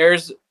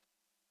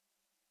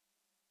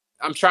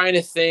 I'm trying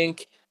to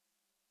think.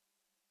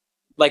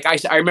 Like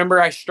I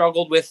remember I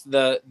struggled with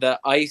the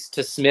ice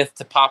to Smith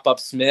to pop up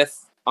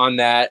Smith on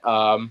that.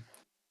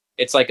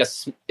 It's like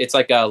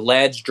a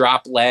ledge,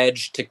 drop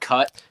ledge to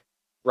cut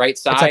right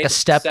side. It's like a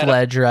stepped setup.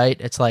 ledge, right?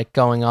 It's like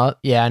going up.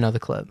 Yeah, I know the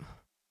clip.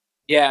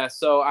 Yeah,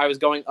 so I was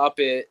going up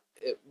it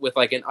with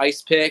like an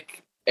ice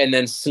pick and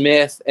then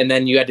Smith, and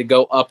then you had to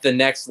go up the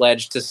next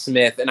ledge to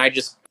Smith, and I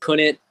just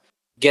couldn't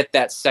get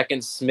that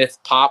second Smith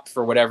pop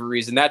for whatever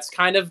reason. That's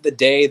kind of the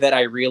day that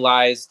I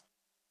realized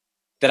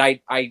that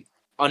I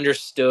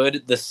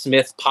understood the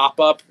Smith pop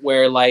up,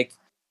 where like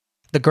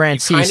the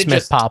Grant C.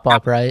 Smith pop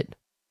up, right?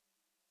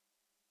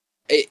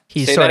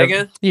 He's say that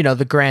again?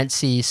 The Grant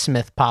C.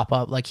 Smith pop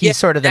up. Like he's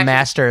sort of the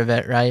master of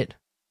it, right?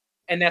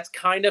 And that's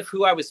kind of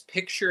who I was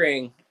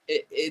picturing.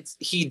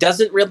 He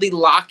doesn't really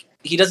lock.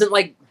 He doesn't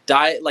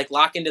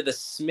lock into the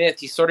Smith.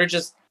 He sort of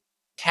just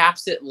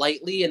taps it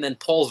lightly and then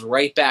pulls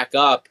right back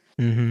up.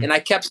 Mm-hmm. And I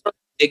kept sort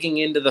of digging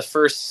into the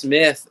first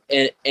Smith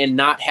and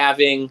not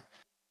having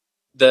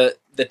the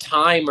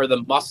time or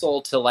the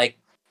muscle to like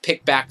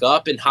pick back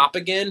up and hop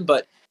again.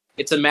 But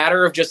it's a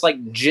matter of just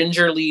like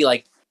gingerly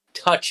like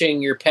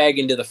touching your peg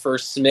into the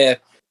first Smith,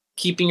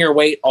 keeping your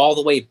weight all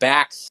the way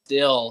back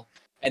still,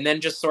 and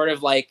then just sort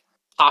of like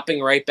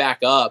popping right back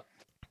up.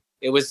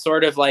 It was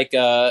sort of like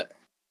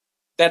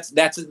that's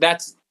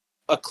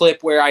a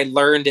clip where I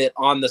learned it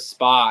on the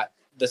spot,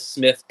 the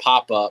Smith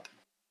pop up.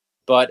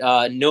 But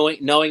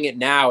knowing it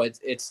now,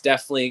 it's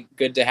definitely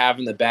good to have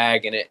in the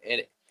bag, and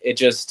it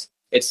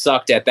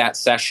sucked at that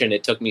session.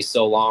 It took me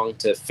so long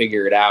to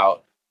figure it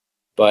out,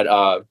 but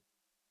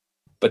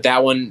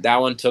that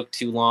one took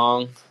too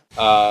long.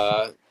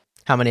 How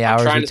many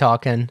hours are we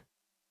talking?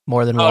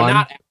 More than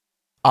one?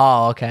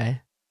 Oh,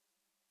 okay.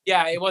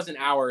 Yeah, it wasn't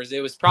hours.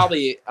 It was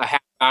probably a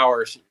half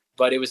hour,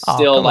 but it was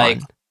still like.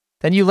 On.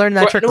 Then you learned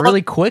that trick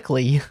really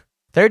quickly.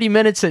 30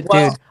 minutes, dude.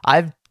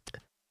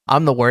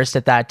 I'm the worst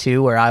at that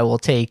too, where I will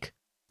take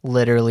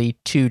literally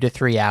 2 to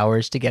 3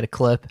 hours to get a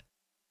clip,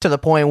 to the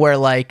point where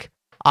like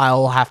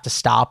I'll have to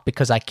stop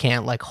because I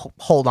can't like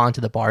hold on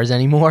to the bars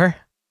anymore.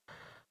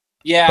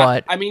 Yeah,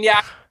 but I mean, yeah,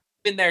 I've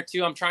been there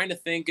too. I'm trying to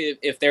think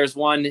if there's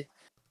one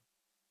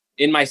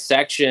in my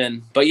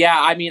section, but yeah,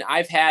 I mean,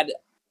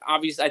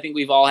 obviously, I think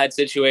we've all had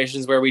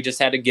situations where we just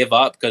had to give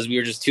up because we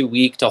were just too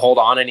weak to hold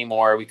on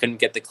anymore. We couldn't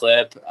get the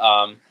clip.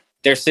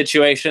 There's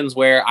situations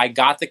where I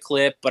got the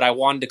clip, but I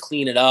wanted to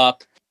clean it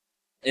up.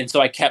 And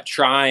so I kept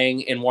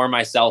trying and wore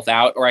myself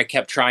out, or I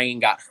kept trying and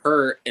got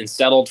hurt and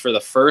settled for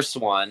the first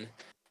one.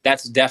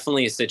 That's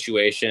definitely a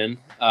situation.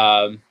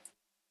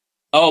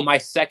 My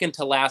second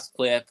to last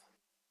clip,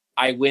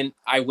 I went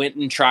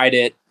and tried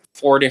it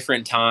 4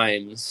 different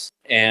times,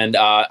 and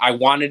I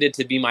wanted it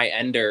to be my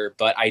ender,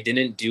 but I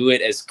didn't do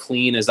it as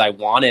clean as I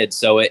wanted,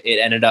 so it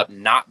ended up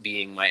not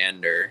being my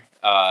ender.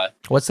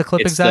 What's the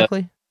clip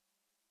exactly?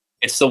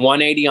 It's the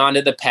 180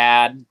 onto the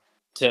pad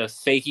to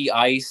fakie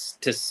ice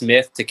to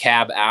Smith to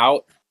cab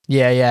out.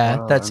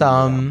 Yeah. That's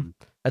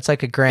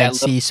like a Grant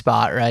C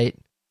spot, right?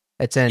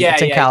 It's in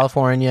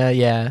California.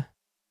 Yeah.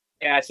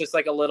 Yeah, it's just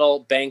like a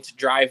little banked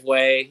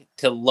driveway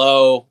to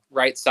low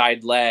right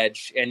side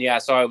ledge. And yeah,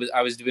 so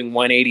I was doing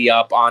 180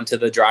 up onto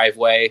the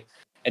driveway,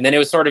 and then it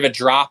was sort of a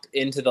drop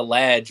into the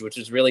ledge, which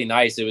was really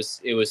nice.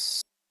 It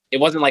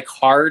wasn't like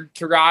hard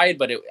to ride,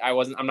 but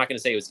I'm not going to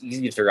say it was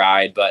easy to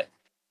ride, but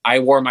I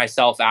wore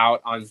myself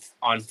out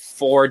on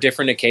 4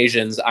 different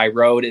occasions. I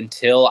rode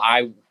until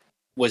I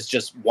was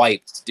just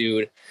wiped,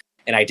 dude.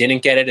 And I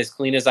didn't get it as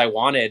clean as I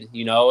wanted,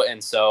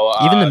 and so...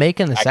 Even the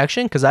make in the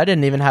section? Because I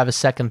didn't even have a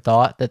second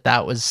thought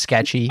that was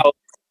sketchy.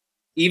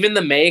 Even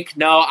the make?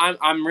 No,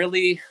 I'm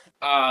really...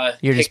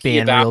 You're just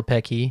being real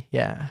picky,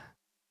 yeah.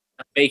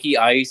 Fakie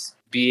ice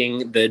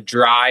being the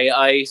dry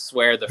ice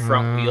where the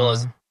front wheel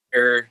is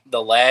under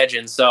the ledge,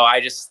 and so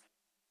I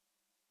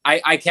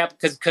kept...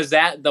 Because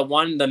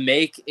the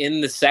make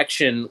in the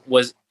section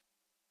was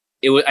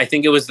I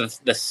think it was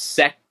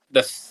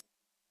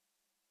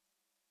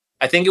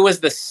I think it was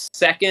the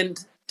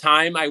second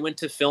time I went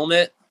to film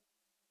it,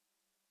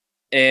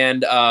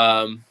 and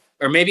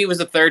or maybe it was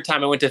the third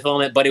time I went to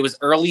film it, but it was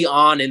early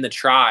on in the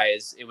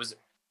tries. It was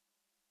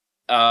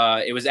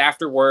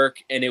after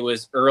work, and it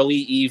was early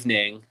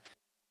evening,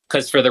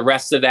 because for the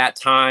rest of that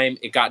time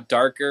it got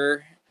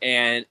darker,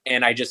 and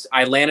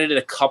I landed it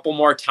a couple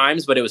more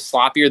times, but it was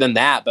sloppier than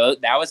that.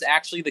 But that was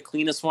actually the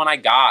cleanest one I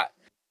got,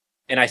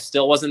 and I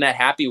still wasn't that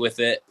happy with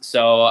it,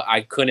 so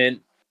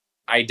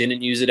I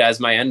didn't use it as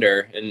my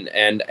ender,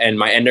 and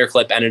my ender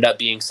clip ended up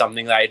being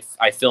something that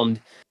I filmed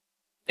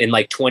in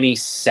like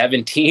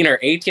 2017 or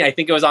 18. I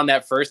think it was on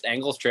that first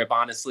Angles trip,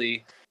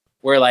 honestly,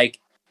 where like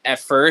at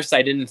first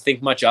I didn't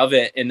think much of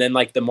it, and then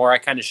like the more I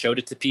kind of showed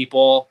it to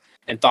people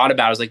and thought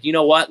about it, I was like, you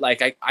know what,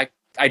 like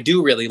I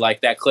do really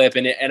like that clip.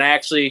 And I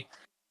actually,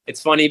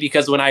 it's funny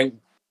because when I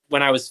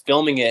was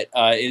filming it,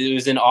 it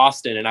was in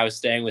Austin, and I was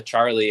staying with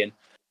Charlie,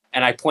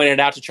 and I pointed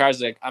out to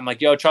Charlie, I'm like,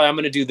 yo, Charlie, I'm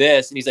gonna do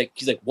this, and he's like,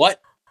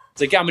 what? It's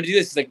like, yeah, I'm gonna do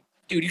this. He's like,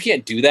 dude, you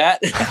can't do that.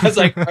 I was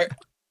like,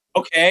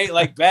 okay,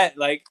 like bet,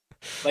 like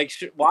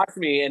watch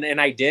me, and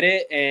I did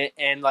it,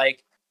 and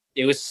like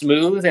it was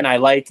smooth, and I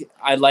like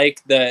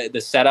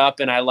the setup,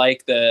 and I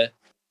like the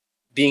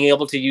being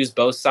able to use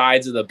both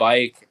sides of the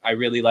bike. I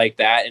really like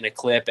that in a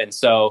clip, and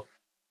so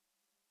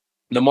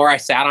the more I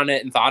sat on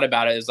it and thought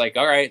about it, it was like,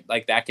 all right,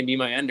 like that can be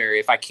my ender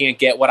if I can't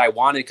get what I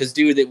wanted. Because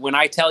dude, when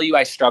I tell you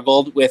I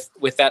struggled with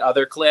that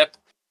other clip,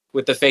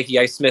 with the Fakey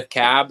Ice Smith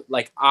cab,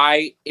 like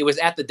it was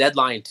at the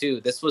deadline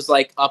too. This was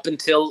like up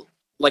until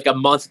like a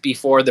month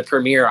before the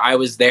premiere. I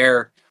was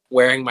there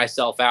wearing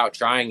myself out,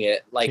 trying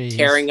it, like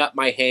tearing up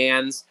my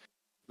hands,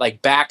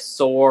 like back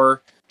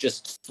sore,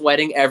 just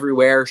sweating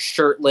everywhere,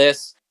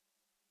 shirtless,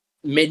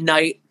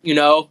 midnight,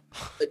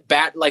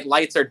 like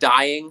lights are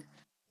dying.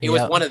 It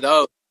was one of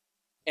those.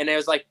 And it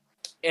was like,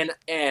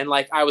 and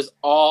like I was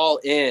all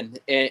in,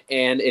 and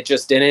it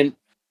just didn't.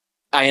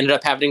 I ended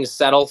up having to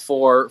settle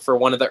for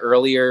one of the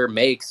earlier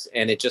makes,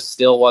 and it just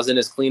still wasn't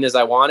as clean as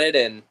I wanted.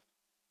 And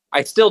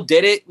I still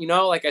did it,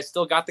 like I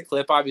still got the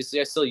clip.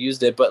 Obviously, I still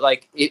used it, but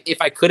like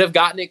if I could have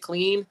gotten it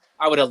clean,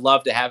 I would have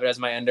loved to have it as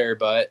my ender.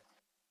 But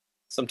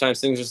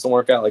sometimes things just don't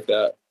work out like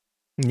that.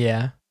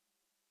 Yeah.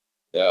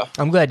 Yeah.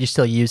 I'm glad you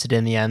still used it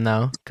in the end,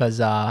 though, because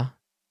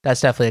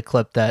that's definitely a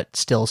clip that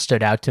still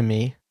stood out to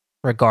me,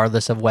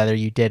 regardless of whether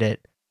you did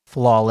it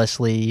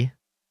flawlessly,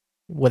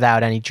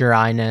 without any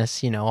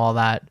dryness, all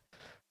that.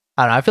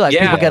 I don't know. I feel like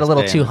people get a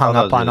little too hung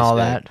up on all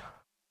that.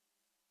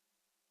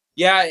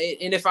 Yeah,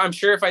 and if I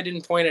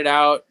didn't point it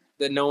out,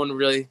 that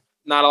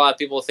not a lot of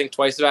people think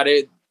twice about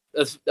it.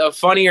 A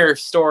funnier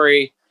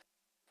story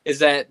is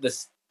that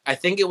I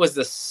think it was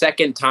the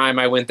second time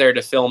I went there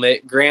to film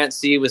it. Grant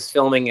C was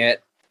filming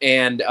it,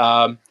 and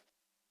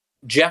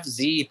Jeff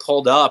Z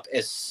pulled up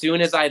as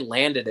soon as I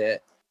landed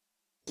it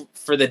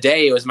for the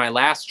day. It was my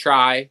last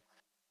try,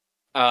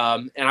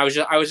 and I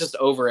was just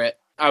over it.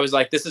 I was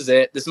like, this is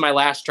it. This is my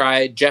last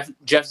try. Jeff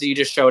Z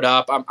just showed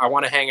up. I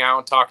want to hang out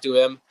and talk to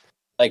him.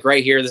 Like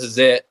right here, this is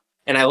it.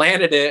 And I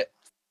landed it,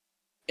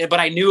 but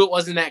I knew it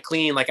wasn't that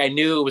clean. Like I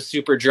knew it was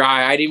super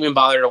dry. I didn't even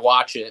bother to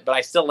watch it, but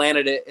I still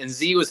landed it. And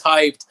Z was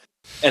hyped,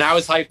 and I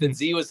was hyped, and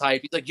Z was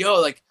hyped. He's like,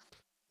 yo, like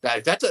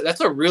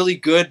that's a really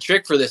good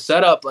trick for this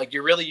setup. Like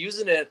you're really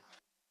using it.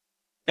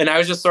 And I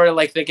was just sort of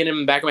like thinking in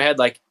the back of my head,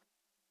 like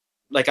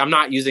I'm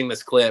not using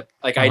this clip.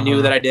 Like I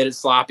knew that I did it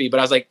sloppy, but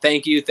I was like,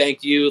 thank you.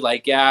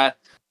 Like, yeah.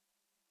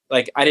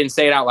 Like I didn't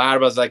say it out loud,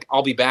 but I was like,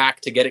 I'll be back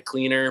to get it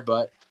cleaner.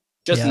 But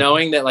just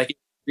knowing that like it's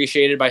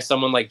appreciated by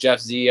someone like Jeff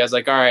Z, I was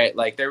like, all right,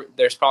 like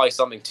there's probably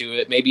something to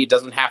it. Maybe it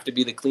doesn't have to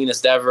be the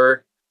cleanest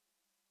ever.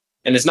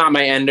 And it's not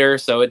my ender,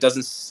 so it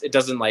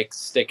doesn't like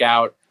stick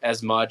out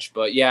as much.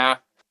 But yeah,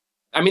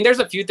 I mean, there's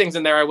a few things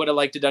in there I would have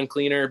liked to done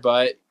cleaner,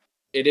 but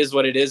it is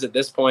what it is at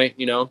this point,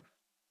 Give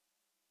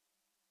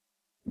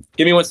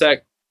me one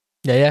sec.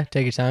 Yeah,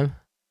 take your time.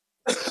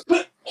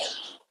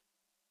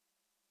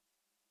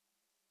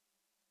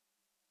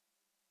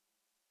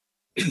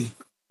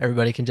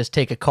 Everybody can just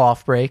take a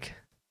cough break.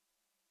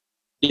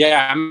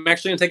 Yeah, I'm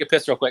actually going to take a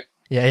piss real quick.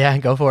 Yeah,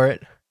 go for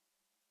it.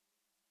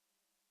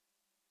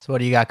 So what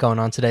do you got going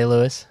on today,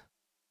 Lewis?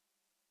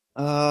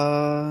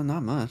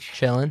 Not much.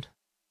 Chilling?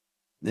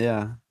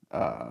 Yeah.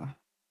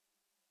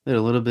 Did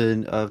a little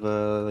bit of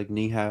like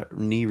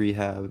knee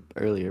rehab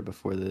earlier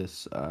before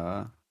this.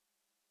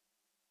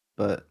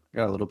 But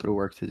got a little bit of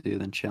work to do,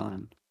 then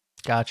chilling.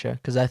 Gotcha.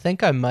 Because I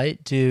think I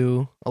might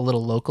do a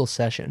little local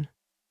session.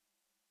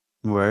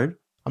 Word?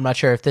 I'm not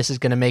sure if this is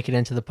going to make it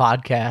into the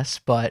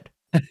podcast, but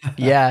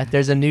yeah,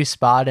 there's a new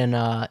spot in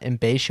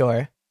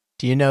Bayshore.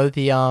 Do you know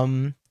the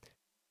OG,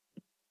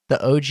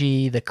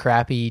 the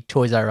crappy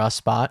Toys R Us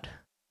spot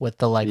with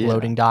the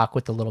loading dock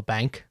with the little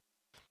bank?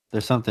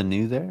 There's something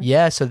new there?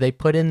 Yeah, so they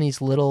put in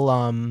these little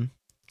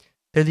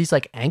they're these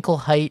like ankle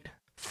height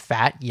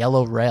fat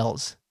yellow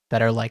rails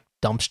that are like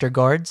dumpster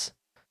guards.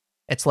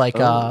 It's like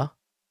a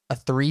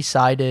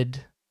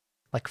 3-sided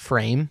like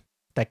frame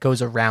that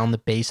goes around the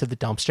base of the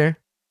dumpster.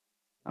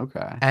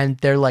 Okay. And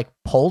they're like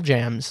pole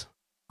jams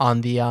on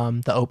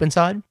the open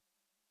side.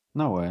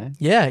 No way.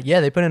 Yeah,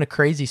 they put in a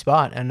crazy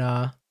spot, and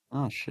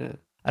Oh shit.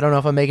 I don't know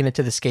if I'm making it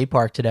to the skate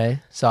park today,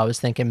 so I was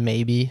thinking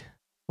maybe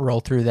roll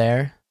through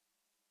there.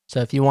 So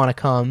if you want to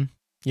come,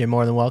 you're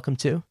more than welcome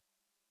to.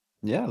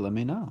 Yeah, let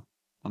me know.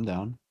 I'm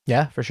down.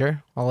 Yeah, for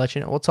sure. I'll let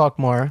you know. We'll talk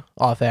more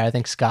off air. I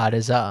think Scott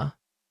is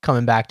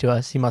coming back to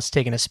us. He must have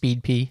taken a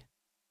speed pee.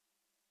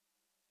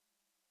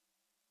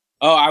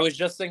 Oh, I was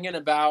just thinking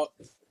about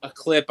a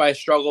clip I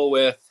struggle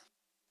with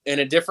in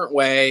a different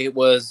way.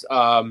 Was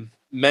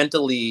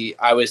mentally,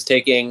 I was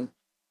taking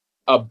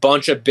a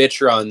bunch of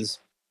bitch runs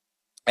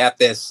at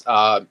this.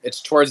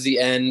 It's towards the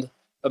end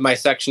of my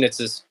section. It's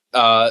this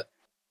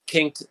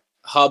kinked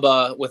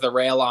hubba with a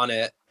rail on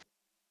it.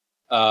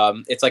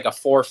 It's like a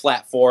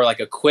 4-flat-4, like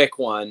a quick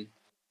one.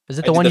 Is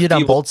it the one you did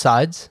on both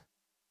sides?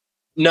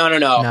 No.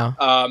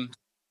 No.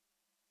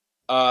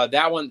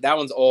 That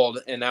one's old,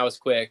 and that was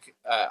quick.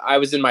 I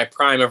was in my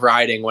prime of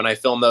riding when I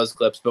filmed those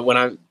clips, but when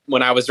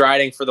I was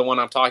riding for the one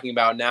I'm talking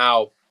about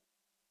now,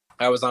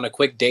 I was on a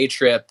quick day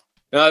trip.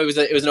 No, it was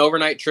an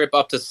overnight trip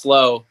up to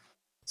SLO,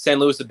 San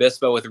Luis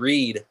Obispo with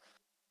Reed,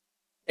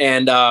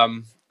 and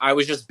I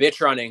was just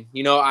bitch running.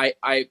 You know,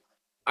 I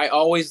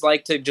always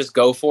like to just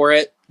go for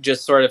it,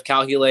 just sort of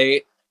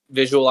calculate,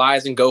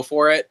 visualize, and go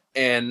for it.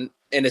 And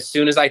as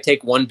soon as I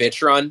take one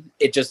bitch run,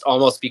 it just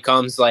almost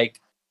becomes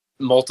like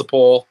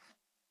multiple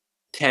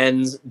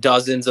tens,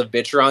 dozens of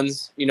bitch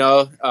runs, you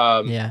know?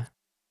 Yeah.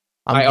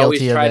 I'm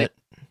guilty of it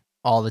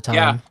all the time.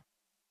 Yeah.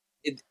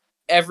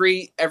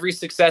 Every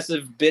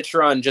successive bitch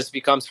run just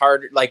becomes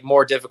harder, like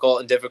more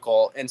difficult and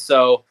difficult. And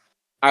so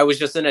I was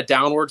just in a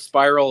downward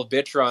spiral of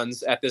bitch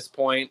runs at this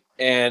point.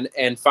 And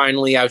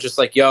finally I was just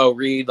like, yo,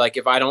 Reed, like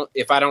if I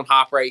don't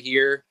hop right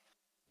here,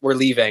 we're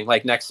leaving,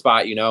 like next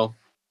spot, you know,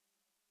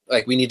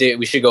 like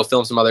we should go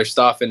film some other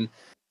stuff. And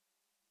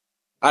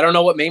I don't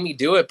know what made me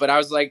do it, but I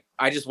was like,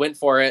 I just went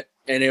for it.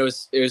 And it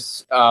was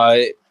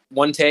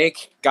one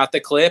take, got the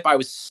clip. I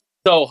was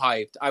so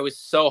hyped.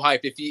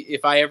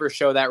 If I ever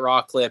show that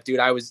raw clip, dude,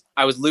 I was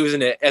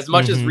losing it as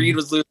much as Reed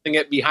was losing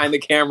it behind the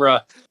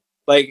camera.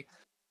 Like,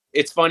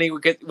 it's funny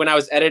when I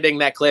was editing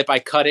that clip, I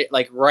cut it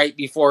like right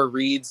before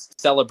Reed's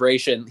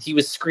celebration. He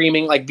was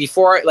screaming like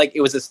before, like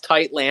it was this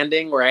tight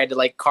landing where I had to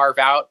like carve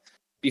out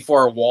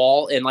before a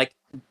wall. And like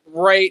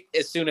right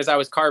as soon as I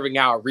was carving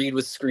out, Reed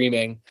was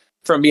screaming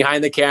from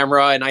behind the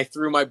camera, and I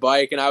threw my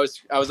bike, and I was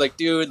like,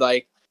 dude,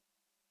 like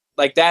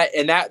that.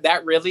 And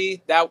that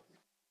really,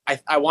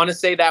 I want to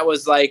say that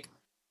was like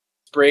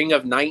spring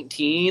of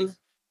 19,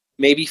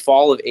 maybe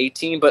fall of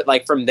 18. But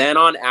like from then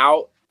on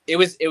out, it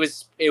was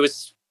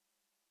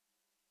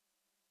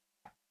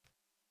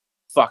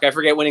fuck, I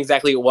forget when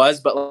exactly it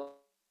was, but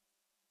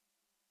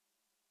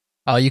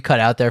oh, you cut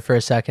out there for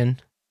a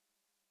second.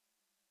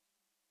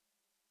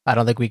 I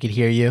don't think we could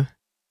hear you.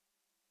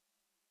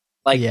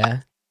 like,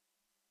 yeah.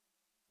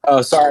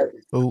 Oh, sorry.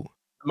 Oh,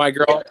 My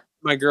girl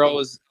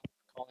was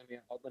calling me.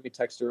 Let me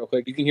text her real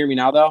quick. You can hear me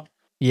now, though?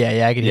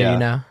 yeah, I can hear you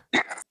now.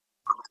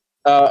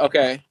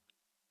 Okay.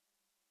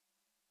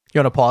 You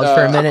want to pause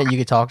for a minute? You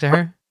could talk to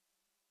her?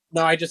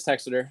 No, I just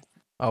texted her.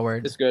 Oh,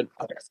 word. It's good.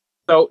 Okay.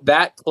 So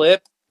that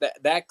clip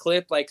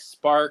like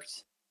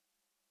sparked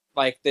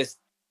like this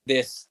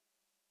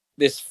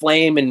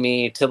flame in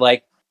me to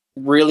like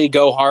really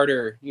go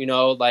harder, you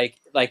know, like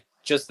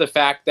just the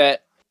fact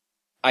that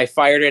I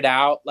fired it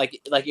out, like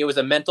it was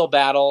a mental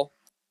battle,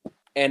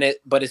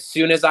 but as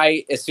soon as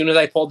I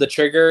pulled the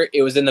trigger,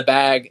 it was in the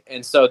bag.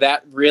 And so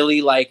that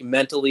really like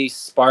mentally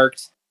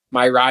sparked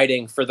my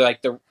riding for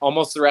the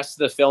almost the rest of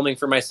the filming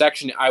for my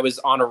section. I was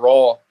on a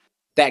roll.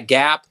 That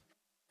gap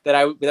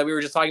that we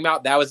were just talking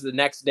about, that was the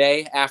next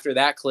day after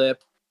that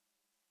clip.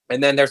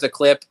 And then there's a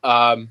clip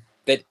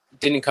that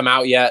didn't come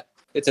out yet.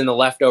 It's in the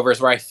leftovers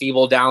where I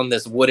feeble down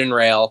this wooden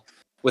rail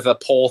with a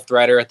pole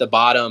threader at the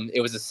bottom.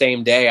 It was the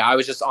same day. I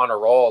was just on a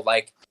roll,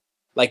 like,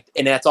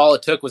 and that's all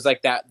it took was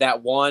like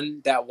that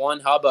one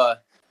hubba,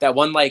 that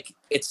one, like,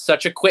 it's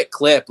such a quick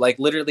clip. Like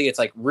literally it's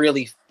like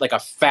really like a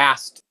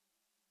fast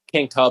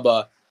kinked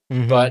hubba,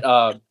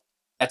 but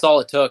that's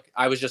all it took.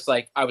 I was just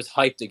like, I was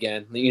hyped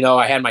again. You know,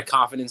 I had my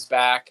confidence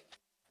back.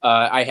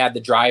 I had the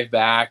drive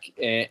back,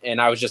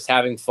 and I was just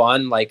having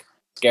fun, like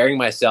scaring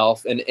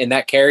myself. And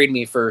that carried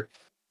me for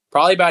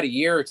probably about a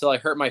year until I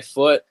hurt my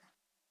foot.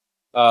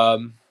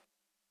 I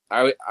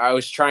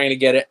was trying to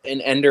get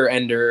an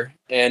ender,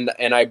 and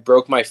I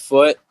broke my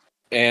foot.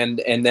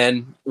 And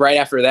then right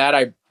after that,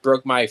 I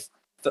broke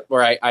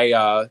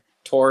I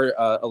tore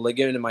a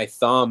ligament in my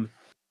thumb.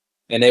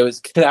 And that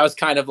was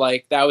kind of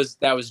like, that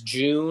was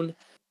June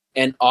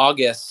and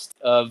August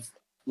of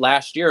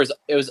last year.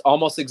 It was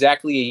almost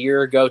exactly a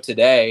year ago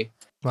today.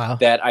 Wow.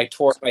 That I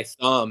tore my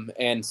thumb.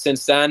 And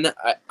since then,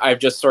 I've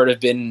just sort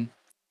of been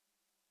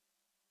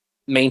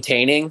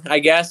maintaining, I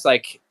guess.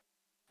 Like,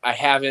 I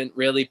haven't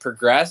really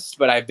progressed,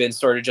 but I've been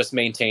sort of just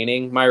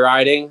maintaining my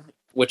riding,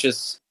 which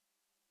is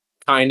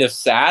kind of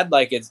sad.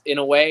 Like, it's, in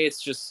a way,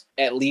 it's just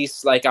at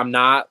least like I'm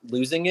not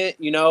losing it,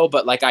 you know,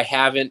 but like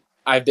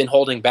I've been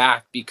holding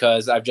back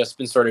because I've just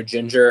been sort of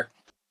ginger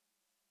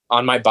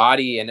on my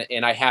body,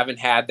 and I haven't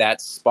had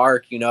that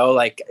spark, you know.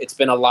 Like, it's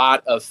been a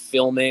lot of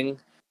filming,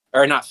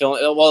 or not film,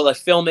 well, like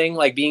filming,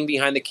 like being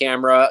behind the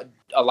camera,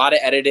 a lot of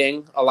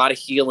editing, a lot of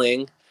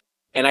healing,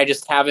 and I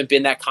just haven't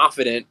been that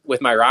confident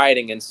with my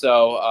riding. And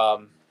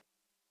so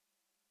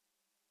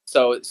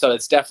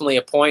it's definitely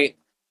a point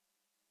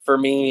for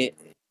me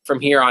from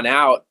here on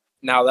out.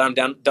 Now that I'm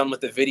done with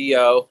the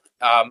video,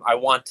 I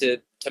want to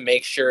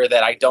make sure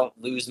that I don't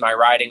lose my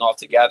riding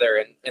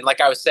altogether. And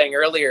like I was saying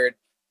earlier,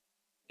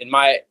 in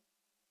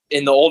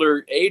the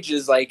older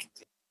ages, like,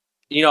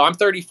 you know, I'm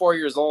 34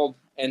 years old,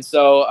 and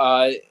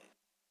so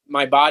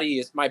my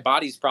body's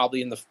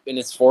probably in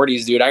its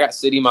 40s, dude. I got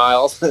city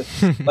miles.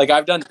 Like,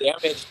 I've done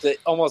damage to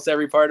almost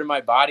every part of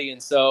my body,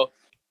 and so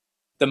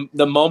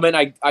the moment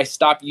I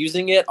stop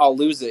using it, I'll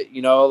lose it.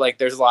 You know, like,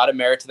 there's a lot of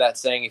merit to that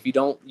saying, if you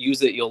don't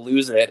use it, you'll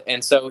lose it.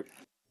 And so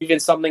even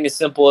something as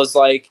simple as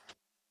like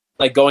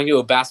going to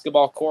a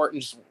basketball court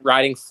and just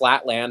riding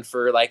flatland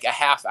for like a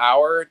half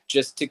hour,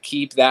 just to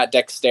keep that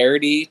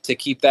dexterity, to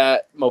keep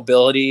that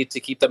mobility, to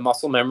keep the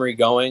muscle memory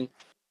going.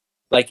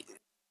 Like,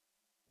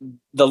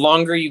 the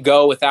longer you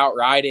go without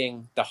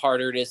riding, the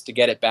harder it is to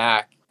get it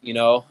back, you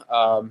know?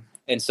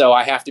 And so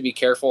I have to be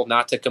careful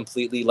not to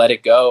completely let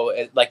it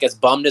go. Like, as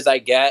bummed as I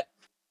get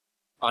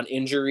on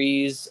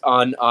injuries,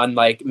 on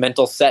like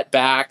mental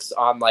setbacks,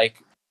 on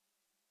like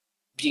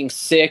being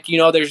sick, you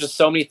know, there's just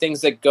so many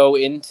things that go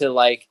into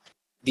like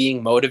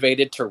being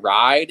motivated to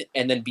ride.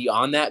 And then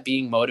beyond that,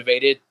 being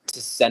motivated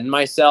to send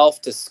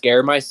myself, to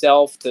scare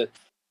myself, to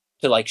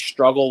like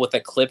struggle with a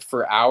clip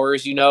for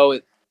hours, you know.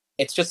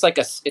 It's just like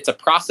it's a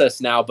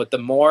process now, but the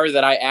more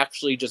that I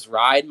actually just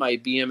ride my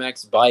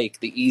BMX bike,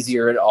 the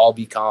easier it all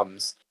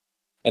becomes.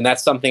 And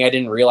that's something I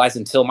didn't realize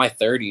until my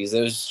 30s.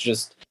 It was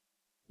just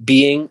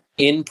being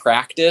in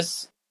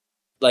practice,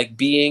 like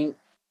being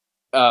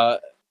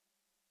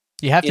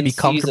you have to be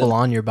comfortable season.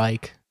 on your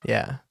bike.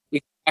 Yeah.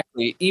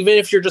 Exactly. Even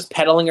if you're just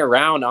pedaling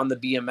around on the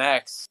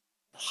BMX,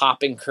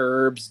 hopping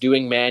curbs,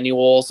 doing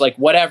manuals, like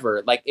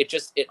whatever, like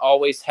it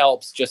always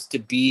helps just to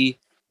be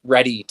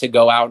ready to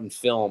go out and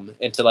film,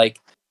 and to like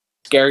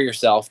scare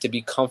yourself, to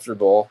be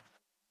comfortable,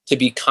 to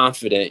be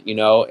confident, you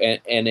know.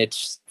 And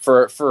it's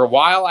for a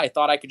while I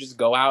thought I could just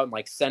go out and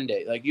like send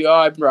it, like, yo,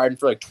 I've been riding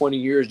for like 20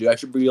 years, dude, I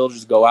should be able to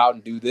just go out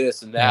and do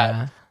this and that.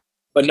 Yeah.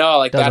 But no,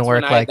 like, doesn't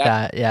work like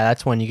that. Yeah,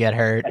 that's when you get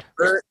hurt.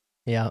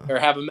 Yeah, or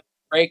have a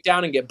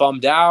breakdown and get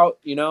bummed out,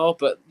 you know.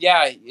 But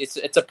yeah,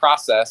 it's a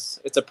process.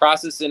 It's a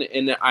process, and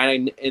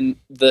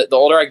the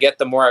older I get,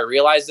 the more I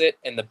realize it,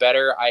 and the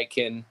better I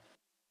can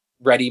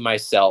ready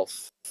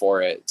myself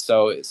for it.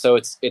 So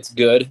it's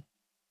good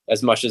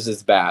as much as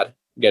it's bad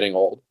getting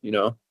old, you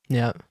know.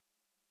 Yeah,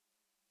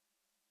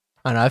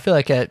 I know. I feel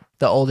like the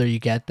older you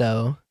get,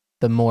 though,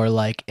 the more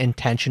like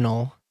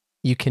intentional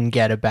you can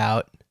get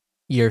about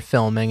your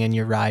filming and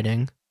your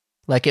riding.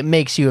 Like, it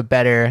makes you a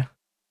better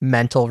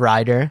mental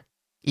rider,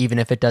 even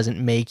if it doesn't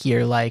make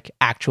your like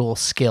actual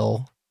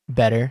skill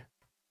better,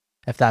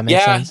 if that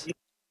makes sense.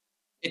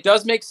 It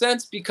does make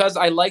sense, because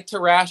I like to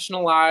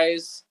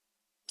rationalize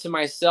to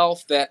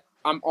myself that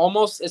I'm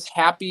almost as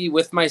happy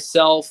with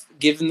myself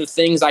given the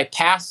things I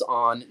pass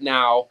on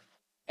now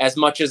as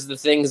much as the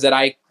things that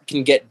I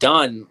can get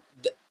done.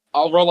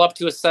 I'll roll up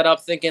to a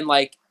setup thinking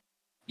like,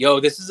 yo,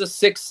 this is a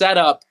sick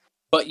setup,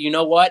 but you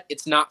know what?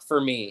 It's not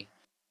for me.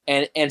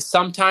 And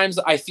sometimes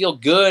I feel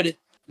good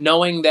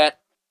knowing that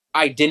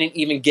I didn't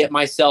even get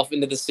myself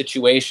into the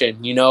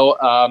situation, you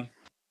know.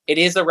 It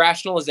is a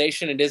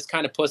rationalization. It is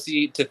kind of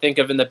pussy to think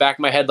of in the back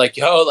of my head, like,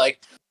 yo, like,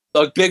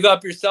 look, big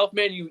up yourself,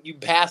 man. You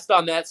passed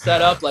on that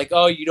setup. Like,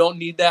 oh, you don't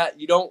need that.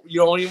 You don't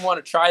even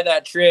want to try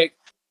that trick.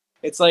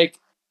 It's like,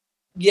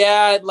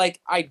 yeah, like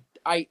I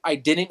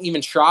didn't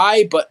even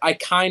try, but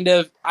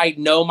I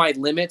know my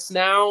limits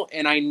now,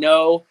 and I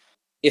know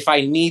if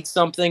I need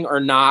something or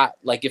not.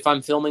 Like, if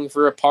I'm filming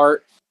for a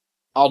part,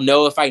 I'll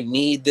know if I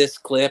need this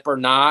clip or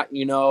not,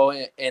 you know,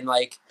 and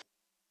like,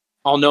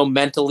 I'll know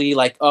mentally,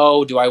 like,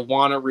 oh, do I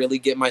want to really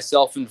get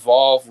myself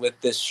involved with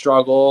this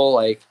struggle?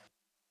 Like,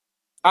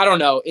 I don't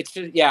know. It's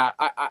just, yeah,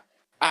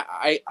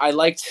 I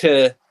like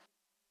to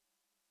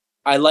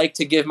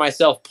give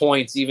myself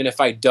points even if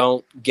I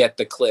don't get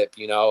the clip,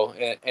 you know.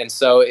 And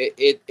so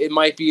it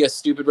might be a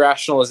stupid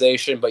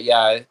rationalization, but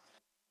yeah,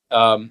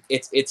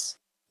 it's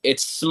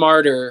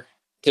smarter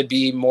to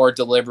be more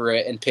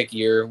deliberate and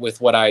pickier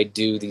with what I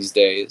do these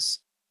days,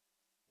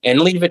 and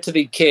leave it to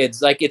the kids.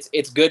 Like,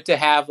 it's good to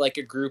have like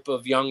a group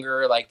of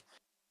younger, like,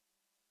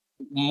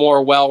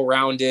 more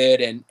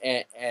well-rounded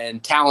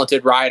and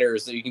talented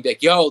riders that you can be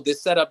like, yo,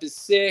 this setup is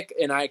sick,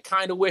 and I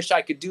kind of wish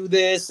I could do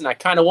this, and I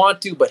kind of want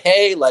to, but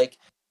hey, like,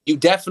 you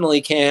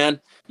definitely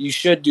can. You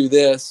should do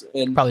this,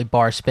 and probably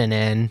bar spin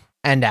in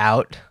and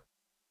out.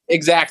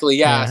 Exactly,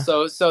 yeah.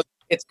 So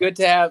it's good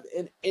to have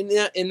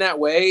in that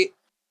way.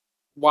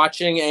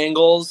 Watching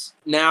angles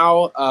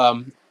now,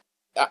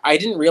 I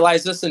didn't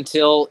realize this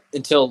until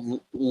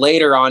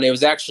later on. It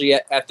was actually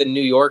at the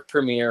New York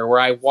premiere where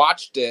I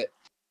watched it.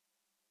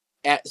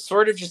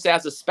 sort of just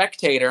as a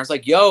spectator, I was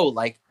like, yo,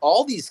 like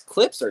all these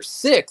clips are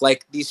sick.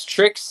 Like these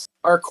tricks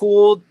are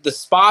cool. The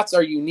spots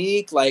are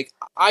unique. Like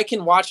I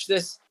can watch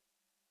this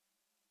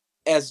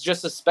as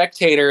just a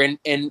spectator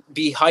and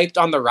be hyped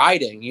on the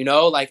riding, you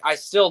know? Like I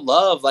still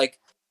love like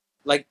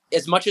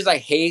as much as I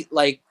hate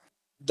like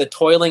the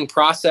toiling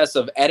process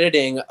of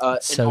editing an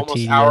So almost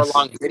tedious.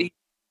 hour-long video,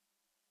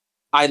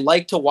 I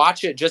like to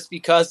watch it just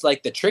because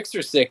like the tricks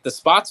are sick, the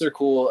spots are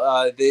cool,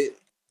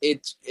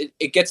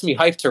 it gets me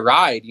hyped to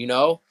ride, you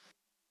know?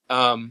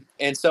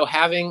 And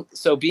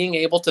so being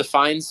able to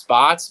find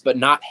spots but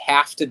not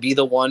have to be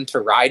the one to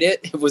ride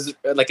it, it was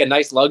like a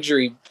nice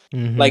luxury.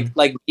 Mhm.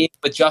 Like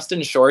with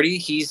Justin Shorty,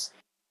 he's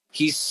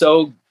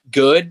so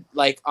good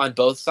like on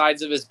both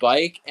sides of his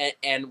bike,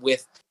 and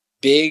with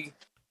big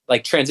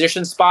like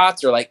transition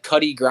spots or like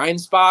cutty grind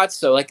spots.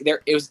 So like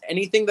it was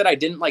anything that I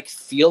didn't like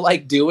feel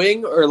like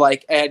doing or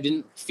like I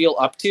didn't feel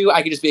up to,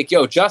 I could just be like,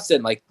 yo,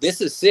 Justin, like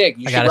this is sick.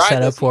 You I should got a ride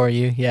setup this. for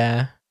you.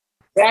 Yeah.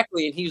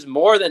 Exactly. And he's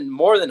more than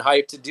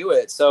hyped to do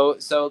it. So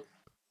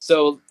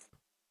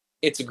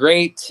it's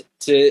great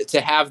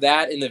to have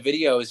that in the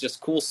video, is just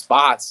cool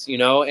spots, you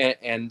know,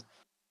 and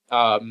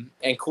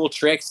cool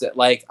tricks that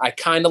like I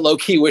kind of low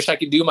key wish I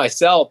could do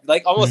myself.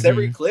 Like almost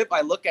every clip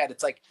I look at,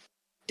 it's like,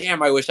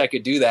 damn, I wish I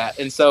could do that.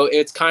 And so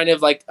it's kind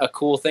of like a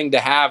cool thing to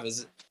have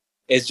is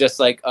just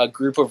like a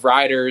group of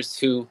riders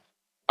who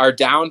are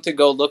down to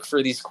go look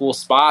for these cool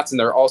spots, and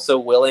they're also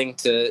willing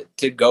to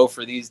go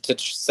for these, to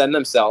send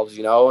themselves,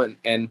 you know,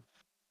 and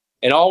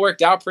it all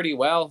worked out pretty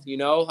well, you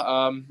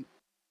know.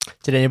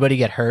 Did anybody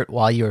get hurt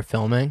while you were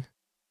filming?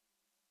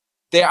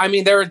 There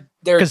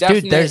Because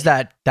definitely, dude, there's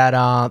that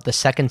the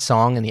second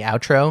song in the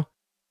outro.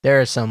 There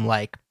are some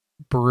like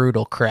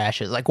brutal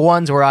crashes, like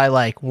ones where I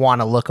like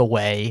want to look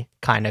away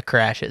kind of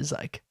crashes.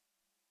 Like,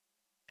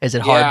 is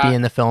it hard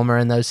being the filmer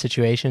in those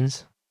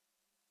situations?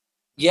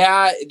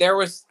 Yeah,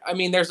 there's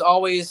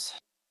always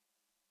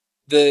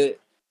the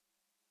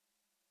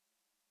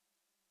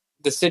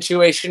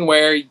situation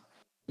where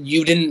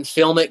you didn't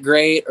film it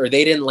great or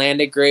they didn't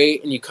land it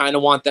great, and you kind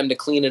of want them to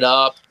clean it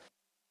up,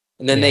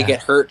 and then they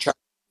get hurt trying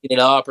to clean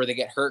it up, or they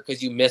get hurt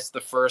because you missed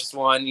the first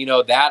one. You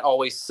know, that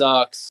always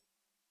sucks,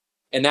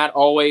 and that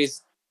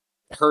always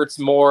hurts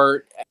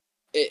more.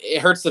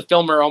 It hurts the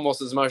filmer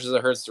almost as much as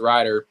it hurts the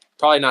rider.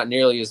 Probably not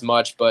nearly as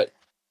much, but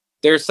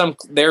there's some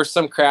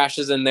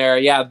crashes in there.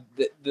 Yeah,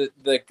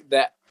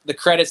 the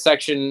credit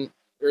section,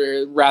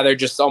 or rather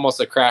just almost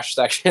a crash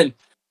section.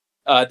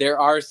 There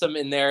are some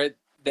in there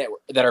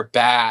that are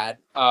bad.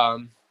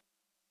 But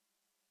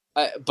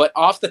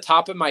off the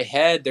top of my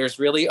head, there's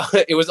really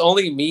it was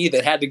only me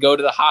that had to go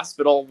to the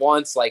hospital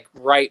once, like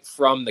right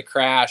from the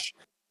crash.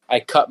 I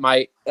cut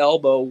my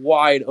elbow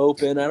wide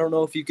open. I don't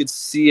know if you could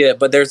see it,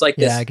 but there's like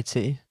this. Yeah, I could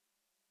see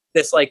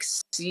this like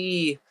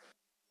C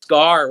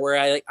scar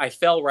where I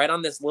fell right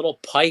on this little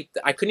pipe.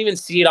 I couldn't even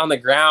see it on the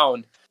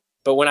ground,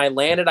 but when I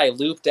landed, I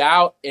looped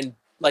out, and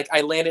like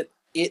I landed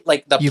it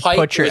like the you pipe.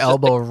 Put your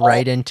elbow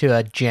right into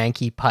a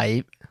janky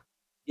pipe.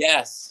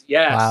 Yes.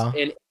 Wow.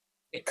 And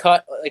it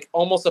cut like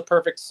almost a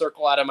perfect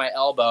circle out of my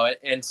elbow,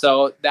 and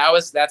so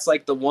that's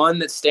like the one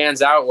that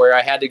stands out where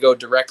I had to go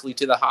directly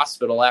to the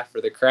hospital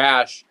after the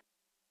crash.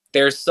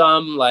 There's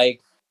some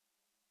like,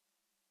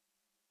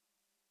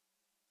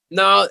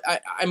 no,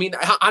 I mean,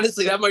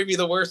 honestly, that might be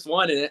the worst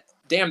one. And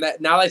damn,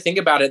 that now that I think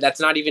about it, that's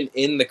not even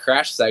in the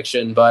crash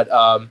section. But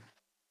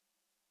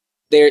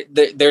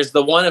there's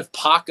the one of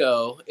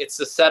Paco. It's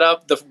the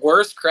setup. The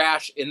worst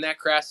crash in that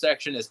crash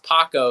section is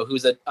Paco,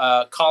 who's a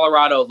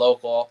Colorado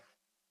local,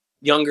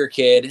 younger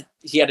kid.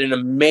 He had an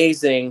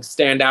amazing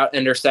standout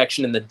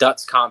intersection in the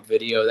Dutz Comp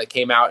video that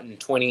came out in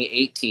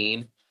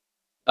 2018.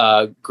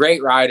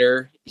 Great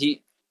rider.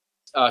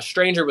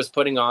 Stranger was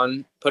putting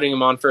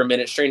him on for a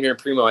minute. Stranger and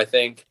Primo, I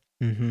think.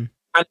 Mm-hmm.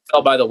 Kind of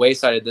fell by the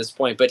wayside at this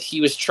point, but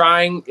he was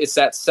trying. It's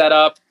that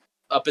setup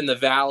up in the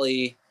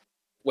valley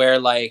where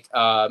like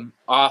Augie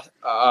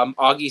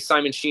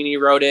Simoncini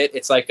wrote it.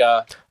 It's like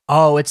a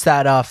it's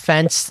that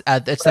fence.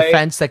 It's the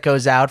fence that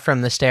goes out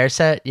from the stair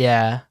set.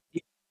 Yeah,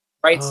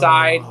 right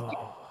side.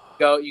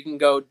 You can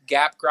go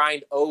gap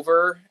grind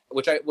over,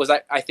 which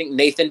I think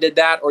Nathan did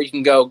that, or you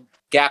can go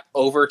gap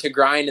over to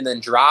grind and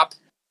then drop.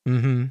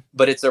 Mm-hmm.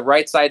 But it's a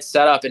right side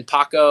setup, and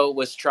Paco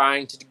was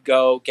trying to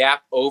go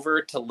gap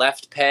over to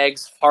left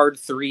pegs, hard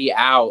 3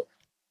 out,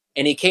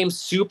 and he came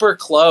super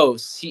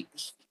close. He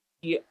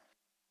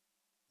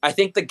I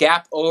think the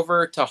gap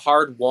over to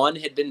hard 1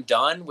 had been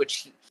done,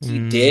 which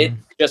he did,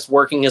 just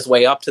working his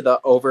way up to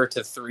the over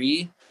to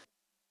 3.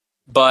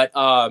 But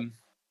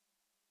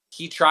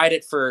he tried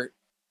it for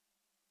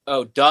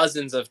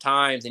dozens of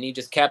times, and he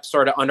just kept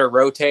sort of under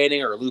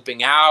rotating or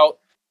looping out,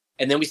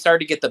 and then we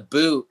started to get the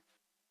boot.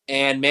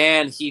 And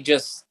man, he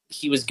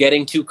was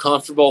getting too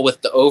comfortable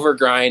with the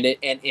overgrind,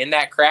 and in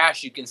that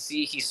crash, you can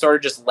see he sort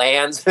of just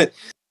lands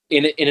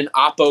in an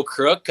oppo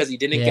crook because he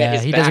didn't get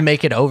his. He back doesn't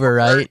make it over,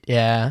 right?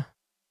 Yeah.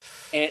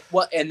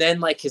 And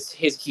then like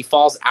he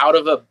falls out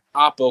of a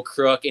oppo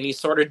crook, and he's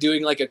sort of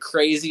doing like a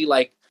crazy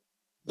like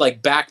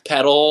back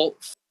pedal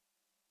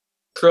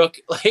crook.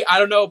 Like, I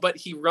don't know, but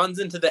he runs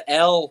into the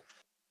L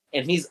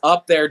and he's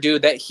up there,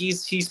 dude. That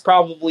he's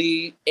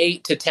probably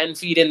 8 to 10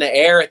 feet in the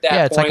air at that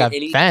Yeah, it's point. like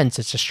a fence.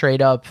 It's just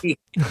straight up.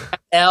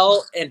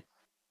 L and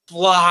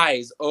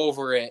flies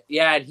over it.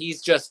 Yeah, and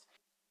he's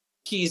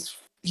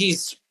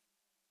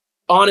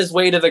on his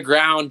way to the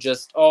ground,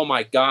 just, oh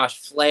my gosh,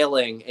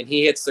 flailing, and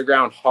he hits the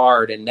ground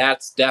hard, and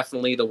that's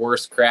definitely the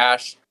worst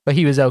crash. But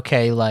he was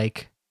okay,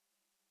 like,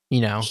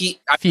 a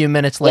few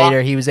minutes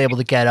later, he was able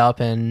to get up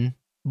and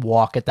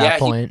walk at that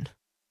point.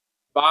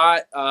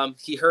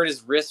 He hurt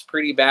his wrist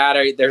pretty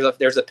bad.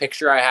 There's a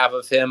picture I have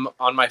of him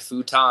on my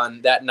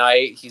futon that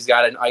night. He's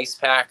got an ice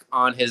pack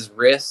on his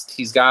wrist.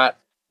 He's got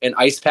an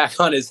ice pack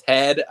on his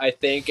head, I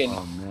think. And,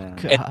 oh man.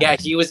 And yeah,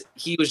 he was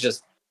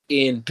just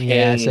in pain.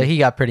 Yeah, so he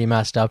got pretty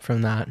messed up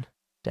from that.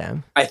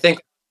 Damn. I think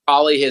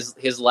probably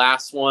his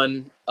last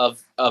one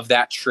of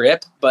that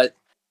trip, but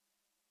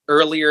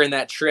earlier in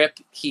that trip,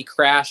 he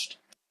crashed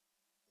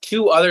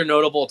 2 other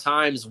notable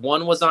times.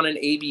 One was on an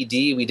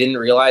ABD we didn't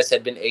realize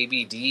had been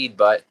ABD'd,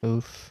 but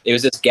Oof. It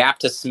was this gap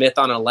to Smith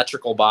on an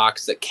electrical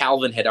box that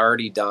Calvin had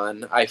already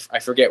done. I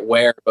forget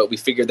where, but we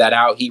figured that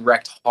out. He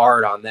wrecked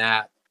hard on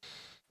that.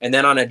 And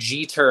then on a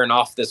G-turn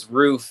off this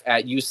roof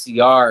at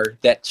UCR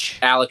that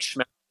Alex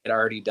Schmack had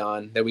already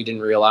done that we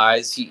didn't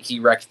realize, he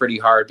wrecked pretty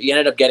hard. But he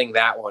ended up getting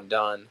that one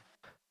done.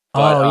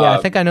 But, yeah, I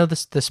think I know the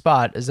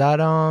spot. Is that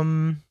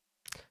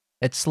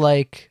it's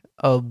like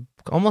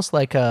almost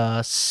like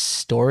a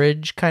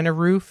storage kind of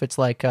roof. It's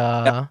like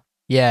yeah,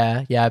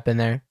 I've been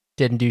there.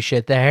 Didn't do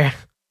shit there.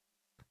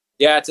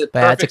 Yeah, it's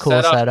a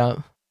cool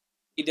setup.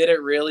 He did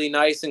it really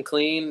nice and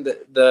clean,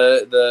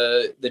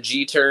 the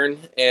G turn,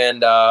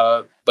 and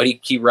but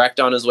he wrecked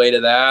on his way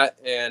to that,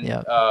 and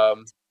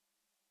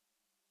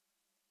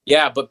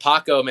yeah, but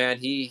Paco, man,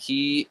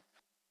 his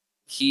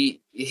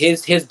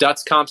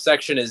Dutz comp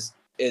section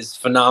is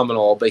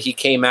phenomenal, but he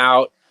came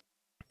out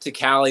to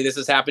Cali. This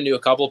has happened to a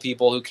couple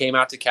people who came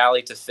out to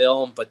Cali to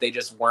film, but they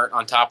just weren't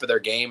on top of their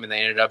game, and they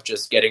ended up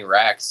just getting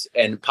wrecked.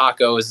 And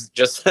Paco is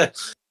just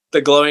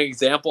the glowing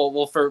example.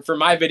 Well, for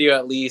my video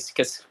at least,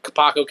 because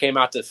Paco came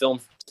out to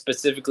film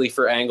specifically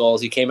for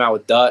angles. He came out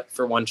with Dut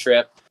for one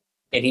trip,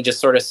 and he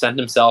just sort of sent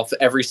himself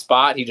every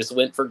spot. He just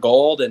went for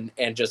gold and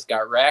just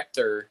got wrecked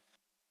or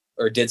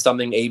did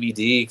something ABD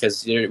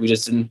because we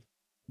just didn't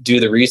do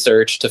the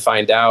research to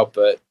find out.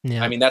 But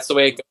I mean, that's the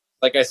way it goes.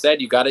 Like I said,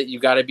 you got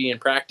to be in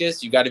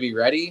practice. You got to be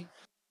ready,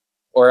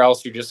 or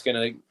else you're just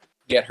gonna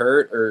get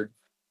hurt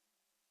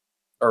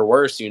or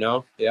worse.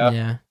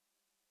 Yeah.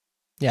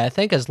 I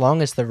think as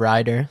long as the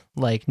rider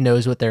like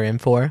knows what they're in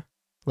for,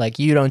 like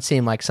you don't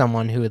seem like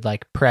someone who would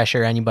like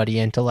pressure anybody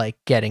into like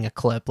getting a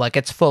clip. Like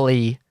it's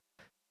fully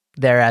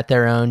they're at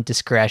their own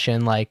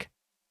discretion. Like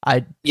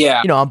I'm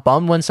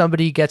bummed when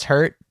somebody gets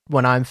hurt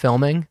when I'm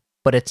filming,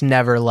 but it's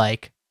never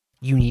like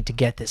you need to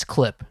get this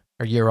clip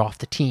or you're off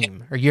the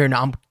team or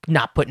I'm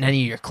not putting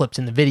any of your clips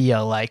in the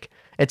video. Like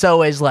it's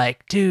always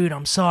like, dude,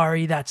 I'm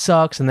sorry, that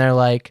sucks. And they're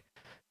like,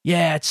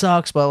 yeah, it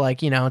sucks, but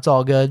like, it's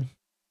all good.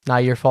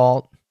 Not your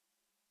fault.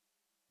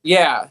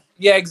 Yeah,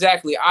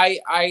 exactly.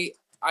 I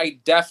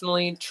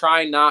definitely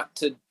try not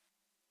to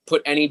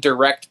put any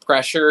direct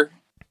pressure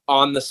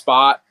on the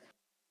spot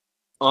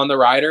on the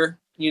rider.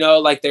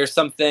 Like there's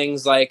some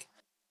things like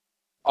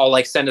I'll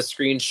like send a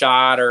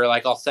screenshot or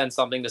like I'll send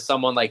something to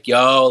someone like,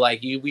 yo,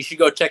 like we should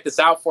go check this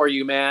out for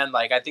you, man.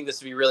 Like I think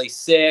this would be really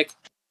sick.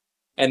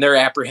 And they're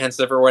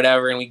apprehensive or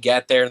whatever, and we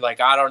get there and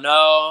like, I don't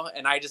know.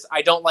 And I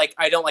don't like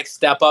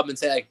step up and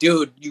say like,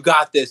 dude, you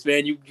got this,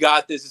 man. You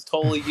got this. It's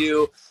totally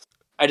you.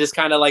 I just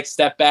kind of like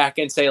step back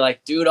and say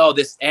like, dude, oh,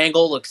 this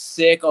angle looks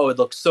sick. Oh, it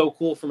looks so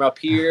cool from up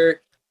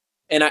here.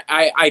 And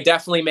I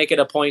definitely make it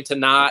a point to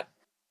not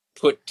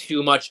put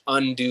too much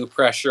undue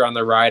pressure on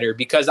the rider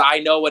because I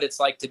know what it's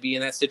like to be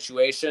in that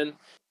situation.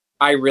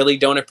 I really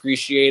don't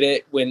appreciate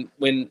it when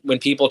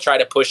people try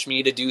to push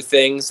me to do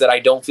things that I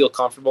don't feel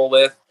comfortable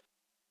with.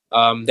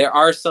 There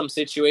are some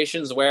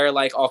situations where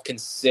like I'll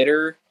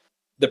consider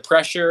the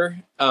pressure,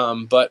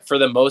 but for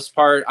the most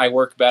part, I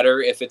work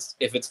better if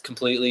it's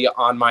completely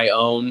on my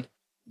own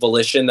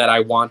volition that I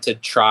want to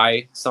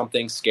try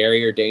something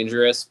scary or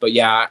dangerous. But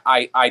yeah,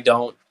 I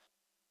don't.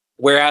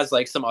 Whereas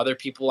like some other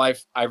people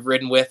I've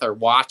ridden with or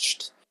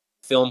watched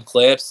film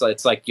clips,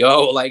 it's like,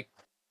 yo, like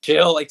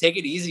chill, like take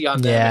it easy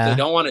on them. Yeah. If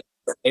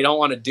they don't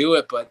want to do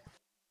it, but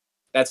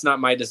that's not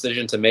my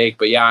decision to make.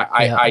 But yeah,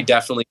 I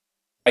definitely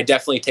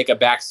take a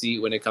back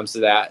seat when it comes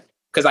to that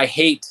because I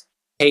hate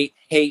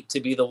to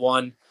be the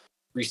one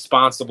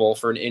responsible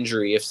for an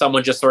injury. If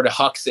someone just sort of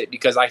hucks it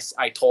because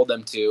I told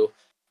them to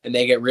and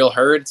they get real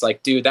hurt, it's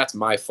like, dude, that's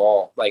my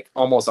fault. Like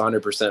almost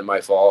 100%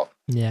 my fault.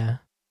 Yeah.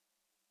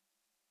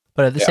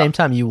 But at the same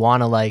time, you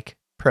want to like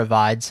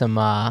provide some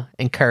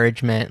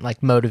encouragement,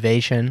 like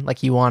motivation.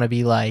 Like you want to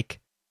be like,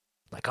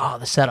 oh,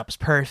 the setup's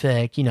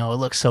perfect. It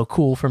looks so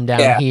cool from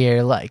down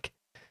here. Like,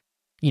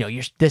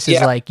 this is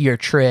like your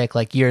trick.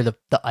 Like you're the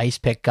ice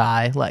pick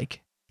guy.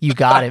 Like you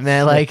got it,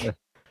 man. Like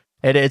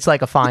it's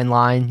like a fine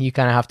line. You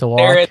kind of have to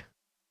walk.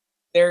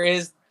 There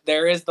is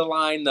there is the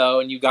line though,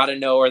 and you got to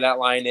know where that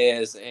line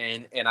is,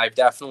 and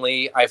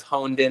I've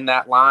honed in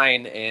that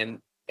line,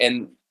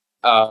 and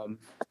um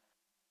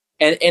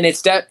and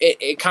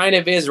it kind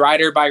of is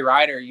rider by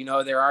rider. You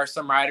know, there are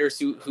some riders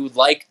who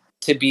like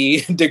to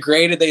be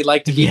degraded, they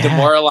like to be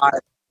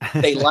demoralized,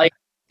 they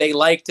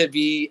like to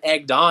be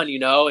egged on, you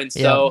know, and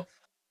so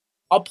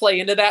I'll play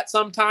into that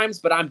sometimes,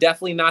 but I'm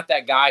definitely not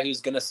that guy who's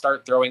going to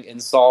start throwing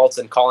insults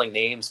and calling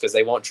names because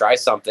they won't try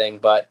something.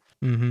 But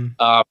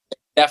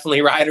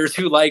definitely riders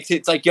who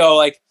it's like, yo,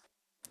 like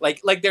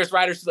there's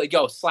riders who like,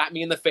 yo, slap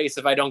me in the face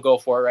if I don't go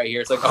for it right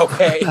here. It's like,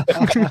 okay,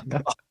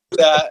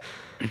 that,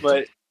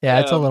 but yeah,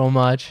 it's a little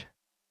much.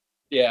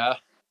 Yeah,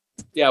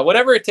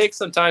 whatever it takes.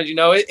 Sometimes, you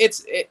know,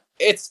 it's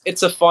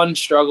a fun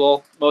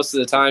struggle most of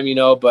the time, you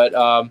know, but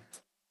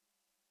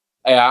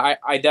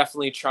I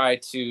definitely try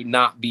to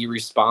not be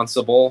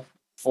responsible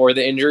for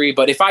the injury.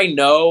 But if I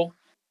know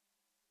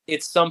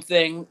it's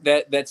something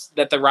that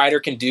the rider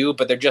can do,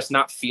 but they're just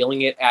not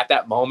feeling it at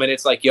that moment,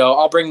 it's like, yo,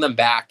 I'll bring them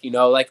back. You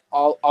know, like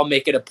I'll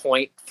make it a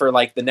point for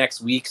like the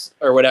next weeks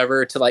or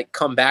whatever to like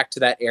come back to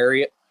that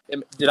area.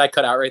 Did I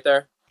cut out right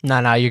there?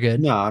 No, you're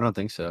good. No, I don't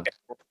think so.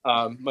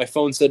 My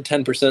phone said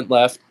 10%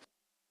 left.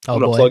 Oh,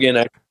 I'm gonna plug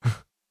in.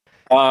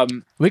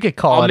 We could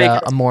call it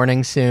a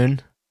morning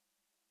soon.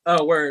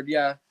 Oh, word,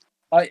 yeah.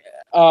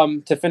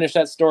 To finish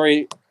that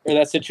story or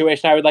that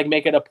situation, I would like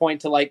make it a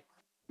point to like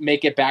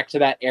make it back to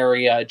that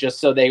area just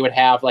so they would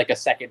have like a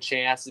second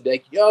chance to be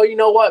like, yo, you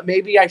know what?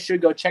 Maybe I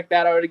should go check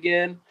that out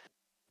again.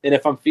 And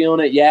if I'm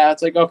feeling it, yeah,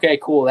 it's like, okay,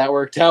 cool, that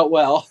worked out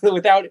well.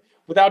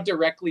 without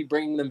directly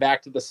bringing them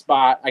back to the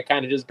spot, I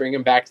kind of just bring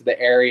them back to the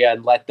area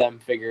and let them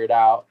figure it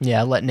out.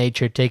 Yeah, let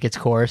nature take its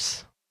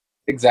course.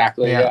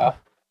 Exactly. Yeah.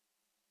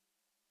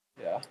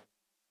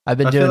 I've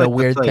been doing a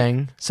weird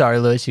thing. Sorry,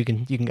 Lewis, you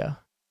can go.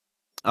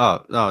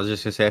 Oh, no, I was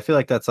just gonna say, I feel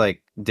like that's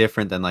like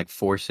different than like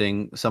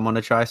forcing someone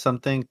to try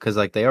something, because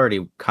like they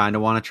already kind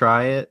of want to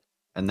try it,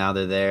 and now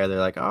they're there, they're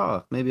like,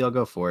 oh, maybe I'll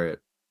go for it.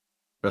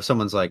 But if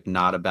someone's like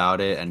not about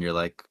it, and you're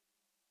like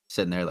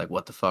sitting there like,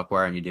 what the fuck, why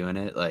aren't you doing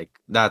it? Like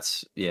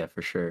that's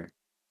for sure a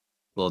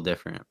little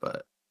different,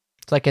 but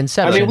it's like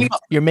Inception. I mean,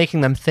 you're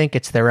making them think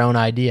it's their own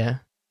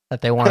idea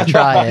that they want to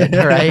try it,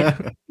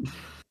 right?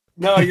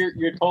 No, you're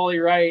totally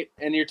right,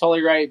 and you're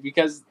totally right,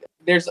 because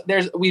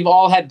we've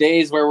all had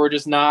days where we're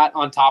just not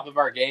on top of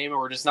our game, or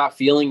we're just not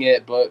feeling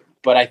it. But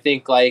I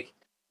think like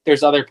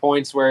there's other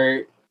points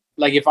where,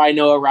 like, if I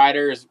know a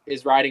rider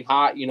is riding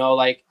hot, you know,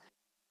 like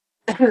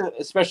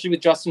especially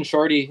with Justin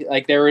Shorty,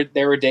 like there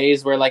were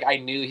days where like I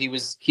knew he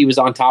was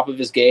on top of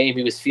his game,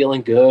 he was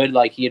feeling good,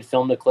 like he had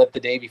filmed a clip the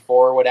day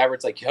before or whatever.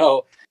 It's like,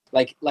 yo,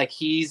 like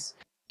he's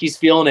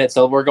feeling it,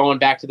 so we're going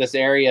back to this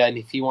area, and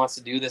if he wants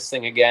to do this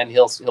thing again,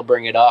 he'll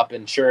bring it up.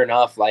 And sure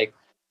enough, like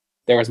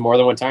there was more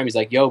than one time he's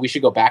like, yo, we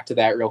should go back to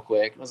that real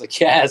quick. And I was like,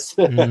 yes.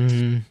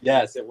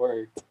 Yes, it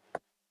worked.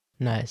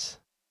 Nice.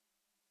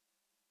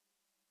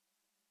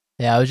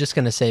 Yeah, I was just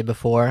gonna say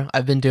before,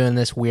 I've been doing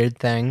this weird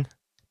thing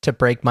to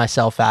break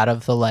myself out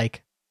of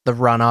the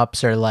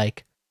run-ups or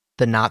like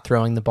the not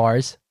throwing the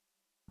bars.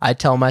 I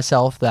tell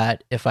myself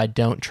that if I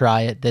don't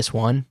try it this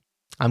one,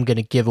 I'm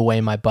gonna give away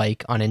my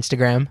bike on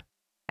Instagram.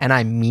 And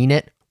I mean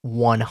it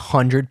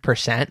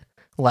 100%.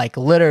 Like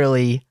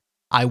literally,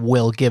 I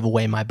will give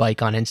away my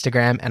bike on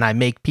Instagram, and I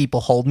make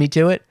people hold me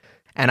to it.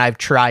 And I've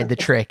tried the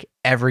trick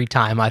every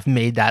time I've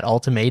made that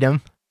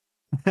ultimatum.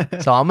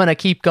 So I'm going to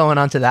keep going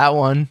onto that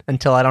one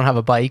until I don't have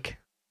a bike.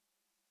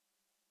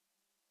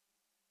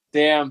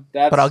 Damn.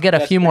 But I'll get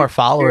a few more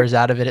followers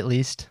out of it at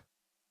least.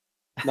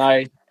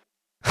 Nice.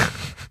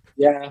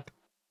 Yeah.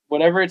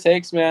 Whatever it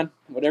takes, man.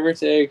 Whatever it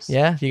takes.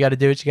 Yeah, you got to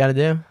do what you got to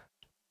do.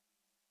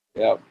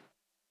 Yep.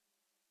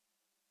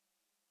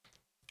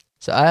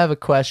 So I have a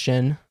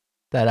question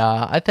that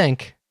I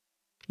think,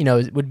 you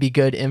know, would be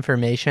good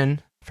information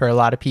for a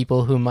lot of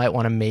people who might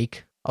want to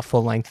make a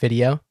full-length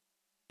video.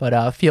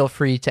 But feel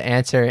free to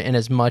answer in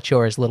as much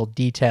or as little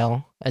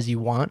detail as you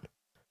want.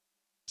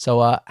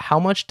 So how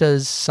much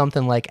does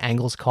something like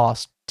angles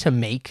cost to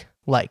make?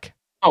 Like,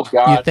 oh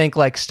God, you think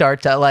like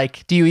start to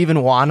like, do you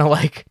even want to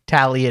like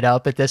tally it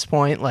up at this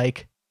point?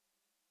 Like,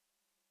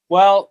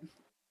 well,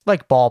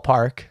 like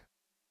ballpark.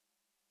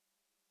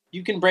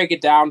 You can break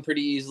it down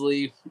pretty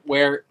easily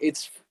where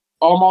it's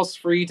almost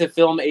free to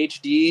film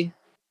HD,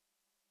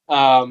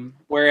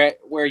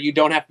 where you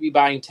don't have to be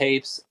buying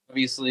tapes,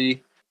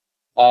 obviously.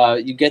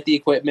 You get the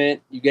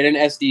equipment, you get an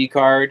SD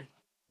card,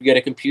 you get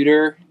a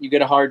computer, you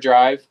get a hard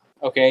drive.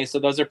 Okay, so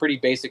those are pretty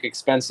basic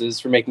expenses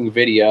for making a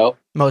video.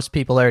 Most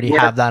people already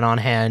have that on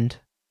hand.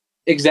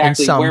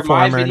 Exactly. In some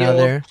form or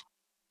another.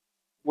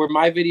 Where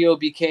my video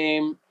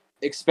became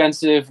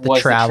expensive was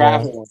the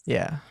travel.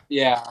 Yeah.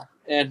 Yeah.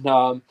 And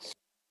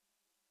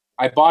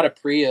I bought a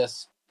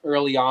Prius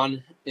early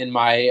on in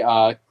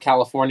my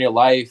California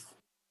life,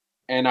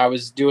 and I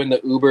was doing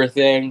the Uber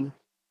thing.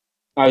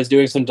 I was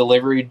doing some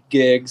delivery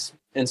gigs,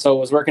 and so it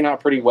was working out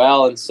pretty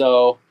well. And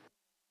so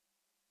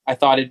I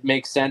thought it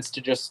makes sense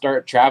to just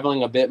start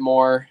traveling a bit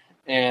more.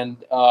 And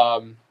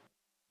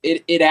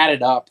it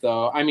added up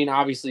though. I mean,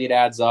 obviously it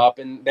adds up,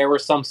 and there were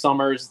some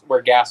summers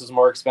where gas was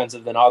more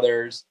expensive than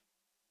others,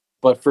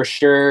 but for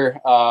sure,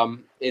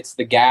 it's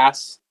the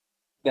gas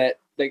that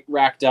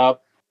racked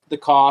up the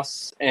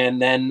costs,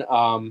 and then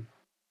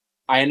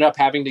I ended up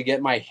having to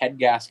get my head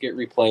gasket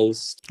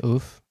replaced.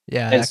 Oof.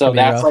 Yeah, And that so could be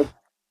that's rough.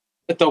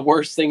 like the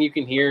worst thing you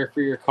can hear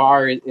for your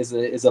car is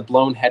a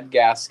blown head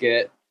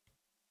gasket.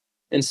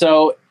 And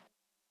so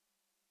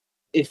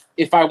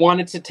if I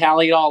wanted to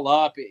tally it all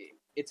up,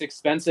 it's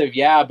expensive,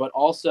 yeah, but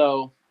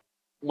also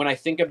when I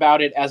think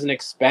about it as an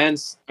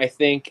expense, I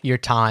think Your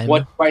time.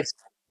 what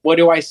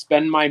do I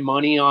spend my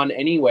money on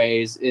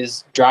anyways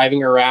is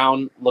driving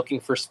around looking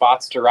for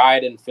spots to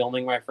ride and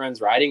filming my friends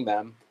riding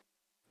them.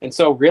 And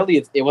so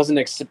really it wasn't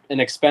an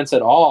expense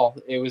at all.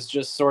 It was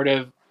just sort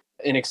of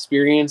an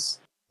experience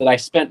that I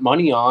spent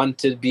money on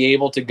to be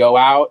able to go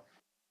out,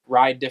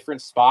 ride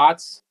different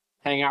spots,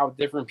 hang out with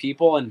different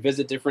people, and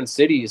visit different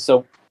cities.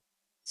 So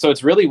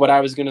it's really what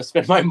I was going to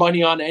spend my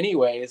money on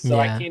anyways. So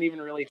I Yeah. can't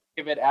even really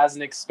think of it as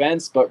an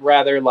expense, but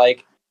rather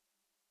like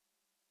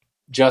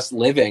just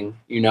living,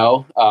 you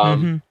know.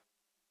 Mhm.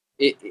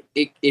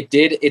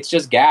 It's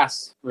just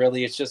gas,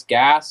 really. It's just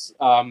gas.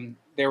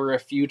 There were a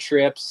few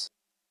trips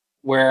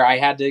where I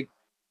had to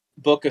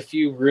book a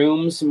few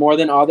rooms more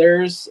than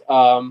others.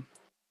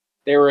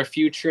 There were a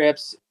few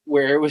trips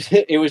where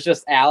it was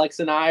just Alex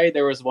and I.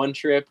 There was one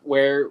trip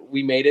where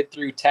we made it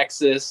through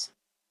Texas,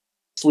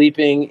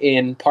 sleeping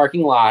in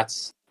parking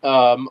lots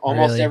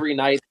almost Really? every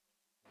night.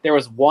 There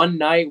was one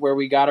night where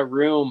we got a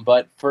room,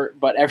 but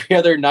every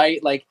other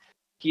night, like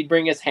he'd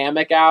bring his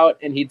hammock out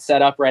and he'd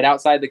set up right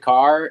outside the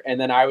car, and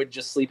then I would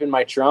just sleep in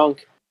my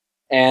trunk.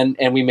 And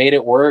we made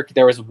it work.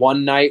 There was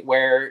one night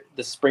where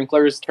the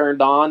sprinklers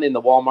turned on in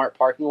the Walmart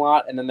parking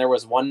lot, and then there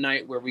was one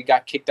night where we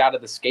got kicked out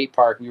of the skate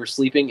park. We were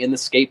sleeping in the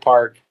skate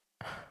park.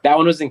 That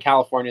one was in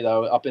California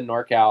though, up in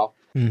NorCal.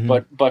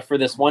 Mhm. But for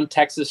this one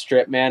Texas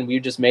trip, man, we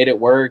just made it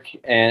work.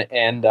 And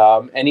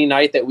any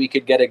night that we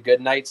could get a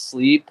good night's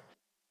sleep,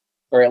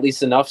 or at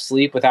least enough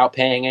sleep without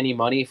paying any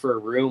money for a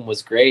room,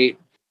 was great.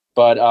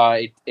 But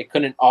it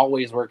couldn't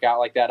always work out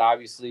like that,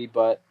 obviously.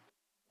 But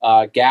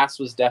gas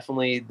was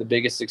definitely the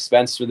biggest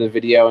expense for the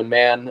video. And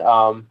man,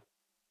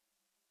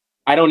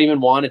 I don't even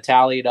want to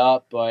tally it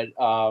up, but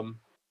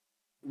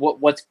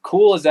what's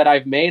cool is that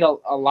I've made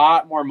a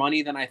lot more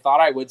money than I thought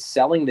I would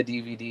selling the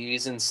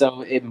DVDs, and so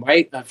it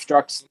might have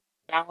struck some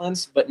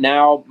balance. But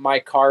now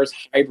my car's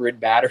hybrid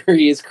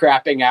battery is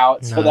crapping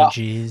out, so Oh, that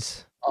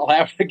jeez. I'll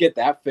have to get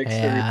that fixed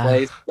and Yeah.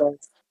 replaced. So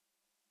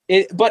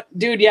but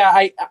dude,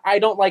 yeah, I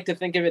don't like to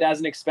think of it as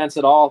an expense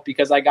at all,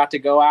 because I got to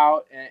go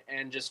out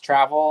and just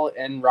travel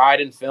and ride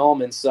and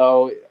film, and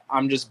so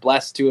I'm just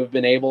blessed to have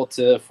been able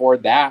to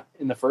afford that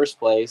in the first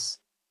place.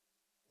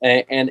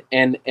 And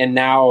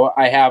now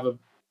I have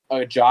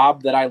a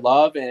job that I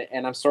love,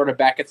 and I'm sort of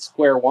back at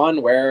square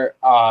one where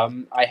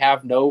I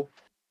have no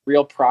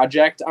real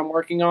project I'm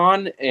working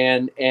on,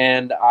 and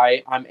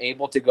I'm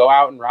able to go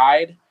out and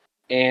ride,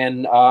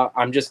 and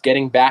I'm just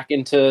getting back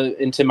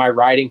into my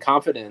riding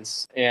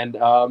confidence. And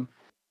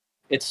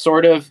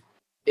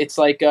it's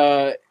like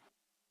a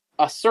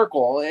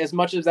circle. As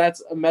much as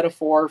that's a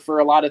metaphor for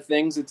a lot of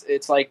things,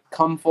 it's like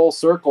come full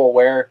circle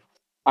where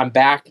I'm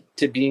back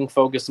to being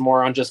focused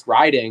more on just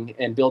riding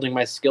and building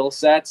my skill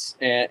sets,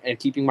 and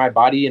keeping my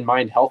body and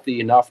mind healthy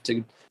enough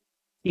to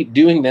keep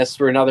doing this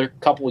for another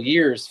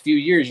few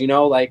years, you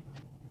know. Like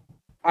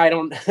I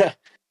don't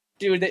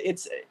dude,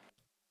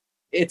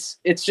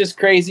 it's just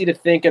crazy to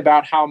think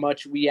about how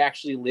much we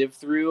actually live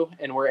through,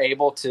 and we're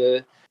able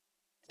to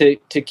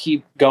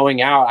keep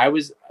going out. I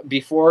was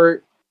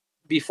before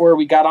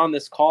we got on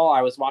this call,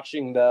 I was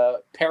watching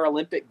the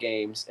Paralympic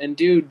Games, and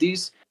dude,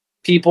 these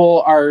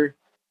people are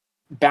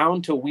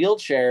bound to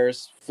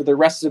wheelchairs for the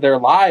rest of their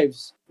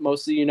lives,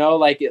 mostly, you know.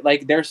 Like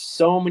there's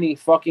so many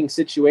fucking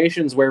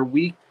situations where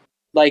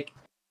like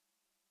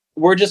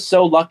we're just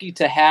so lucky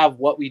to have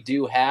what we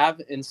do have.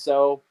 And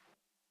so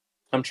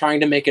I'm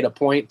trying to make it a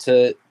point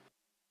to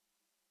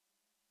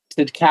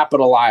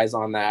capitalize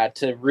on that,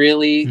 to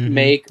really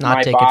make Not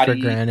my take body. it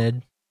for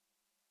granted.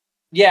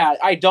 Yeah,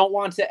 I don't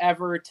want to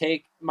ever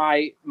take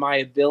my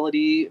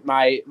ability,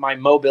 my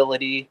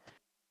mobility,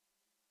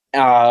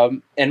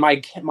 and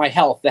my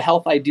health, the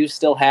health I do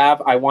still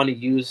have, I want to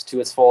use to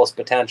its fullest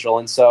potential.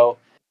 And so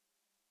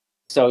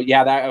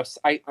yeah,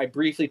 I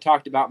briefly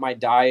talked about my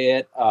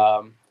diet.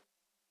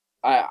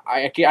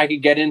 I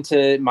could get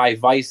into my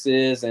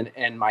vices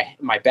and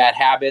my bad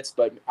habits,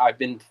 but I've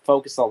been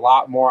focused a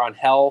lot more on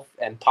health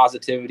and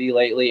positivity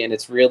lately, and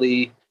it's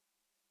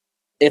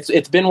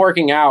been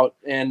working out.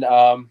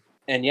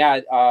 And yeah,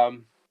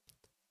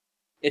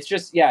 it's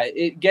just, yeah,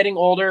 getting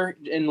older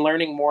and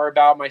learning more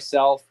about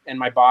myself and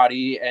my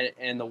body,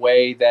 and the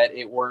way that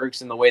it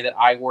works, and the way that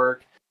I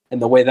work,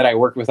 and the way that I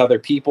work with other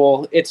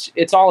people.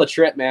 It's all a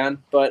trip,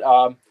 man.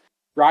 But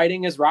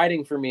riding is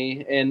riding for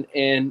me,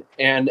 and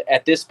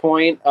at this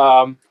point,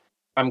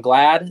 I'm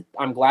glad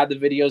the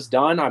video's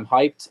done. I'm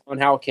hyped on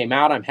how it came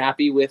out. I'm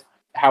happy with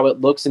how it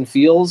looks and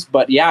feels.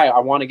 But yeah, I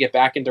want to get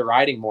back into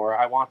riding more.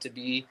 I want to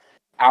be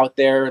out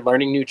there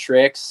learning new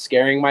tricks,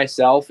 scaring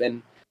myself,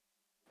 and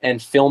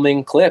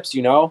filming clips.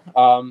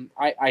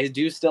 I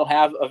do still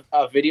have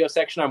a video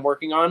section I'm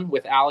working on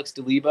with Alex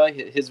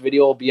DeLiba. His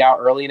video will be out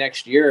early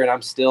next year, and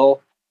I'm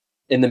still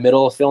in the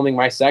middle of filming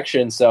my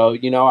section. So,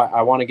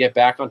 I want to get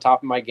back on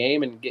top of my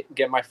game and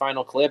get my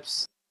final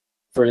clips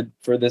for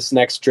this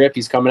next trip.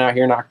 He's coming out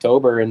here in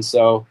October. And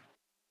so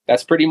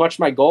that's pretty much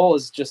my goal,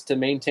 is just to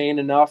maintain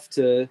enough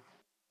to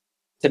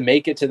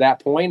make it to that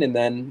point, and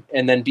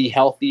then be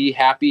healthy,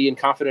 happy, and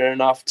confident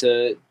enough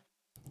to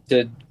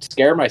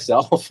scare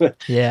myself.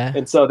 Yeah.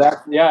 And so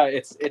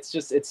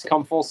it's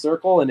come full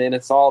circle, and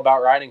it's all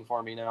about riding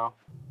for me now.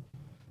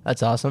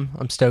 That's awesome.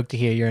 I'm stoked to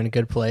hear you're in a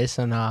good place,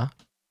 and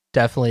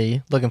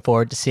definitely looking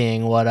forward to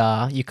seeing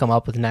what you come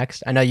up with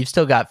next. I know you've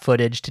still got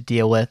footage to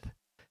deal with,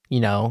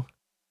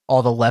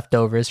 all the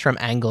leftovers from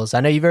angles. I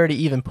know you've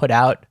already even put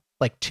out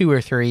like 2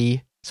 or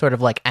 3 sort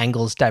of like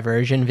angles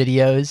diversion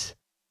videos.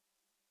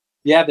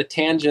 Yeah, the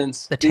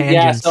tangents.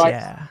 Yeah, so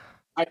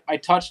I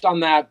touched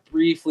on that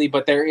briefly,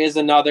 but there is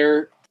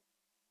another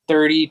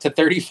 30 to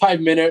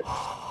 35 minute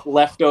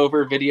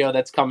leftover video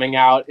that's coming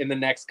out in the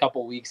next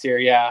couple weeks here.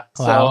 Yeah.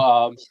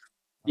 Wow.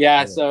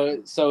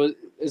 So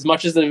as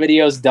much as the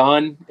video's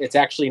done, it's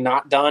actually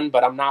not done,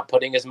 but I'm not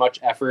putting as much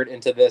effort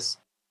into this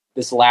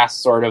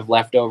last sort of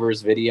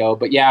leftovers video.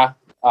 But yeah,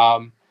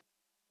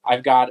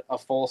 I've got a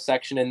full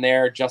section in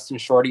there. Justin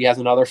Shorty has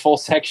another full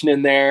section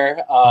in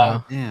there.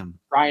 Wow. Damn.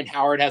 Ryan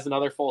Howard has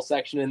another full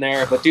section in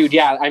there. But dude,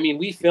 yeah, I mean,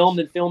 we filmed,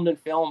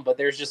 but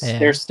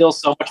there's still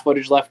so much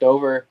footage left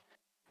over.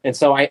 And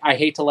so I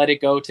hate to let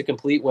it go to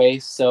complete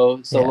waste.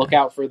 So look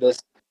out for this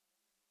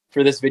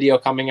video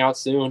coming out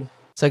soon.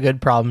 It's a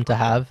good problem to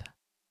have.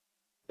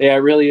 Yeah, it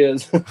really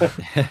is.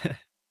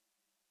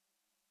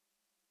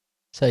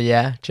 So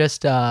yeah,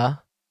 just I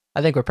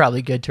think we're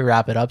probably good to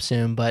wrap it up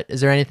soon, but is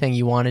there anything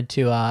you wanted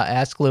to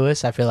ask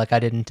Lewis? I feel like I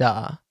didn't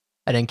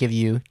give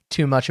you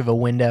too much of a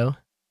window.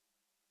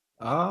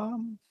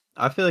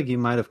 I feel like you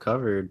might have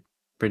covered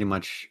pretty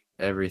much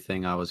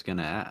everything I was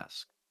gonna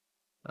ask.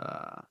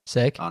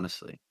 Sick.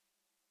 Honestly.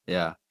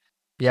 Yeah.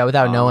 Yeah,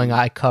 without knowing,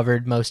 I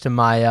covered most of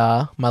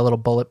my my little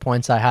bullet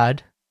points I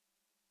had.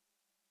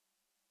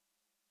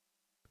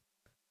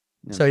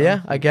 So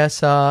yeah, I guess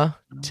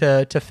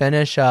to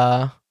finish,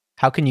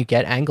 how can you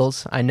get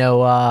angles? I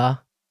know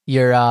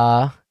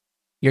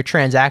your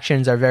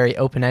transactions are very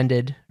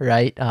open-ended,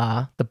 right?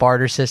 The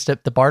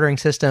bartering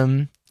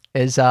system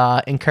is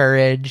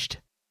encouraged.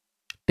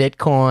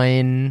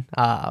 Bitcoin,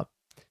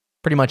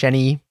 pretty much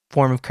any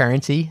form of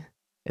currency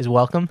is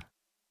welcome.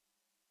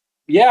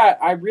 Yeah,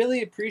 I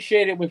really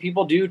appreciate it when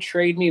people do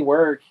trade me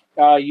work.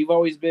 You've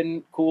always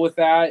been cool with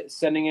that,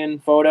 sending in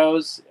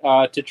photos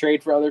to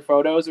trade for other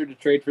photos or to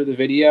trade for the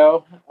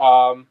video.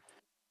 I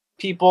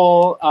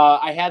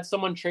had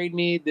someone trade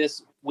me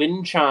this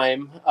wind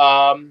chime.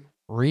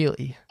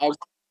 Really?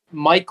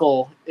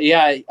 Michael.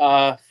 Yeah,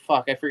 I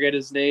forget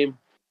his name.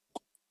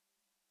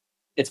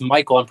 It's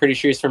Michael. I'm pretty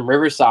sure he's from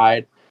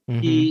Riverside.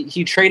 Mm-hmm.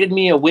 He traded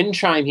me a wind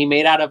chime he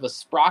made out of a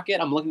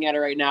sprocket. I'm looking at it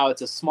right now.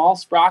 It's a small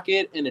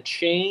sprocket and a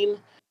chain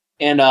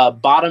and a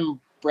bottom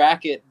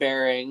bracket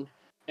bearing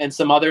and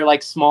some other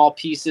like small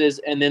pieces,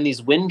 and then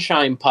these wind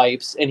chime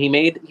pipes. And he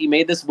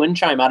made this wind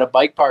chime out of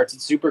bike parts.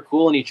 It's super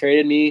cool, and he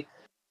traded me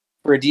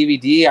for a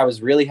DVD. I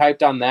was really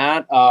hyped on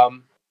that.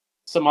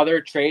 Some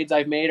other trades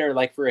I've made are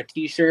like for a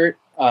t-shirt.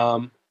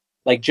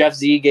 Like Jeff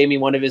Z gave me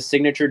one of his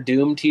signature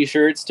Doom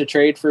t-shirts to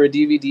trade for a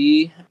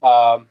DVD.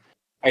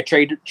 I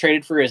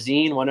traded for a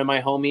zine. One of my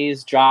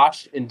homies,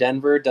 Josh in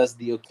Denver, does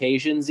the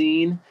Occasion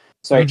zine.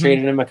 So I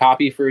traded him a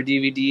copy for a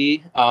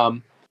DVD.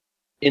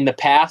 In the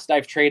past,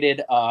 I've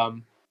traded a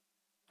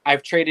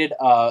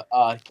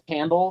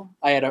candle.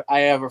 I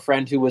have a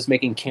friend who was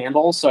making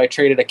candles, so I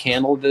traded a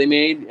candle that they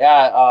made.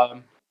 Yeah.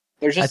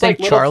 There's just I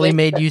think Charlie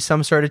made you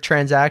some sort of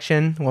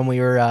transaction when we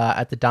were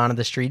at the Dawn of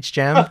the Streets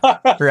Gem,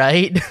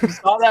 right? I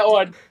saw that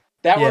one.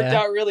 That worked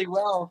out really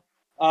well.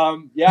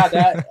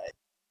 That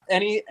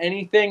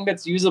anything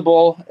that's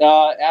usable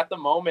at the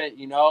moment,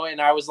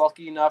 and I was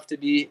lucky enough to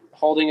be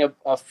holding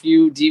a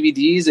few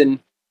DVDs, and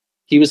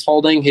he was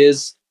holding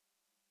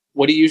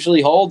what he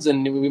usually holds,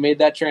 and we made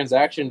that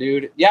transaction,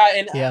 dude.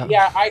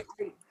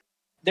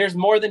 There's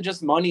more than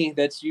just money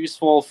that's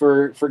useful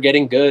for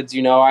getting goods.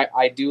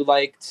 I do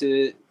like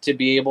to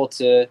be able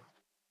to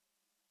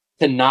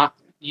not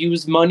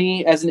use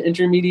money as an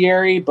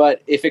intermediary,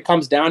 but if it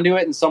comes down to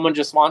it and someone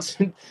just wants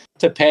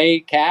to pay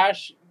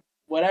cash,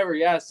 whatever,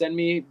 yeah, send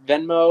me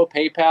Venmo,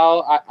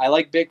 PayPal. I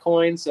like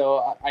Bitcoin,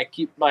 so I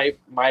keep my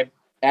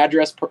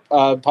address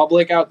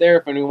public out there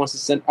if anyone wants to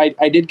send.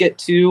 I did get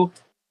two.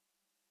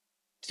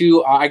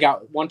 I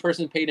got one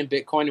person paid in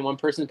Bitcoin and one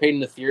person paid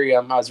in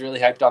Ethereum. I was really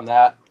hyped on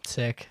that.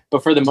 Sick.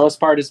 But for the most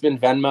part, it's been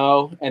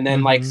Venmo. And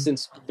then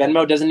since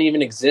Venmo doesn't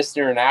even exist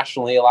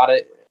internationally,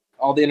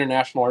 all the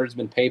international orders have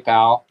been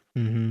PayPal.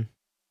 Mm-hmm.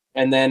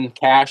 And then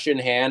cash in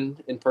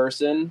hand in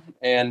person.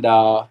 And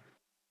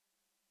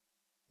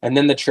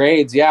then the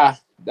trades. Yeah.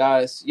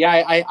 I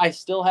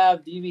still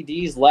have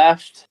DVDs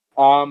left.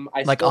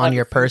 I like still on have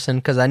your a few- person?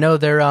 Because I know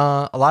there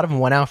a lot of them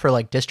went out for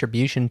like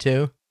distribution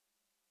too,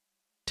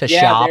 to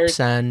Yeah, shops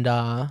and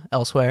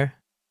elsewhere.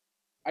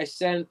 I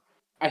sent,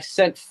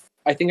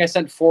 I think I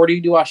sent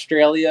 40 to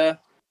Australia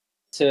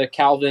to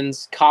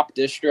Calvin's Cop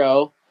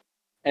Distro,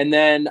 and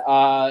then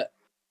a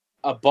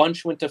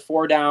bunch went to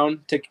Four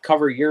Down to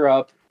cover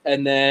Europe,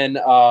 and then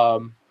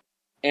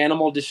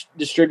Animal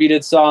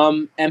distributed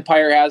some.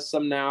 Empire has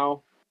some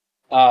now.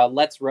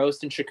 Let's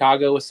Roast in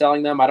Chicago was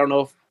selling them. I don't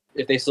know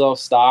if they still have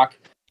stock.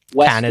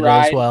 West Canada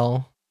as Ride,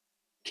 well.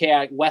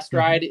 West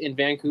Ride in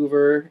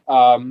Vancouver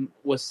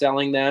was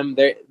selling them.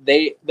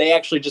 They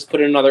actually just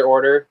put in another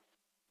order.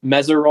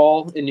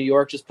 Meserole in New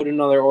York just put in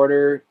another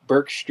order.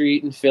 Burke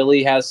Street in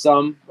Philly has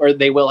some, or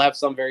they will have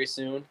some very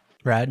soon.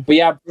 Rad. But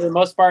yeah, for the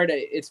most part,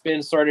 it's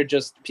been sort of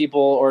just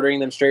people ordering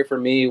them straight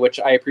from me,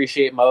 which I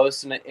appreciate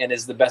most, and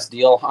is the best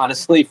deal,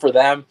 honestly, for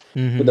them.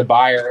 For the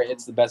buyer,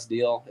 it's the best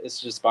deal. It's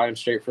just buy them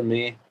straight from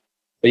me.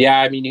 But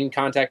yeah, I mean, you can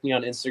contact me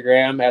on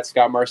Instagram at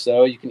Scott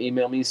Marceau. You can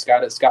email me,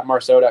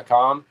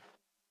 scott@scottmarceau.com.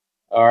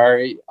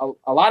 Or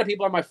a lot of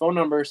people have my phone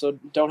number, so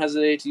don't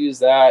hesitate to use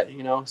that,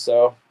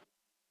 So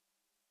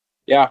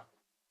yeah,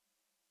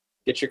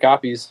 get your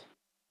copies.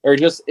 Or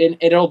just,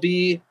 it'll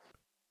be,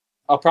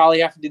 I'll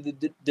probably have to do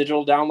the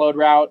digital download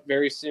route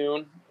very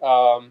soon,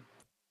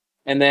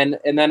 and then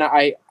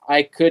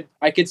I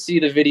could see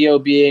the video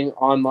being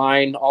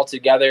online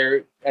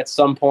altogether at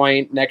some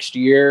point next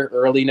year,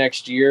 early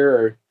next year,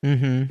 or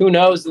who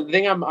knows. The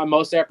thing I'm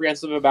most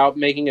apprehensive about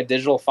making a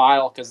digital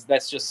file, because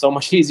that's just so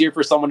much easier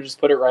for someone to just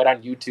put it right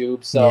on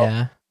YouTube. So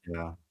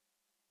yeah.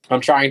 I'm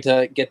trying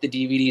to get the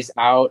DVDs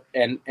out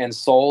and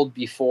sold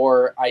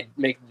before I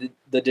make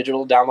the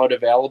digital download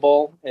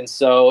available. And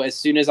so as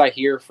soon as I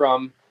hear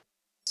from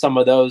some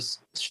of those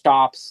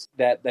shops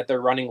that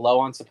they're running low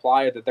on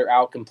supply, or that they're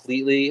out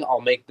completely,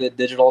 I'll make the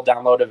digital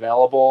download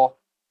available.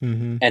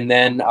 And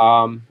then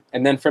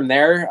from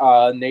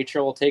there,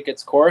 nature will take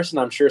its course, and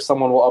I'm sure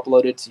someone will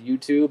upload it to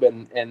YouTube,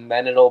 and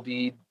then it'll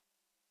be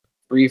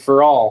free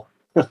for all.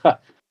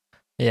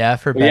 Yeah,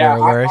 for better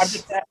or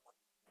worse.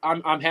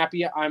 I'm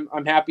happy.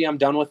 I'm happy. I'm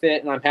done with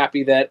it, and I'm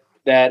happy that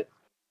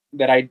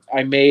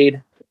I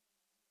made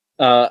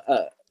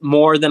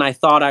more than I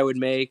thought I would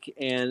make,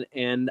 and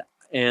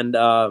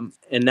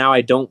now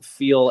I don't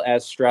feel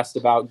as stressed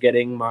about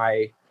getting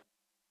my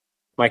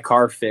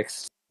car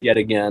fixed yet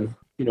again.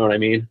 You know what I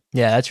mean?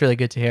 Yeah, that's really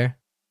good to hear.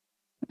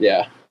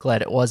 Yeah.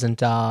 Glad it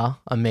wasn't a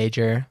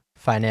major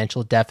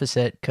financial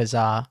deficit, because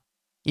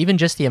even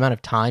just the amount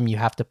of time you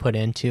have to put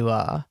into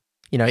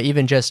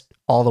even just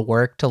all the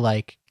work to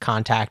like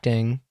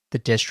contacting the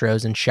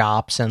distros and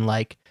shops, and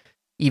like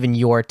even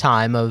your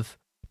time of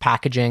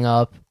packaging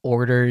up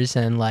orders,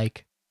 and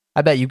like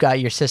I bet you got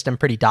your system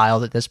pretty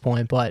dialed at this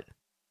point, but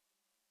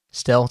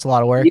still it's a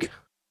lot of work.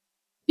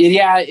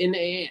 Yeah, and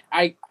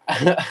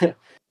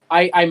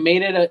I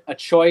made it a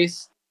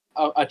choice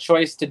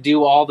to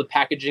do all the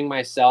packaging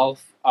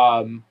myself.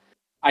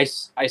 I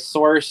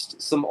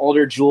sourced some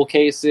older jewel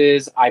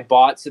cases. I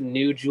bought some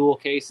new jewel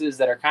cases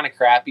that are kind of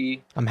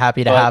crappy. I'm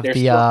happy to have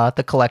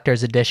the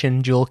collector's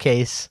edition jewel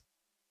case.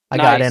 I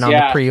got in on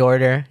the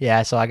pre-order.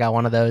 Yeah, so I got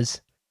one of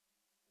those.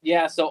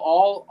 Yeah, so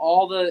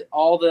all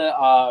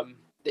the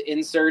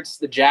inserts,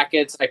 the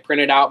jackets, I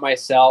printed out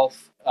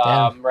myself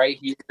right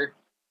here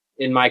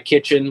in my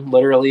kitchen.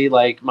 Literally,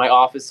 like my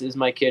office is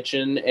my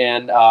kitchen,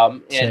 and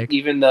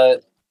even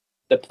the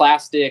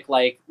plastic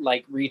like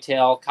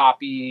retail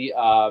copy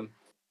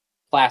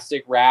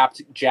plastic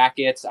wrapped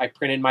jackets I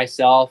printed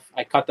myself.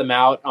 I cut them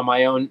out on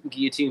my own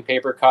guillotine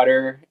paper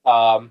cutter,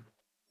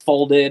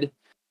 folded,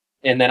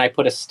 and then I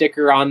put a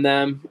sticker on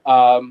them.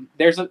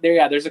 There's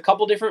a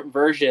couple different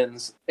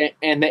versions,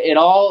 and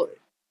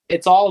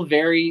it's all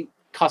very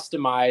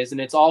customized,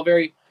 and it's all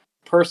very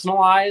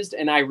personalized.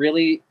 And I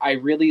really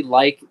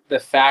like the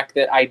fact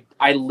that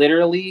I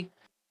literally,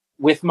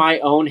 with my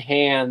own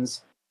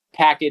hands,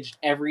 packaged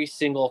every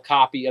single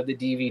copy of the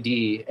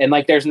DVD, and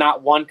like there's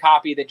not one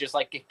copy that just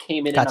like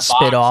came in a box,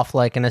 spit off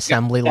like an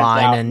assembly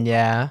line,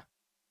 and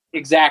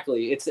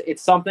exactly.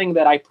 It's something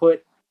that I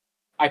put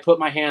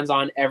my hands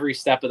on every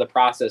step of the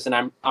process, and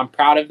I'm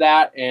proud of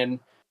that, and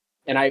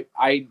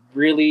I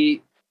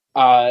really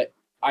I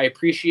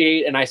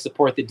appreciate and I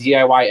support the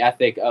DIY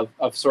ethic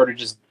of sort of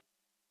just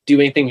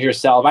doing things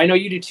yourself. I know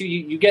you do too.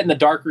 You get in the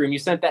dark room. You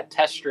sent that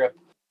test strip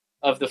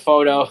of the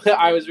photo.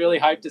 I was really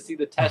hyped to see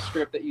the test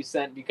strip that you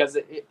sent, because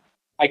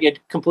I get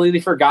completely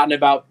forgotten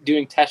about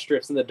doing test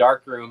strips in the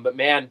dark room. But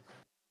man,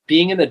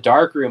 being in the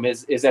dark room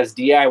is as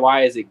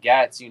DIY as it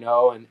gets,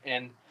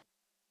 and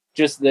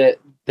just the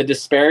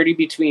disparity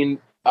between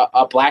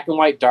a black and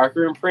white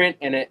darkroom print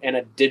and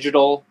a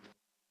digital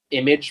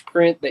image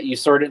print that you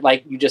sort of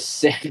like,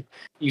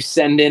 you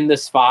send in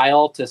this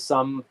file to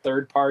some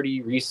third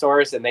party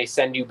resource, and they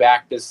send you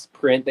back this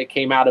print that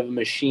came out of a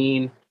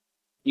machine.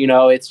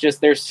 It's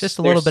just there's just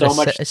a little bit so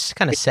much. It's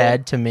kind of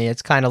sad to me.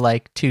 It's kind of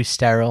like too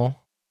sterile.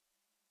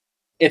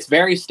 It's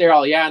very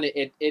sterile, yeah, and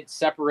it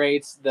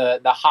separates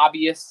the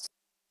hobbyists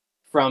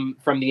from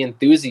the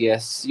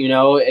enthusiasts.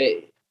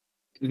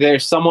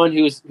 there's someone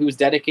who's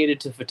dedicated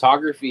to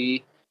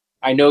photography.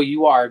 I know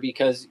you are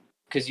because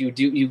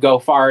you go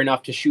far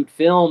enough to shoot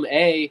film,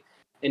 A,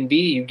 and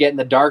B, you get in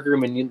the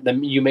darkroom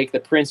and you make the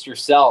prints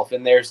yourself.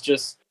 And there's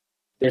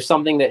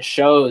something that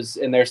shows,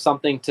 and there's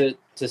something to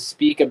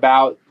speak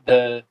about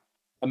the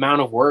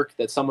amount of work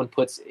that someone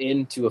puts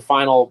into a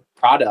final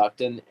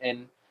product. And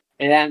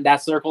then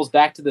that circles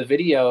back to the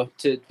video,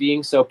 to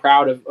being so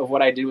proud of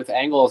what I did with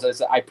Angles.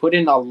 As I put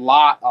in a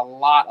lot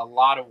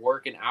of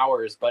work and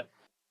hours, but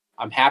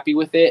I'm happy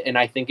with it, and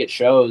I think it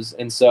shows.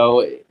 And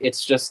so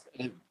it's just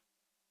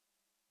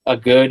a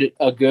good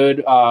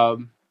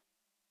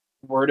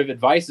word of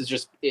advice is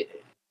just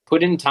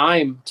put in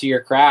time to your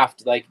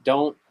craft. Like,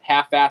 don't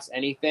half-ass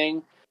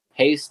anything.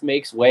 Haste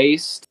makes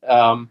waste.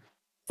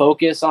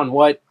 Focus on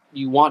what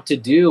you want to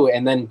do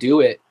and then do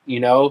it.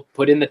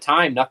 Put in the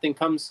time.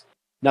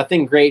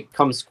 Nothing great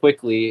comes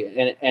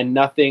quickly, and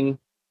nothing.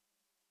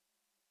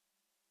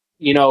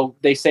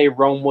 They say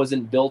Rome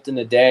wasn't built in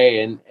a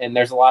day, and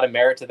there's a lot of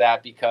merit to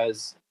that,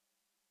 because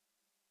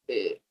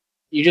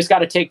you just got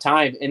to take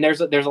time. And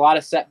there's a lot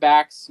of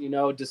setbacks,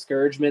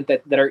 discouragement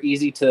that are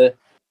easy to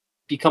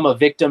become a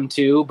victim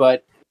to.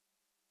 But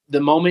the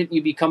moment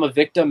you become a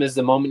victim is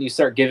the moment you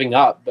start giving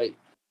up. But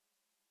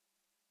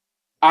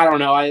I don't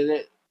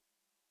know.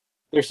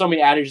 There's so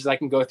many adages I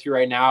can go through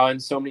right now,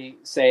 and so many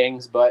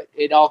sayings, but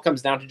it all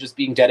comes down to just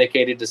being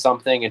dedicated to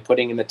something and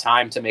putting in the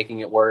time to making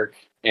it work,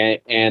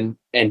 and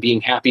being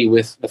happy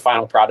with the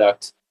final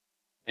product.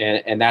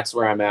 And that's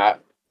where I'm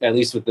at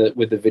least with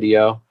the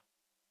video.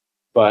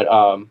 But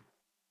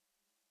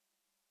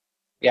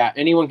yeah,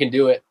 anyone can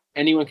do it.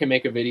 Anyone can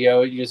make a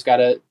video. You just got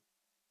to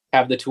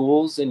have the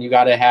tools, and you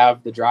got to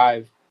have the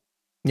drive.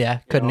 Yeah,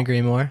 couldn't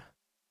agree more.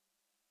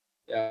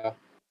 Yeah.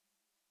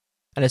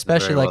 And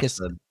especially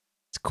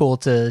it's cool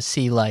to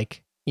see,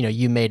 like,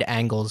 you made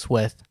Angles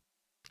with,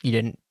 you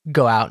didn't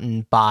go out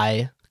and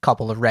buy a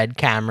couple of red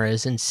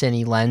cameras and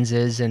cine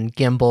lenses and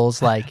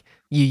gimbals. Like,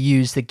 you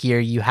use the gear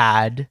you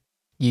had.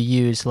 You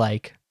use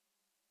like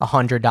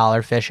 $100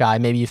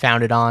 fisheye. Maybe you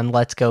found it on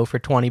Let's Go for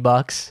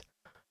 $20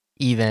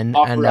 even.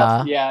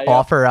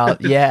 Offer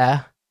up.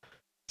 Yeah.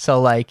 So,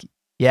 like,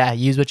 yeah,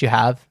 use what you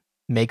have,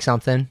 make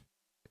something.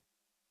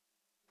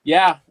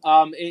 Yeah.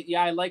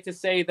 I'd like to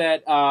say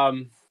that,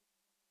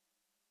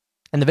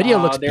 and the video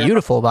looks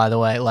beautiful, by the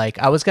way. Like,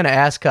 I was going to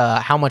ask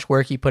how much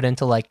work you put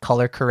into, like,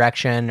 color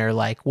correction, or,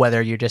 like,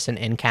 whether you're just an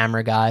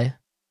in-camera guy.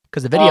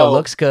 Because the video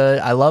looks good.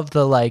 I love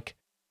the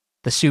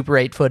Super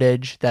 8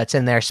 footage that's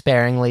in there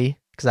sparingly,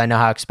 because I know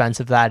how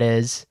expensive that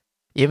is.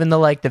 Even the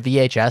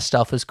VHS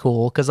stuff was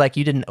cool, because, like,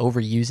 you didn't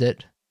overuse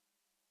it.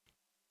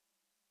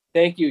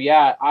 Thank you.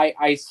 Yeah,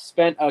 I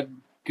spent a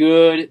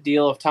good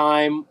deal of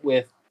time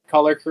with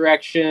color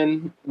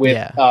correction,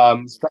 with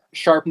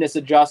sharpness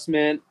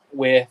adjustment,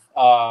 with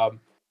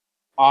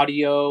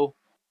audio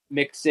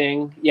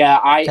mixing.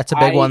 Yeah, that's a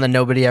big one that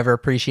nobody ever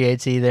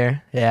appreciates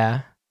either.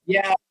 Yeah.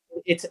 Yeah,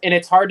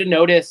 it's hard to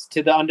notice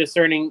to the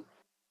undiscerning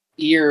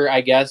ear,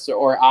 I guess,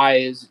 or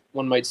eyes,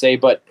 one might say.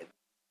 But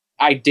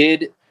I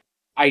did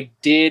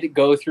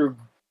go through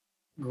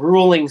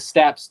grueling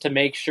steps to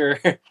make sure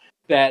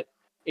that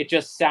it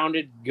just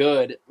sounded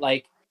good.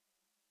 Like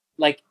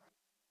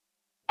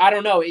I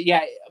don't know.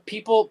 Yeah,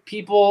 people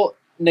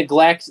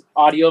neglect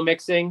audio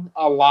mixing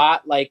a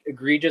lot, like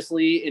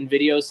egregiously in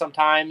videos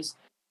sometimes,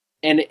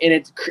 and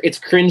it's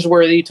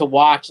cringeworthy to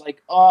watch.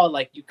 Like, oh,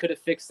 like, you could have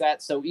fixed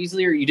that so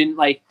easily, or you didn't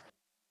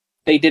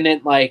they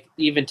didn't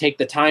even take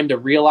the time to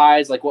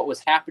realize what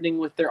was happening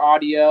with their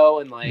audio,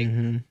 and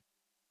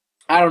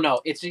I don't know.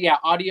 It's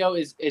audio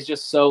is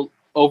just so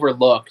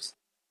overlooked,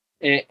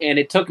 and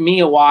it took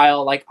me a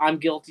while. Like, I'm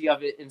guilty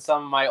of it in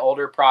some of my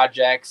older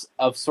projects,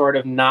 of sort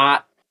of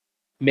not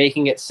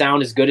making it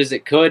sound as good as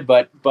it could,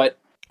 but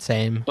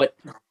same. But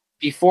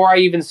before I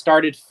even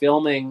started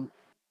filming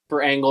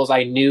for Angles,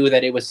 I knew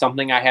that it was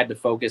something I had to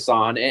focus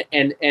on,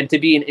 and to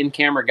be an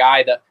in-camera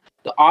guy, the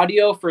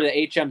audio for the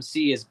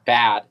HMC is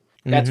bad.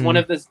 That's one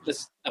of the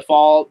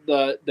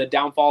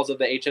downfalls of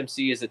the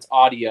HMC is its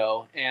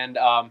audio, and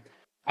I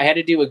had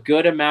to do a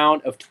good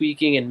amount of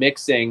tweaking and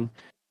mixing.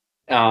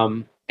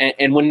 And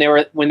when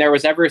there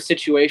was ever a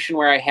situation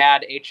where I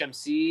had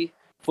HMC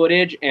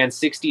footage and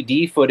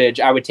 60D footage,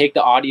 I would take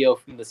the audio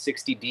from the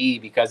 60D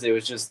because it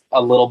was just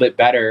a little bit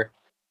better.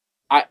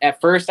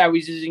 At first I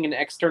was using an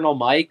external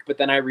mic, but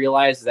then I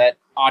realized that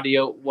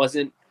audio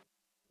wasn't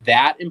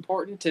that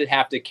important to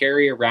have to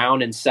carry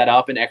around and set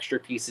up an extra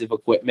piece of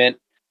equipment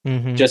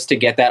just to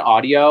get that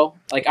audio.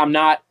 Like, I'm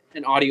not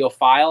an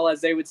audiophile,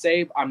 as they would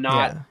say. I'm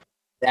not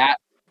that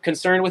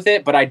concerned with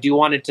it, but I do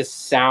want it to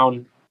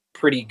sound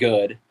pretty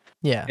good.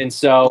 Yeah. And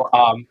so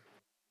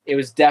it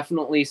was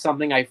definitely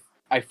something I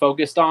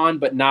focused on,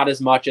 but not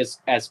as much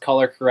as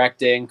color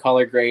correcting,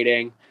 color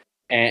grading,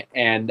 and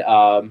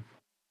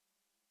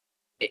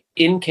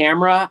in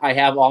camera, I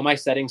have all my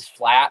settings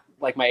flat.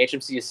 Like, my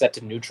HMC is set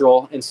to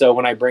neutral, and so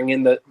when I bring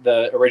in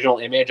the original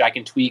image, I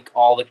can tweak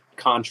all the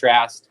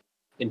contrast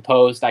in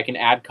post. I can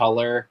add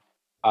color.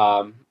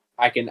 I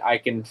I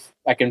can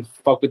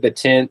fuck with the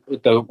tint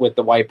with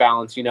the white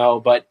balance,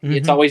 but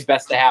it's always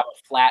best to have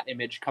a flat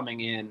image coming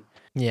in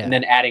and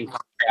then adding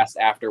contrast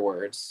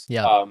afterwards.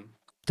 Yeah.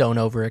 Don't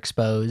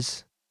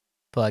overexpose.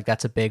 But like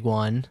that's a big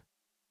one.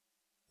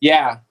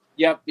 Yeah.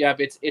 Yep.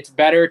 It's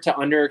better to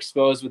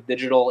underexpose with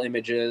digital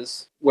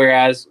images,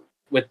 whereas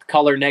with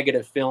color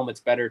negative film, it's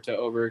better to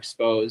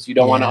overexpose. You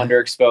don't want to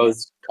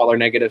underexpose color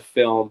negative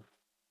film.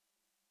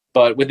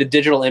 But with the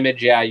digital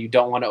image, you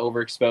don't want to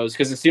overexpose,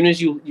 because as soon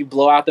as you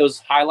blow out those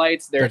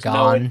highlights, there's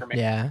no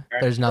information. Yeah,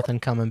 there's nothing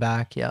coming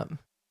back. Yep.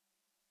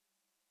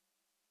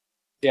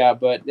 Yeah,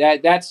 but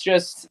that's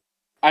just,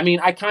 I mean,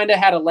 I kind of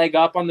had a leg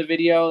up on the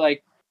video.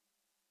 Like,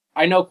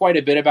 I know quite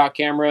a bit about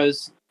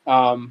cameras.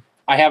 I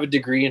have a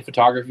degree in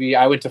photography.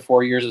 I went to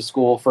 4 years of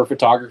school for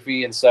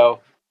photography, and so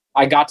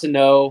I got to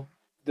know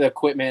the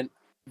equipment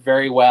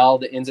very well,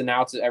 the ins and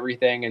outs of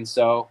everything, and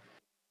so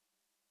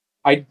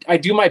I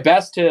do my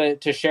best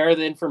to share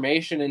the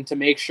information and to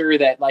make sure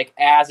that, like,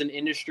 as an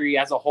industry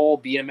as a whole,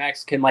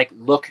 BMX can like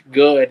look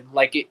good.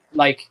 Like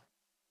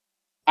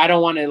I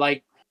don't want to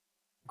like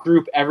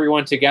group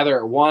everyone together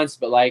at once,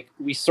 but like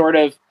we sort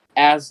of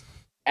as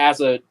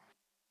a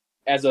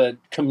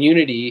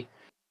community,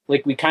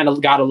 like we kind of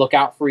got to look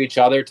out for each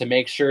other to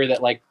make sure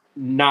that like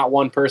not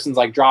one person's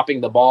like dropping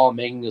the ball and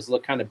making us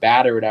look kind of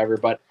bad or whatever.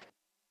 But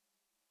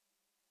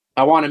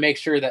I want to make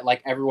sure that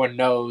like everyone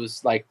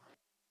knows like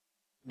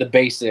the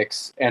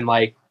basics and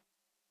like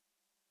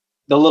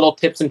the little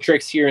tips and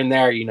tricks here and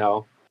there,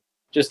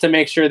 just to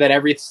make sure that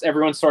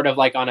everyone's sort of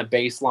like on a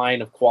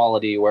baseline of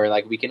quality where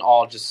like we can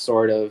all just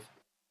sort of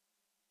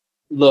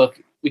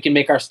we can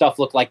make our stuff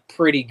look like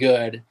pretty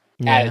good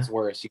at its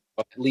worst.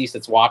 At least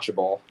it's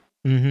watchable.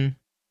 Mm-hmm.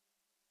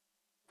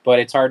 But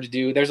it's hard to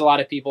do. There's a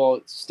lot of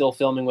people still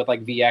filming with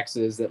like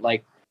VXs that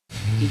like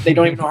they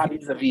don't even know how to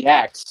use a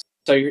VX.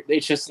 So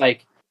it's just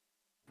like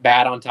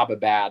bad on top of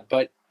bad.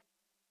 But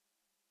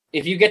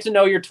if you get to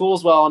know your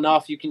tools well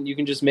enough, you can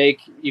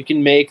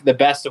make the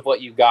best of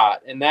what you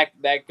got, and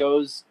that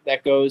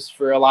goes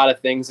for a lot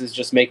of things, is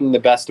just making the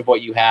best of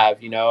what you have.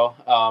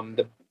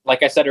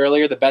 Like I said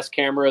earlier, the best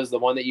camera is the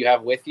one that you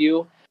have with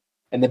you,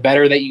 and the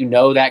better that you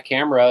know that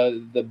camera,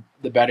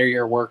 the better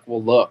your work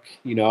will look.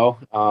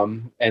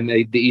 And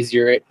the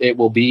easier it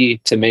will be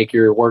to make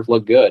your work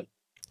look good.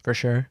 For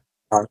sure.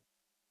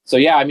 So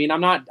yeah, I mean,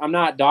 I'm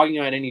not dogging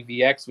on any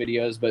VX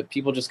videos, but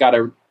people just got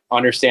to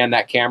understand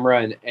that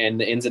camera and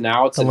the ins and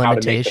outs, the and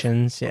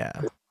limitations. How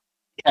to make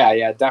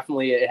yeah,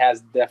 definitely. It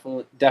has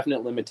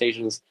definite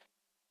limitations,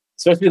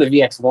 especially the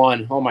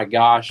VX1. Oh my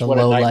gosh, the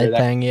low light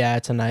thing. Yeah,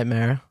 it's a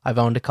nightmare. I've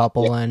owned a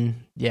couple,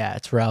 and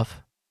it's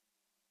rough.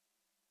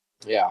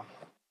 Yeah.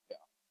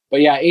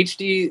 But yeah,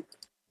 HD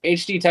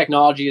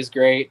technology is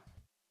great.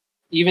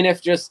 Even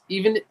if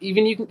even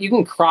you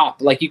can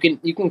crop, like you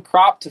can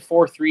crop to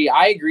 4:3.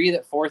 I agree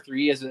that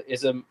 4:3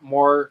 is a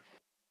more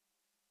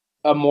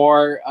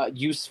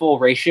useful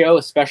ratio,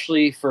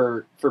 especially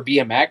for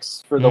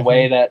BMX, for the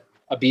way that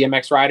a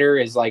BMX rider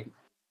is like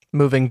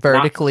moving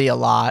vertically a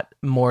lot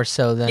more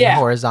so than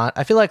horizontal.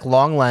 I feel like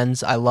long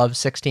lens, I love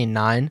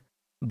 16:9,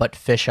 but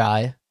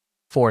fisheye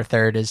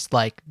 4/3 is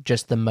like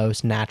just the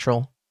most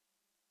natural.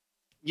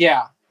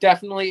 Yeah,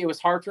 definitely. It was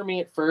hard for me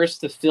at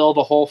first to fill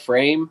the whole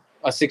frame,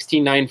 a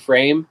 16:9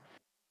 frame.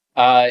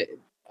 But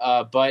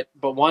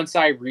once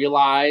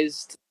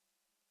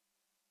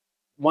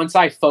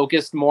I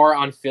focused more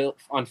on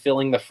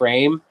filling the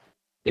frame,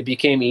 it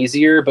became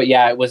easier. But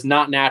yeah, it was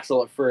not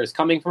natural at first.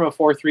 Coming from a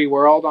 4:3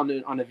 world on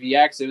a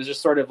VX, it was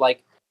just sort of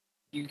like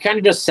you kind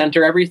of just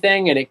center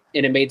everything, and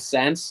it made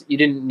sense. You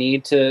didn't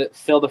need to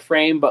fill the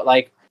frame, but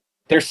like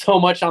there's so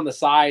much on the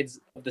sides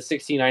of the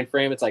 16:9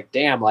 frame. It's like,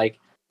 damn, like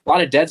a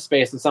lot of dead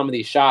space in some of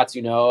these shots.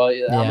 I'm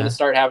going to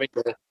start having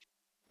to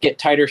get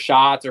tighter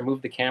shots or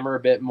move the camera a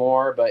bit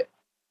more, but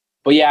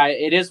yeah,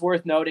 it is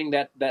worth noting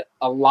that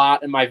a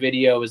lot in my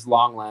video is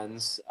long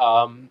lens.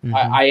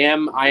 I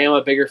am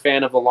a bigger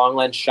fan of the long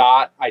lens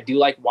shot. I do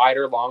like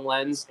wider long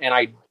lens, and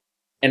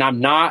I'm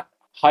not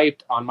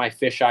hyped on my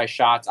fisheye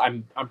shots.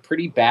 I'm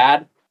pretty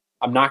bad.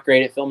 I'm not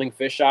great at filming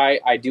fisheye.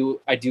 I do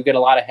get a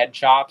lot of head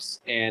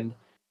chops, and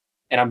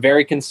I'm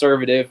very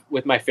conservative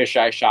with my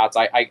fisheye shots.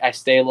 I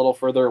stay a little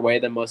further away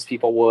than most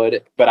people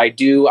would, but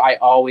I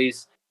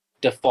always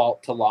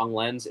default to long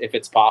lens if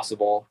it's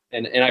possible,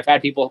 and I've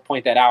had people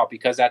point that out,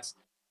 because that's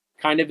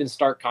kind of in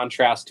stark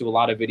contrast to a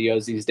lot of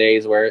videos these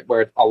days where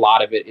a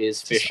lot of it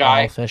is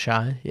fisheye.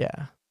 Fisheye,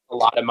 yeah. A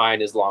lot of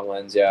mine is long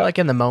lens, yeah. Like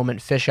in the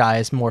moment,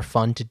 fisheye is more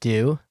fun to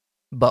do,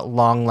 but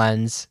long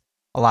lens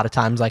a lot of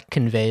times like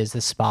conveys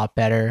the spot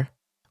better,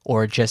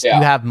 or just you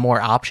have more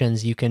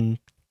options. You can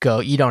go.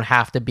 You don't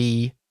have to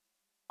be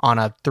on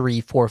a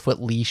 3-4 foot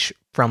leash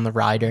from the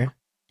rider.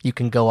 You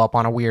can go up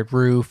on a weird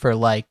roof or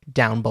like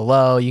down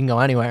below. You can go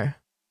anywhere.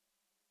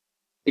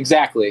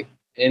 Exactly.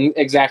 And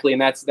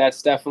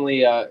that's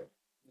definitely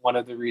one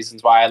of the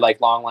reasons why I like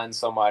long lens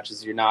so much,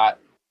 is you're not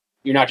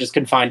just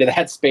confined to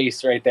that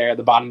space right there at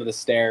the bottom of the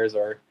stairs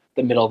or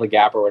the middle of the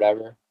gap or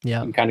whatever. Yeah.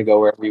 You can kind of go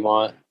wherever you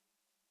want.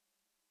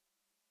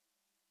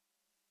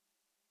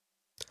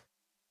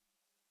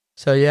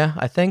 So yeah,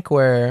 I think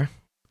we're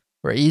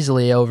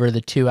easily over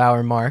the 2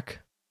 hour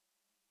mark.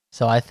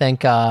 So I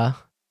think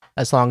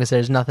as long as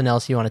there's nothing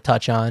else you want to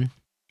touch on,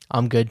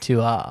 I'm good to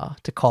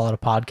call it a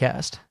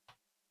podcast.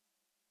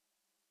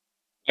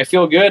 I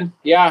feel good.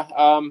 Yeah.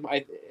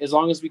 As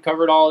long as we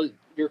covered all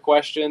your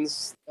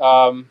questions.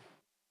 Yeah.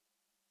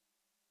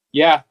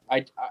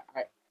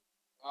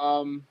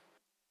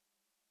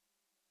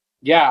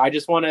 Yeah. I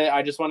just want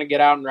to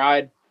get out and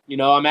ride.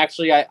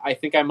 I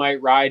think I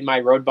might ride my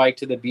road bike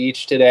to the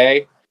beach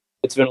today.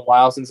 It's been a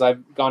while since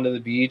I've gone to the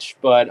beach,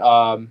 but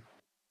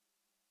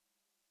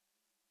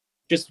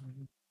just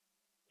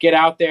get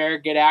out there,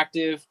 get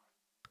active,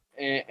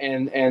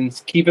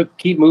 and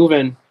keep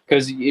moving.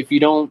 Because if you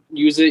don't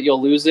use it,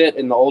 you'll lose it,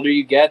 and the older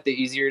you get, the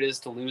easier it is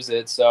to lose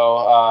it.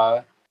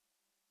 So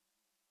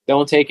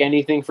don't take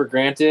anything for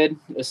granted,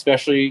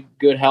 especially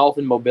good health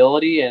and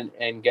mobility,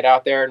 and get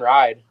out there and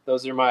ride.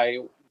 Those are my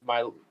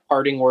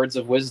parting words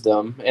of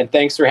wisdom. And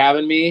thanks for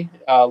having me,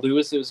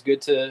 Lewis. It was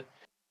good to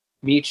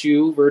meet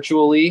you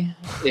virtually.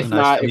 If nice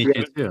not, to if meet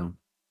you too.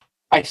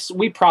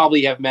 we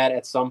probably have met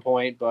at some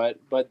point, but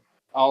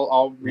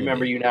I'll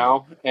remember you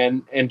now.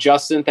 And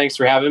Justin, thanks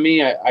for having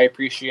me. I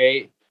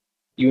appreciate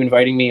you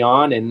inviting me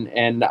on,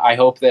 and I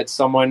hope that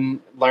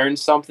someone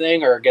learns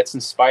something or gets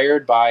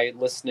inspired by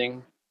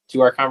listening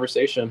to our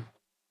conversation.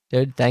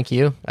 Dude, thank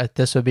you.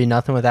 This would be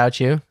nothing without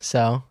you.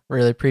 So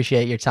really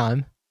appreciate your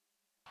time.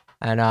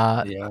 And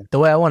the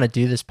way I want to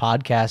do this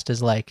podcast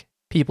is like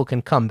people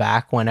can come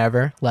back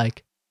whenever.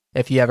 Like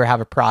if you ever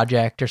have a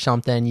project or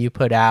something you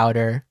put out,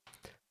 or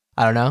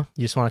I don't know,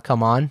 you just want to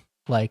come on,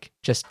 like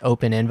just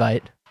open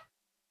invite.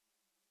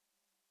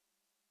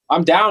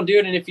 I'm down,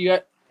 dude. And if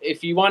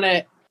you want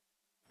to,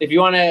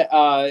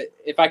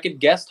 if I could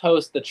guest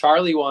host the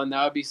Charlie one,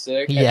 that would be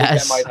sick. Yes. I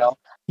think that might help.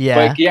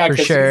 Yeah, yeah, for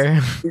sure.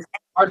 He's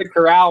hard to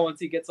corral once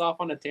he gets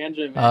off on a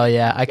tangent, man. Oh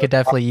yeah, I could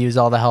definitely use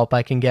all the help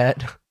I can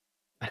get.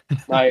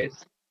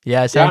 Nice.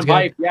 Yeah, sounds good.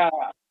 Hype. Yeah,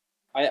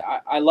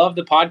 I love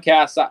the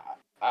podcast.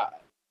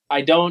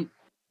 I don't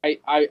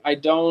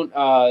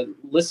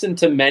listen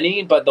to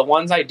many, but the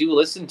ones I do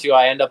listen to,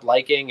 I end up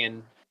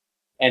liking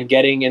and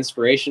getting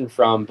inspiration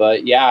from.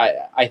 But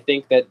yeah, I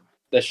think that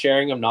the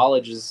sharing of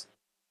knowledge is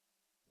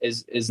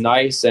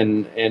nice,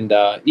 and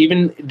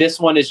even this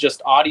one is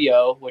just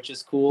audio, which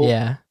is cool.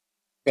 Yeah,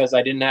 because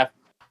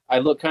I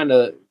look kind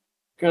of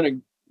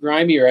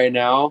grimy right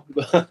now,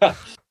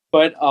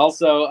 but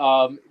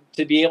also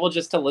to be able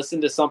just to listen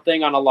to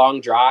something on a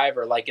long drive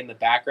or like in the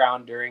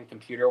background during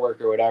computer work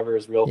or whatever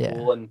is real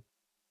cool. And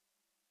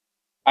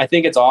I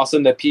think it's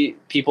awesome that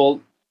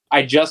people.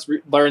 I just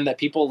learned that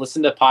people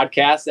listen to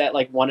podcasts at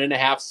like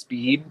 1.5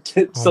 speed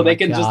so they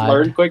can just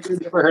learn quicker. You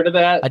ever heard of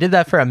that? I did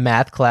that for a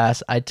math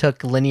class. I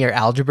took linear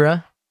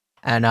algebra,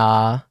 and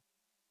I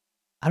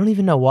don't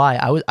even know why.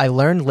 I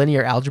learned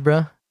linear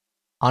algebra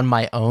on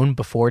my own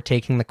before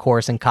taking the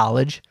course in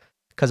college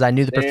because I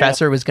knew the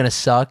professor was going to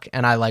suck,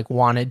 and I like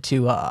wanted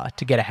to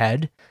get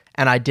ahead.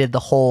 And I did the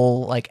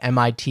whole like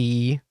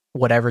MIT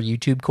whatever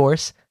YouTube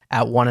course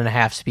at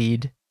 1.5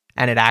 speed,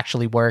 and it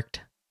actually worked.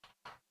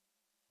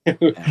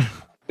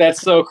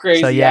 That's so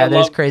crazy. So yeah,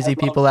 there's crazy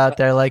people out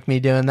there like me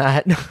doing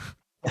that.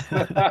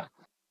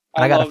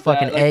 I got a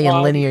fucking A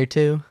in linear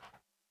too.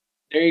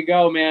 There you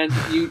go, man.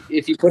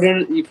 If you put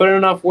in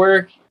enough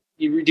work,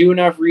 you do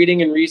enough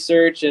reading and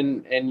research,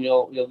 and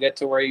you'll get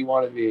to where you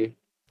want to be.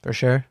 For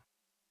sure.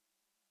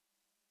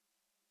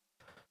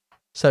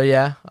 So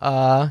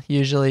yeah,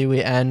 usually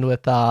we end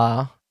with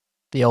the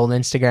old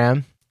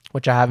Instagram,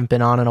 which I haven't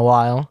been on in a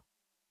while.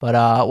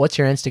 But what's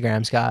your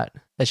Instagram, Scott?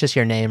 That's just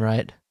your name,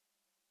 right?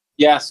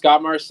 Yeah,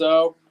 Scott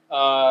Marceau.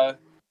 I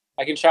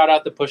can shout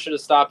out the Push It to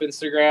Stop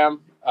Instagram.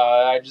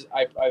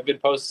 I've been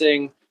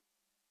posting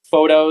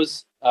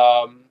photos,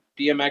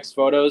 BMX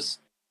photos.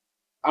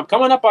 I'm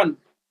coming up on.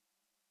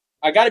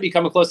 I got to be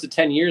coming close to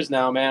 10 years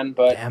now, man.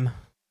 But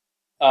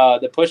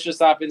the Push It to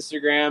Stop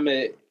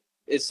Instagram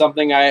is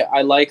something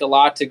I like a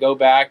lot to go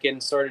back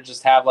and sort of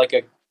just have like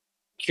a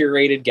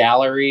curated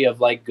gallery of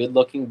like good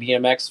looking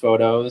BMX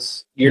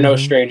photos. You're no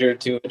stranger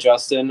to it,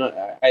 Justin.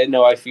 I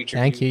know I featured.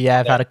 Thank you. Yeah,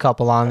 I've had a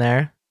couple on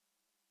there.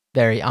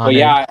 Very honored.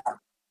 But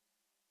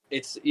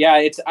it's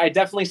I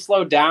definitely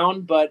slowed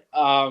down, but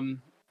I'm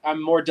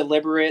more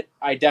deliberate.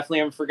 I definitely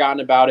haven't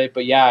forgotten about it.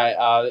 But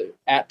yeah,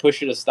 at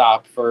Push It to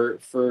Stop for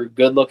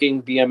good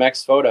looking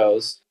BMX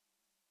photos.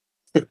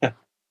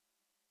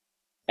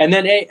 And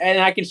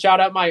I can shout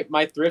out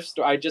my thrift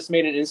store. I just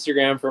made an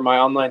Instagram for my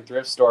online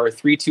thrift store,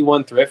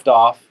 321 Thrift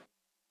Off.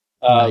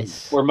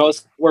 Nice. We're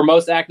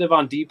most active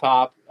on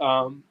Depop.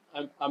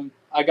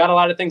 I got a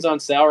lot of things on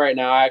sale right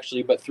now,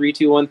 actually, but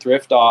 321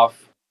 Thrift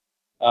Off.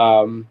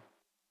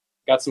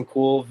 Got some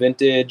cool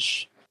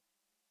vintage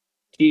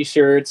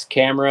T-shirts,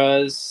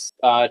 cameras,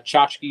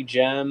 tchotchke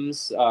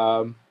gems.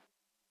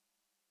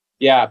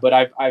 Yeah, but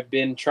I've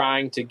been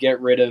trying to get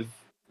rid of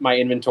my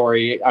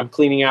inventory. I'm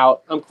cleaning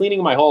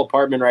my whole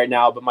apartment right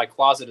now, but my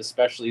closet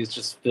especially is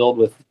just filled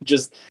with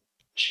just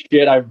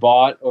shit I've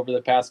bought over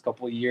the past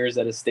couple of years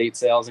at estate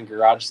sales and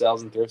garage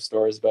sales and thrift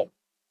stores. But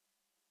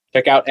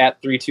Check out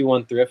at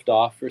 321 Thrift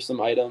Off for some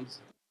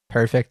items.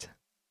 Perfect.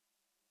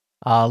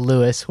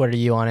 Lewis, what are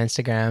you on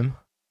Instagram?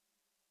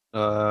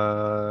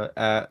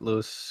 At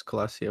Louis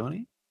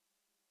Colacioni.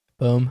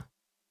 Boom.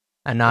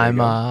 And There you I'm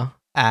go.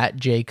 at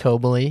Jay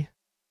Koebele,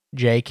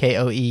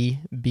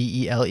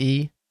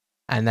 JKOEBELE.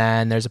 And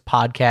then there's a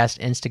podcast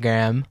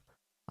Instagram,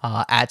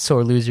 at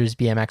Sore Losers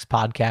BMX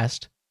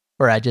Podcast,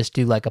 where I just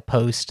do like a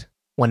post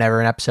whenever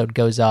an episode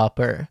goes up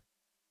or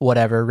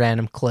whatever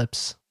random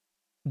clips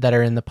that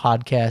are in the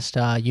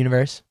podcast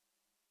universe.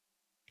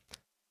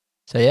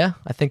 So yeah,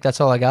 I think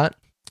that's all I got.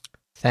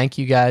 Thank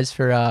you guys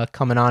for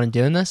coming on and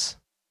doing this.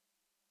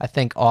 I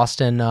think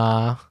Austin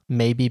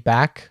may be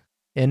back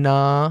in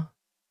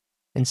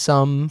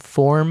some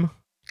form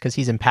because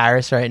he's in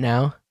Paris right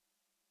now.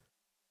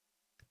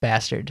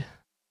 Bastard.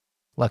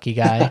 Lucky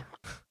guy.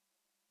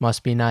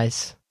 Must be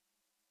nice.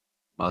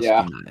 Must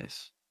Yeah. be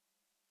nice.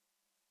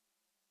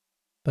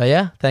 But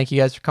yeah, thank you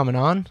guys for coming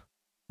on.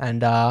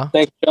 And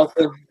Thanks,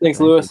 Justin. Thanks, Thank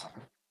Lewis.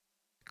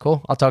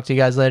 cool. I'll talk to you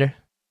guys later.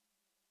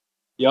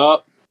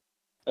 Yup.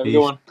 Have a good Peace.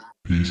 one.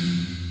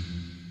 Peace.